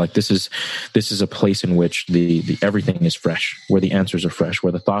 Like this is a place in which the everything is fresh, where the answers are fresh,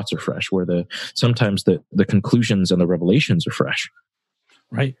 where the thoughts are fresh, where sometimes the conclusions and the revelations are fresh.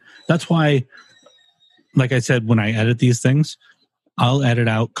 Right. That's why, like I said, when I edit these things, I'll edit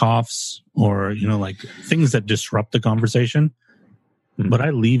out coughs or, like things that disrupt the conversation, but I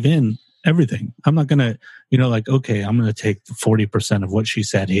leave in everything. I'm not going to, okay, I'm going to take 40% of what she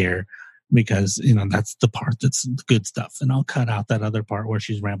said here because, that's the part that's the good stuff. And I'll cut out that other part where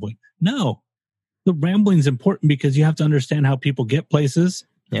she's rambling. No, the rambling is important because you have to understand how people get places.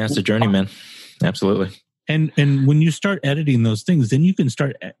 Yeah, it's a journey, man. Absolutely. And when you start editing those things, then you can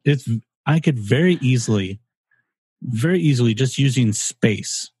start, I could very easily, just using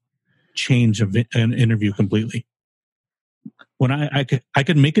space, change an interview completely. When I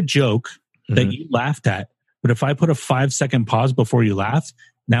could make a joke that you laughed at, but if I put a 5-second pause before you laughed,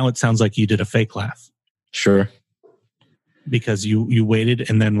 now it sounds like you did a fake laugh. Sure. Because you waited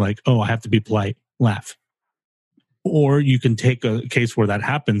and then like, oh, I have to be polite, laugh. Or you can take a case where that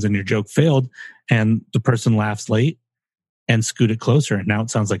happens and your joke failed and the person laughs late and scoot it closer. And now it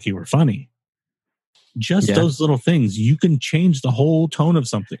sounds like you were funny. Those little things, you can change the whole tone of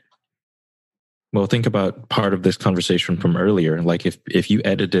something. Well, think about part of this conversation from earlier. Like if you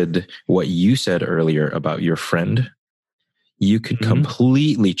edited what you said earlier about your friend, you could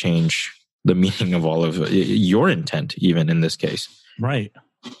completely change the meaning of all of your intent, even in this case. Right.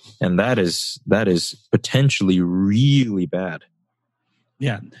 And that is potentially really bad.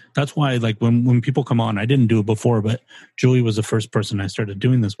 Yeah. That's why, like, when people come on, I didn't do it before, but Julie was the first person I started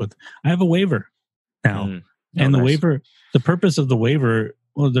doing this with. I have a waiver now. And the waiver, the purpose of the waiver,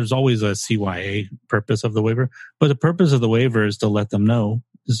 well, there's always a CYA purpose of the waiver, but the purpose of the waiver is to let them know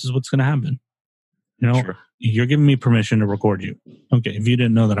this is what's going to happen. Sure. You're giving me permission to record you. Okay. If you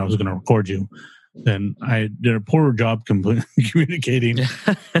didn't know that I was going to record you, then I did a poor job communicating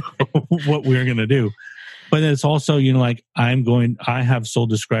what we were going to do. But it's also, like I have sole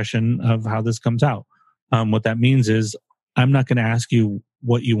discretion of how this comes out. What that means is I'm not going to ask you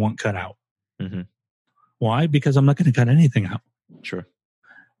what you want cut out. Why? Because I'm not going to cut anything out. Sure.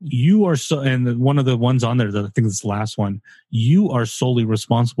 You are and one of the ones on there that I think is the last one, you are solely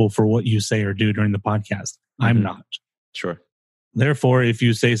responsible for what you say or do during the podcast. I'm not. Sure. Therefore, if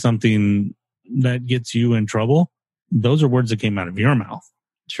you say something that gets you in trouble, those are words that came out of your mouth.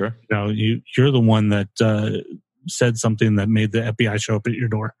 Sure. You're the one that said something that made the FBI show up at your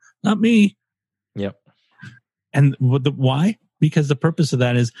door, not me. Yep. And why? Because the purpose of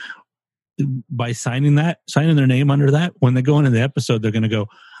that is by signing their name under that, when they go into the episode, they're going to go,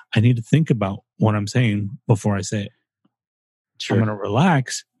 I need to think about what I'm saying before I say it. Sure. I'm going to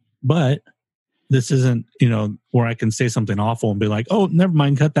relax, but this isn't, you know, where I can say something awful and be like, oh, never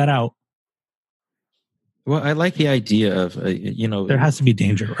mind, cut that out. Well, I like the idea of, you know, there has to be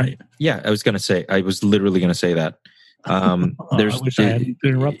danger, right? Yeah, I was literally going to say that. I wish I hadn't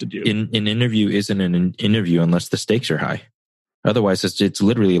interrupted you. An interview isn't an interview unless the stakes are high. Otherwise, it's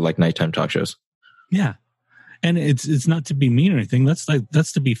literally like nighttime talk shows. Yeah. And it's not to be mean or anything. That's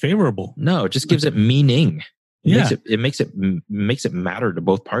to be favorable. No, it just gives it meaning. It makes it matter to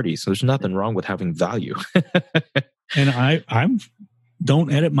both parties. So there's nothing wrong with having value. And I'm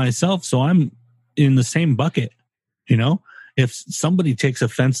don't edit myself, so I'm in the same bucket. You know, if somebody takes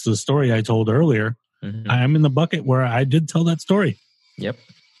offense to the story I told earlier, I'm in the bucket where I did tell that story. Yep,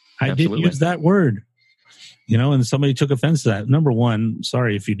 I did use that word. You know, and somebody took offense to that. Number one,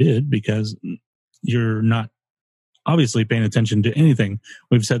 sorry if you did, because you're not obviously paying attention to anything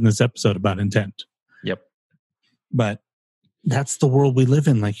we've said in this episode about intent. Yep. But that's the world we live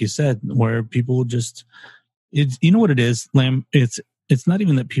in, like you said, where people just, you know what it is, Lamb? It's not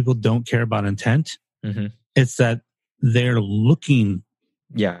even that people don't care about intent. It's that they're looking.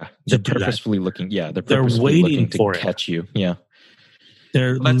 Yeah. They're purposefully looking. Yeah. They're waiting for to catch you. Yeah.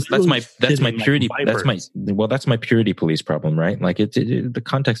 That's my purity. That's my purity police problem, right? Like the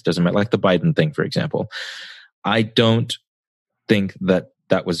context doesn't matter. Like the Biden thing, for example. I don't think that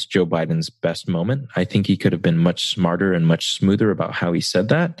was Joe Biden's best moment. I think he could have been much smarter and much smoother about how he said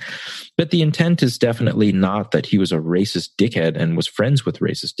that. But the intent is definitely not that he was a racist dickhead and was friends with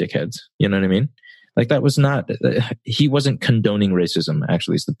racist dickheads. You know what I mean? Like that was not, he wasn't condoning racism,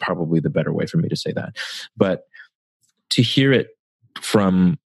 actually, is probably the better way for me to say that. But to hear it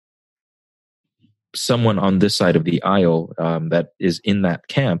from someone on this side of the aisle that is in that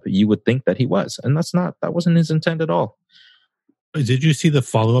camp, you would think that he was. And that wasn't his intent at all. Did you see the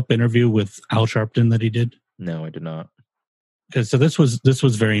follow-up interview with Al Sharpton that he did? No, I did not. Okay, so this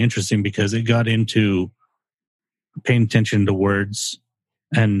was very interesting because it got into paying attention to words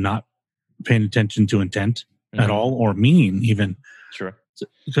and not paying attention to intent at all, or meaning even. Sure.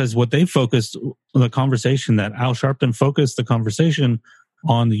 Because what they focused, the conversation that Al Sharpton focused the conversation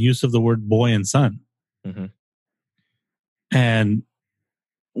on the use of the word boy and son. And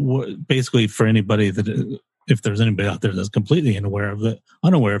basically for anybody that, if there's anybody out there that's completely unaware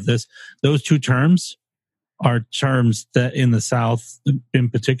of this, those two terms are terms that in the South in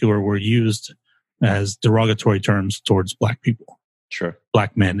particular were used as derogatory terms towards Black people. Sure.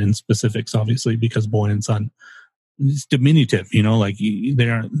 Black men in specifics, obviously, because boy and son. It's diminutive, you know, like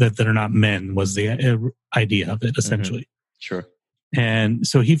they're not men was the idea of it, essentially. Sure. And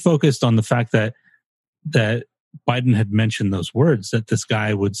so he focused on the fact that Biden had mentioned those words, that this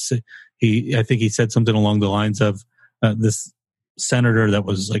guy would say, I think he said something along the lines of this senator that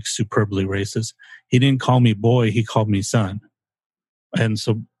was like superbly racist. He didn't call me boy, he called me son. And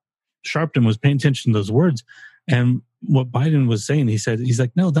so Sharpton was paying attention to those words. And what Biden was saying, he's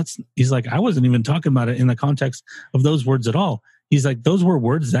like, no, he's like, I wasn't even talking about it in the context of those words at all. He's like, those were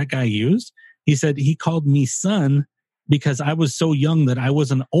words that guy used. He said he called me son because I was so young that I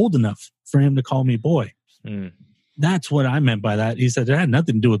wasn't old enough for him to call me boy. That's what I meant by that. He said it had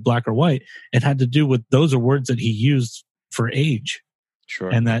nothing to do with black or white. It had to do with those are words that he used for age. Sure.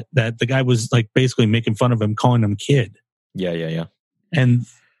 And that the guy was like basically making fun of him, calling him kid. Yeah. And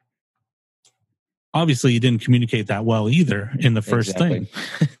obviously, he didn't communicate that well either in the first thing.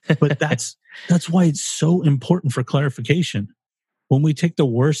 But that's why it's so important for clarification. When we take the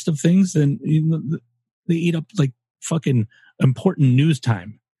worst of things, then they eat up like fucking important news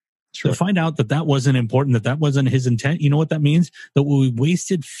time. Sure. To find out that wasn't important, that wasn't his intent, you know what that means? That we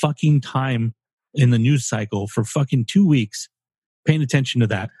wasted fucking time in the news cycle for fucking 2 weeks paying attention to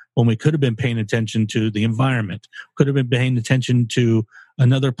that when we could have been paying attention to the environment, could have been paying attention to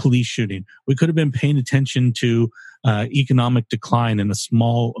another police shooting. We could have been paying attention to economic decline in a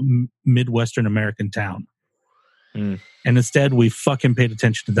small Midwestern American town. And instead, we fucking paid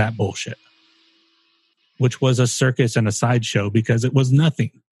attention to that bullshit, which was a circus and a sideshow because it was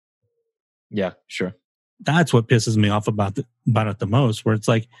nothing. Yeah, sure. That's what pisses me off about it the most, where it's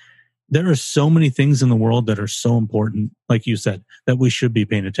like, there are so many things in the world that are so important, like you said, that we should be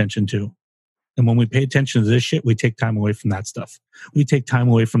paying attention to. And when we pay attention to this shit, we take time away from that stuff. We take time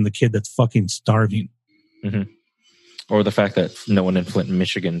away from the kid that's fucking starving. Or the fact that no one in Flint,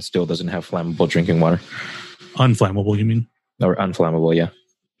 Michigan still doesn't have flammable drinking water. Unflammable, you mean? Or unflammable, yeah.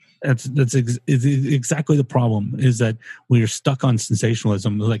 That's exactly the problem, is that we are stuck on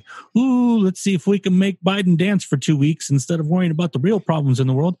sensationalism. Like, ooh, let's see if we can make Biden dance for 2 weeks instead of worrying about the real problems in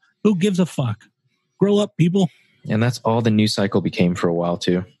the world. Who gives a fuck? Grow up, people. And that's all the news cycle became for a while,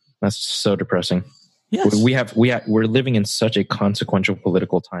 too. That's so depressing. Yes. We're living in such a consequential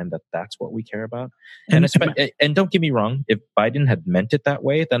political time that's what we care about. And don't get me wrong, if Biden had meant it that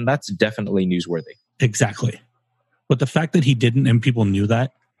way, then that's definitely newsworthy. Exactly. But the fact that he didn't and people knew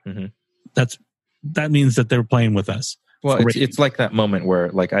that, that means that they're playing with us. Well, it's like that moment where,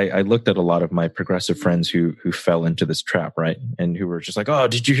 like, I looked at a lot of my progressive friends who fell into this trap, right? And who were just like, oh,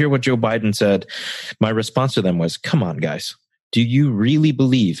 did you hear what Joe Biden said? My response to them was, come on, guys. Do you really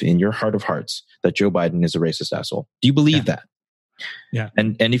believe in your heart of hearts that Joe Biden is a racist asshole? Do you believe that? Yeah.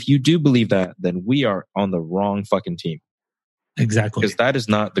 And if you do believe that, then we are on the wrong fucking team. Exactly. Because that is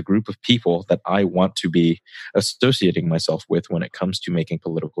not the group of people that I want to be associating myself with when it comes to making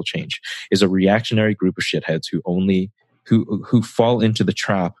political change. Is a reactionary group of shitheads who fall into the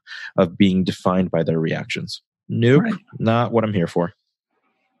trap of being defined by their reactions. Nope, not what I'm here for.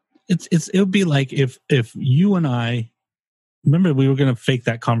 It would be like if you and I, remember, we were going to fake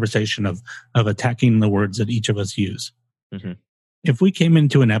that conversation of attacking the words that each of us use. Mm-hmm. If we came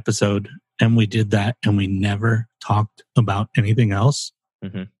into an episode and we did that and we never talked about anything else,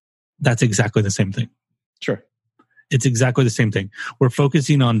 that's exactly the same thing. Sure. It's exactly the same thing. We're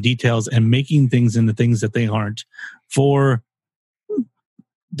focusing on details and making things into things that they aren't for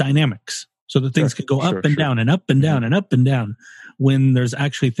dynamics. So that things could go up and down and up and down and up and down when there's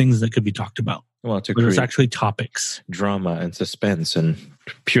actually things that could be talked about. Well, there's actually topics. Drama and suspense and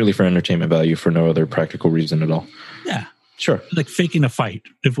purely for entertainment value for no other practical reason at all. Yeah. Sure. Like faking a fight.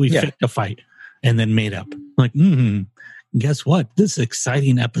 If we faked a fight and then made up. Like, guess what? This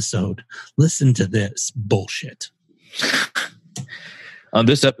exciting episode. Listen to this bullshit. On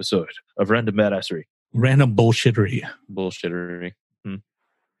this episode of Random Badassery. Random bullshittery. Bullshittery.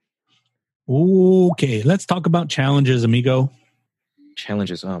 Okay, let's talk about challenges, amigo.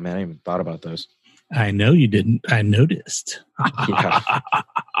 Challenges. Oh, man, I haven't thought about those. I know you didn't. I noticed.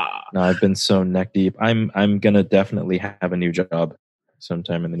 No, I've been so neck deep. I'm going to definitely have a new job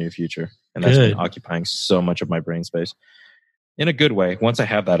sometime in the near future. And that's been occupying so much of my brain space. In a good way. Once I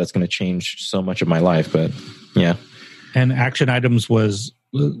have that, it's going to change so much of my life. But yeah. And action items was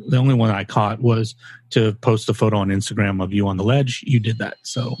the only one I caught was to post a photo on Instagram of you on the ledge. You did that.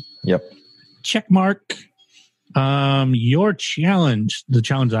 So, yep. Check mark. Your challenge, the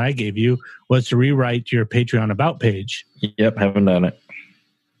challenge I gave you, was to rewrite your Patreon about page. Yep, haven't done it.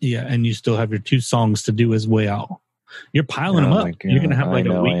 Yeah, and you still have your 2 songs to do as well. You're piling them up. God. You're going to have like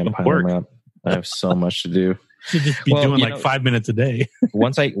a week of work. I have so much to do. You should just be doing like 5 minutes a day.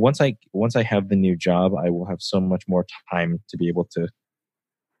 once I have the new job, I will have so much more time to be able to.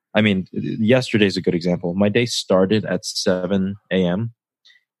 I mean, yesterday's a good example. My day started at 7 a.m.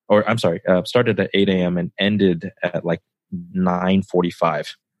 Or I'm sorry, started at 8 a.m. and ended at like 9:45. It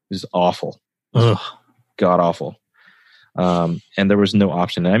was awful. God awful. And there was no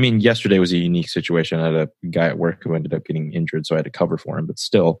option. I mean, yesterday was a unique situation. I had a guy at work who ended up getting injured, so I had to cover for him. But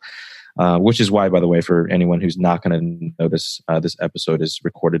still, which is why, by the way, for anyone who's not going to notice, this episode is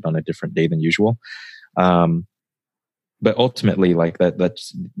recorded on a different day than usual. But ultimately, like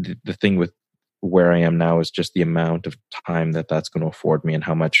that's the thing with where I am now is just the amount of time that's going to afford me and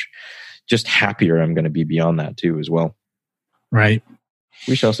how much just happier I'm going to be beyond that too as well. Right.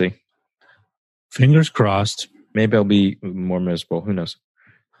 We shall see. Fingers crossed. Maybe I'll be more miserable. Who knows?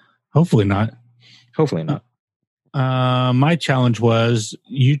 Hopefully not. Hopefully not. My challenge was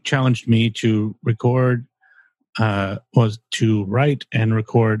you challenged me to record, was to write and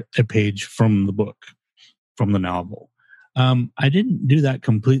record a page from the book, from the novel. I didn't do that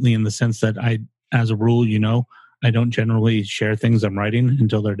completely in the sense that as a rule, I don't generally share things I'm writing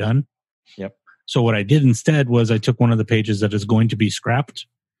until they're done. Yep. So what I did instead was I took one of the pages that is going to be scrapped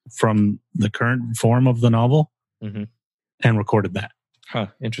from the current form of the novel and recorded that. Huh.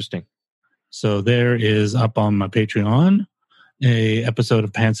 Interesting. So there is up on my Patreon a episode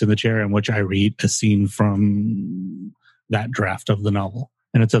of Pants in the Chair in which I read a scene from that draft of the novel.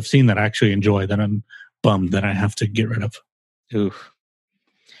 And it's a scene that I actually enjoy that I'm bummed that I have to get rid of. Oof.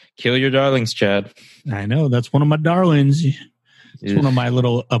 Kill your darlings, Chad. I know. That's one of my darlings. It's one of my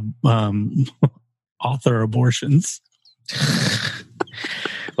little author abortions.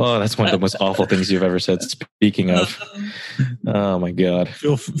 Oh, that's one of the most awful things you've ever said. Speaking of, oh my God.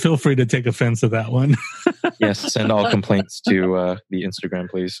 Feel free to take offense to that one. Yes, send all complaints to the Instagram,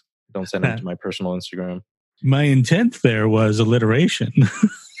 please. Don't send them to my personal Instagram. My intent there was alliteration.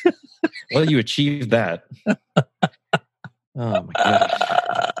 Well, you achieved that. Oh my God.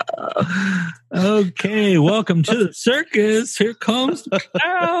 Okay, welcome to the circus. Here comes the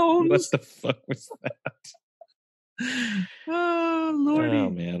clown. What the fuck was that? Oh, Lordy. Oh,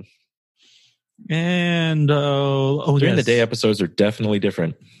 man. And during the day episodes are definitely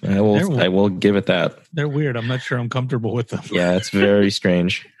different. I will give it that. They're weird. I'm not sure I'm comfortable with them. Yeah, it's very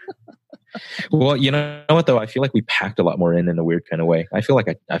strange. Well, you know what though? I feel like we packed a lot more in a weird kind of way. I feel like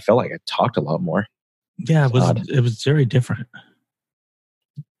I felt like I talked a lot more. Yeah, it was very different.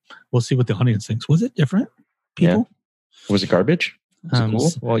 We'll see what the audience thinks. Was it different, people? Yeah. Was it garbage? Was it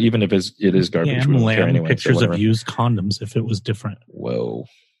cool? Well, even if it is garbage, we don't care anyway. Pictures of used condoms if it was different. Whoa.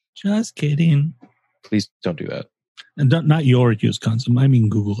 Just kidding. Please don't do that. And not your used condom. I mean,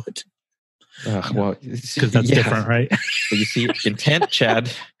 Google it. Well, because that's different, right? But you see, intent,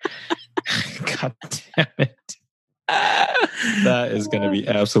 Chad. God damn it. That is going to be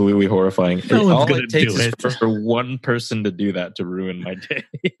absolutely horrifying. All it takes is for one person to do that to ruin my day.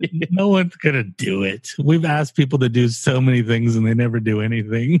 No one's going to do it. We've asked people to do so many things and they never do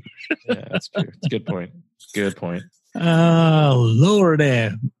anything. Yeah, that's true. It's a good point. Good point. Oh, Lord.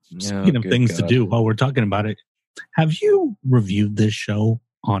 Speaking of things to do while we're talking about it, have you reviewed this show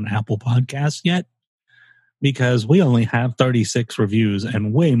on Apple Podcasts yet? Because we only have 36 reviews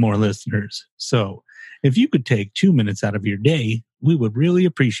and way more listeners. So if you could take 2 minutes out of your day, we would really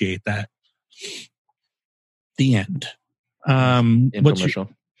appreciate that. The end.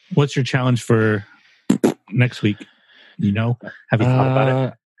 What's your challenge for next week? You know, have you thought about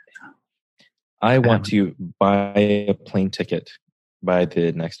it? I want to buy a plane ticket by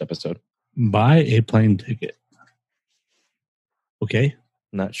the next episode. Buy a plane ticket. Okay.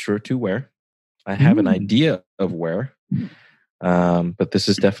 Not sure to where. I have an idea of where, but this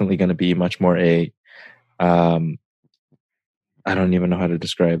is definitely going to be much more I don't even know how to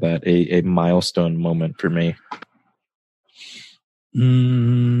describe that, a milestone moment for me. I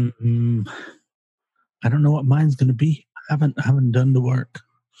don't know what mine's going to be. I haven't done the work.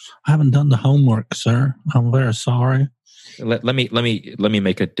 I haven't done the homework, sir. I'm very sorry. Let me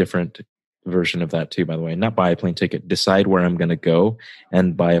make a different version of that too, by the way. Not buy a plane ticket, decide where I'm going to go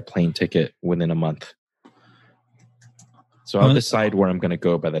and buy a plane ticket within a month. So I'll decide where I'm going to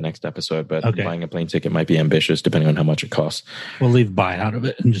go by the next episode, but buying a plane ticket might be ambitious depending on how much it costs. We'll leave buy out of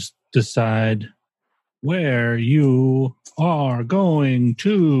it and just decide where you are going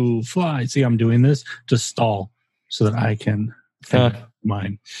to fly. See, I'm doing this to stall so that I can think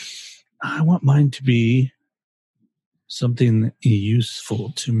mine. I want mine to be something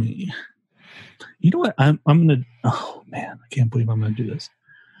useful to me. You know what? I'm gonna. Oh man, I can't believe I'm gonna do this.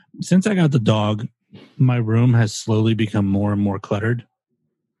 Since I got the dog, my room has slowly become more and more cluttered.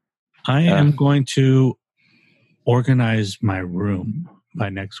 I am going to organize my room by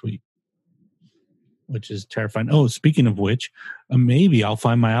next week, which is terrifying. Oh, speaking of which, maybe I'll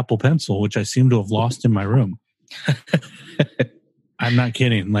find my Apple Pencil, which I seem to have lost in my room. I'm not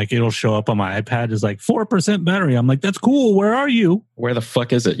kidding. Like, it'll show up on my iPad as like 4% battery. I'm like, that's cool. Where are you? Where the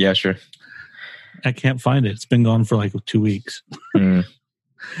fuck is it? Yeah, sure. I can't find it. It's been gone for like 2 weeks. And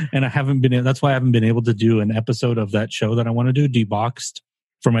that's why I haven't been able to do an episode of that show that I want to do, Deboxed,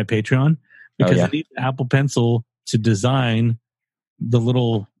 for my Patreon, because I need Apple Pencil to design the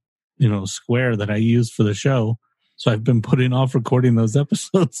little, square that I use for the show. So I've been putting off recording those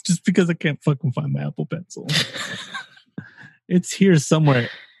episodes just because I can't fucking find my Apple Pencil. It's here somewhere.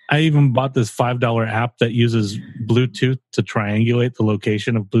 I even bought this $5 app that uses Bluetooth to triangulate the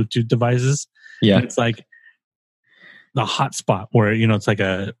location of Bluetooth devices. Yeah. And it's like the hotspot where, it's like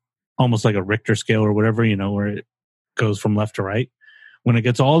almost like a Richter scale or whatever, where it goes from left to right. When it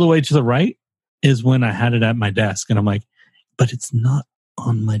gets all the way to the right is when I had it at my desk. And I'm like, but it's not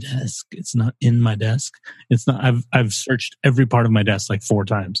on my desk. It's not in my desk. It's not. I've searched every part of my desk like 4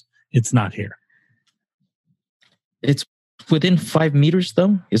 times. It's not here. It's within 5 meters,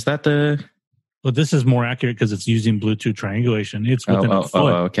 though? Is that the... Well, this is more accurate because it's using Bluetooth triangulation. It's within a foot.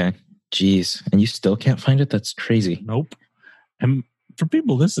 Oh, okay. Jeez. And you still can't find it? That's crazy. Nope. And for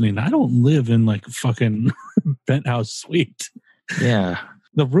people listening, I don't live in like a fucking penthouse suite. Yeah.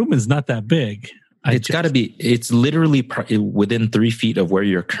 The room is not that big. It's literally within 3 feet of where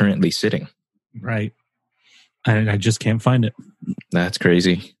you're currently sitting. Right. I just can't find it. That's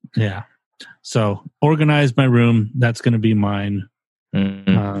crazy. Yeah. So organize my room. That's going to be mine.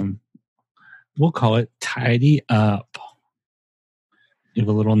 Mm-hmm. We'll call it Tidy Up. Give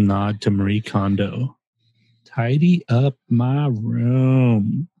a little nod to Marie Kondo. Tidy up my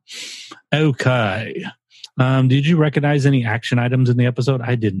room. Okay. Did you recognize any action items in the episode?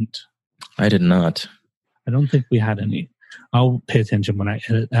 I didn't. I did not. I don't think we had any. I'll pay attention when I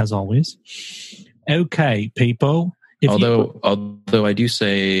edit, as always. Okay, people. Although I do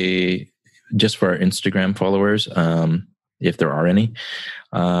say, just for our Instagram followers, if there are any,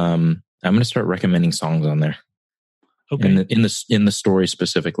 I'm going to start recommending songs on there. Okay. In the story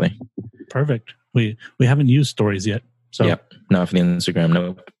specifically. Perfect. We haven't used stories yet. So yep. Not for the Instagram.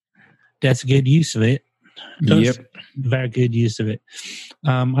 Nope. That's a good use of it. Yep. Very good use of it.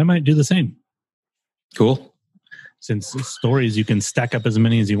 I might do the same. Cool. Since stories, you can stack up as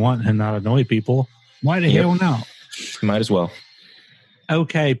many as you want and not annoy people. Why the hell not? Might as well.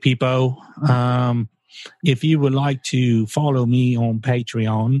 Okay, people. If you would like to follow me on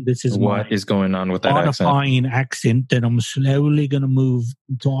Patreon, this is what is going on with that modifying accent that I'm slowly going to move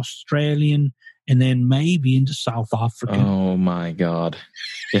to Australian and then maybe into South Africa. Oh my God.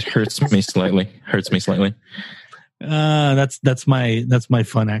 It hurts me slightly. That's my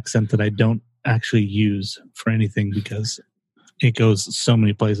fun accent that I don't actually use for anything because it goes so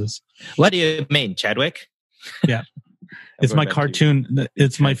many places. What do you mean, Chadwick? Yeah. It's my cartoon.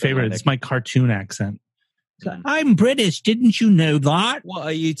 It's my favorite. It's my cartoon accent. I'm British. Didn't you know that? What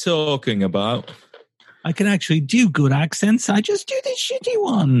are you talking about? I can actually do good accents. I just do this shitty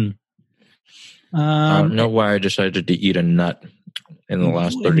one. I don't know why I decided to eat a nut in the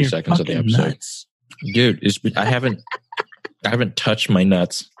last 30 seconds of the episode. Nuts. Dude, I haven't touched my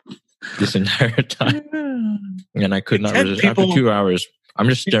nuts this entire time, and I could not resist. After 2 hours, I'm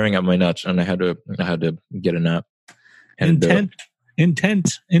just staring at my nuts, and I had to get a nut. Intent.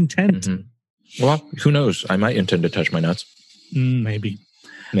 Mm-hmm. Well, who knows? I might intend to touch my nuts. Maybe.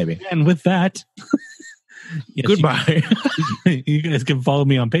 And with that, yes, goodbye. You guys can follow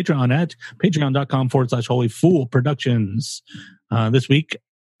me on Patreon at patreon.com/Holyfool Productions. This week,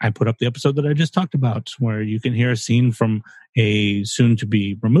 I put up the episode that I just talked about, where you can hear a scene from a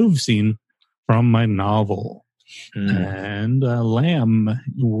soon-to-be removed scene from my novel. And Lamb,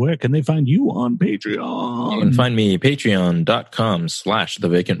 where can they find you on Patreon? You can find me patreon.com/The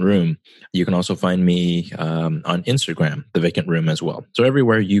Vacant Room. You can also find me on Instagram, The Vacant Room as well. So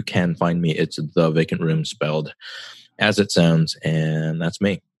everywhere you can find me, it's The Vacant Room spelled as it sounds, and that's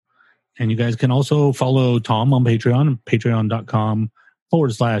me. And you guys can also follow Tom on Patreon, patreon.com/Tom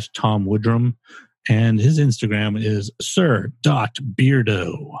Woodrum. And his Instagram is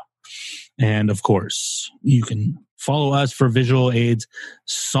sir.beardo. And of course, you can follow us for visual aids,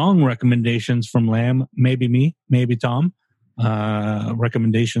 song recommendations from Lamb, maybe me, maybe Tom,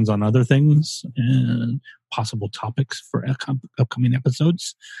 recommendations on other things, and possible topics for upcoming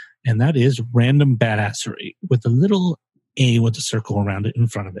episodes. And that is Random Badassery with a little A with a circle around it in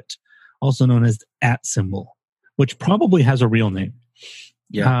front of it, also known as the @ symbol, which probably has a real name.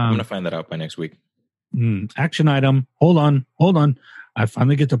 Yeah, I'm going to find that out by next week. Action item. Hold on. I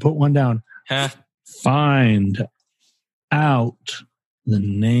finally get to put one down. Find out the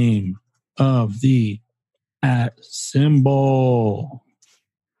name of the @ symbol.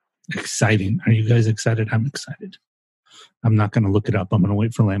 Exciting. Are you guys excited? I'm excited. I'm not going to look it up. I'm going to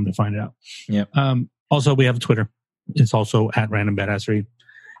wait for Lamb to find it out. Yeah. Also, we have Twitter. It's also @ Random Badassery.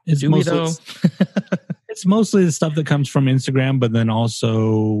 It's mostly the stuff that comes from Instagram, but then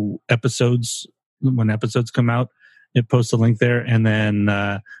also episodes. When episodes come out, it posts a link there, and then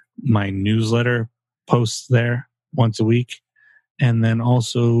my newsletter posts there once a week, and then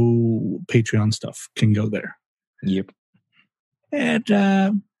also Patreon stuff can go there. Yep. And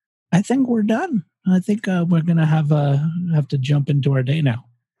I think we're done. I think we're gonna have to jump into our day now.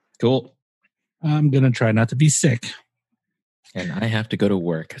 Cool. I'm gonna try not to be sick. And I have to go to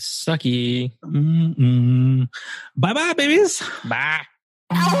work. Sucky. Bye-bye, babies. Bye.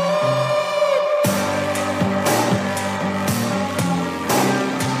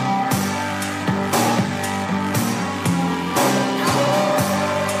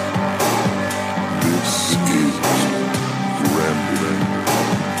 This is Rambling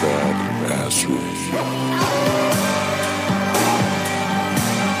Badassery.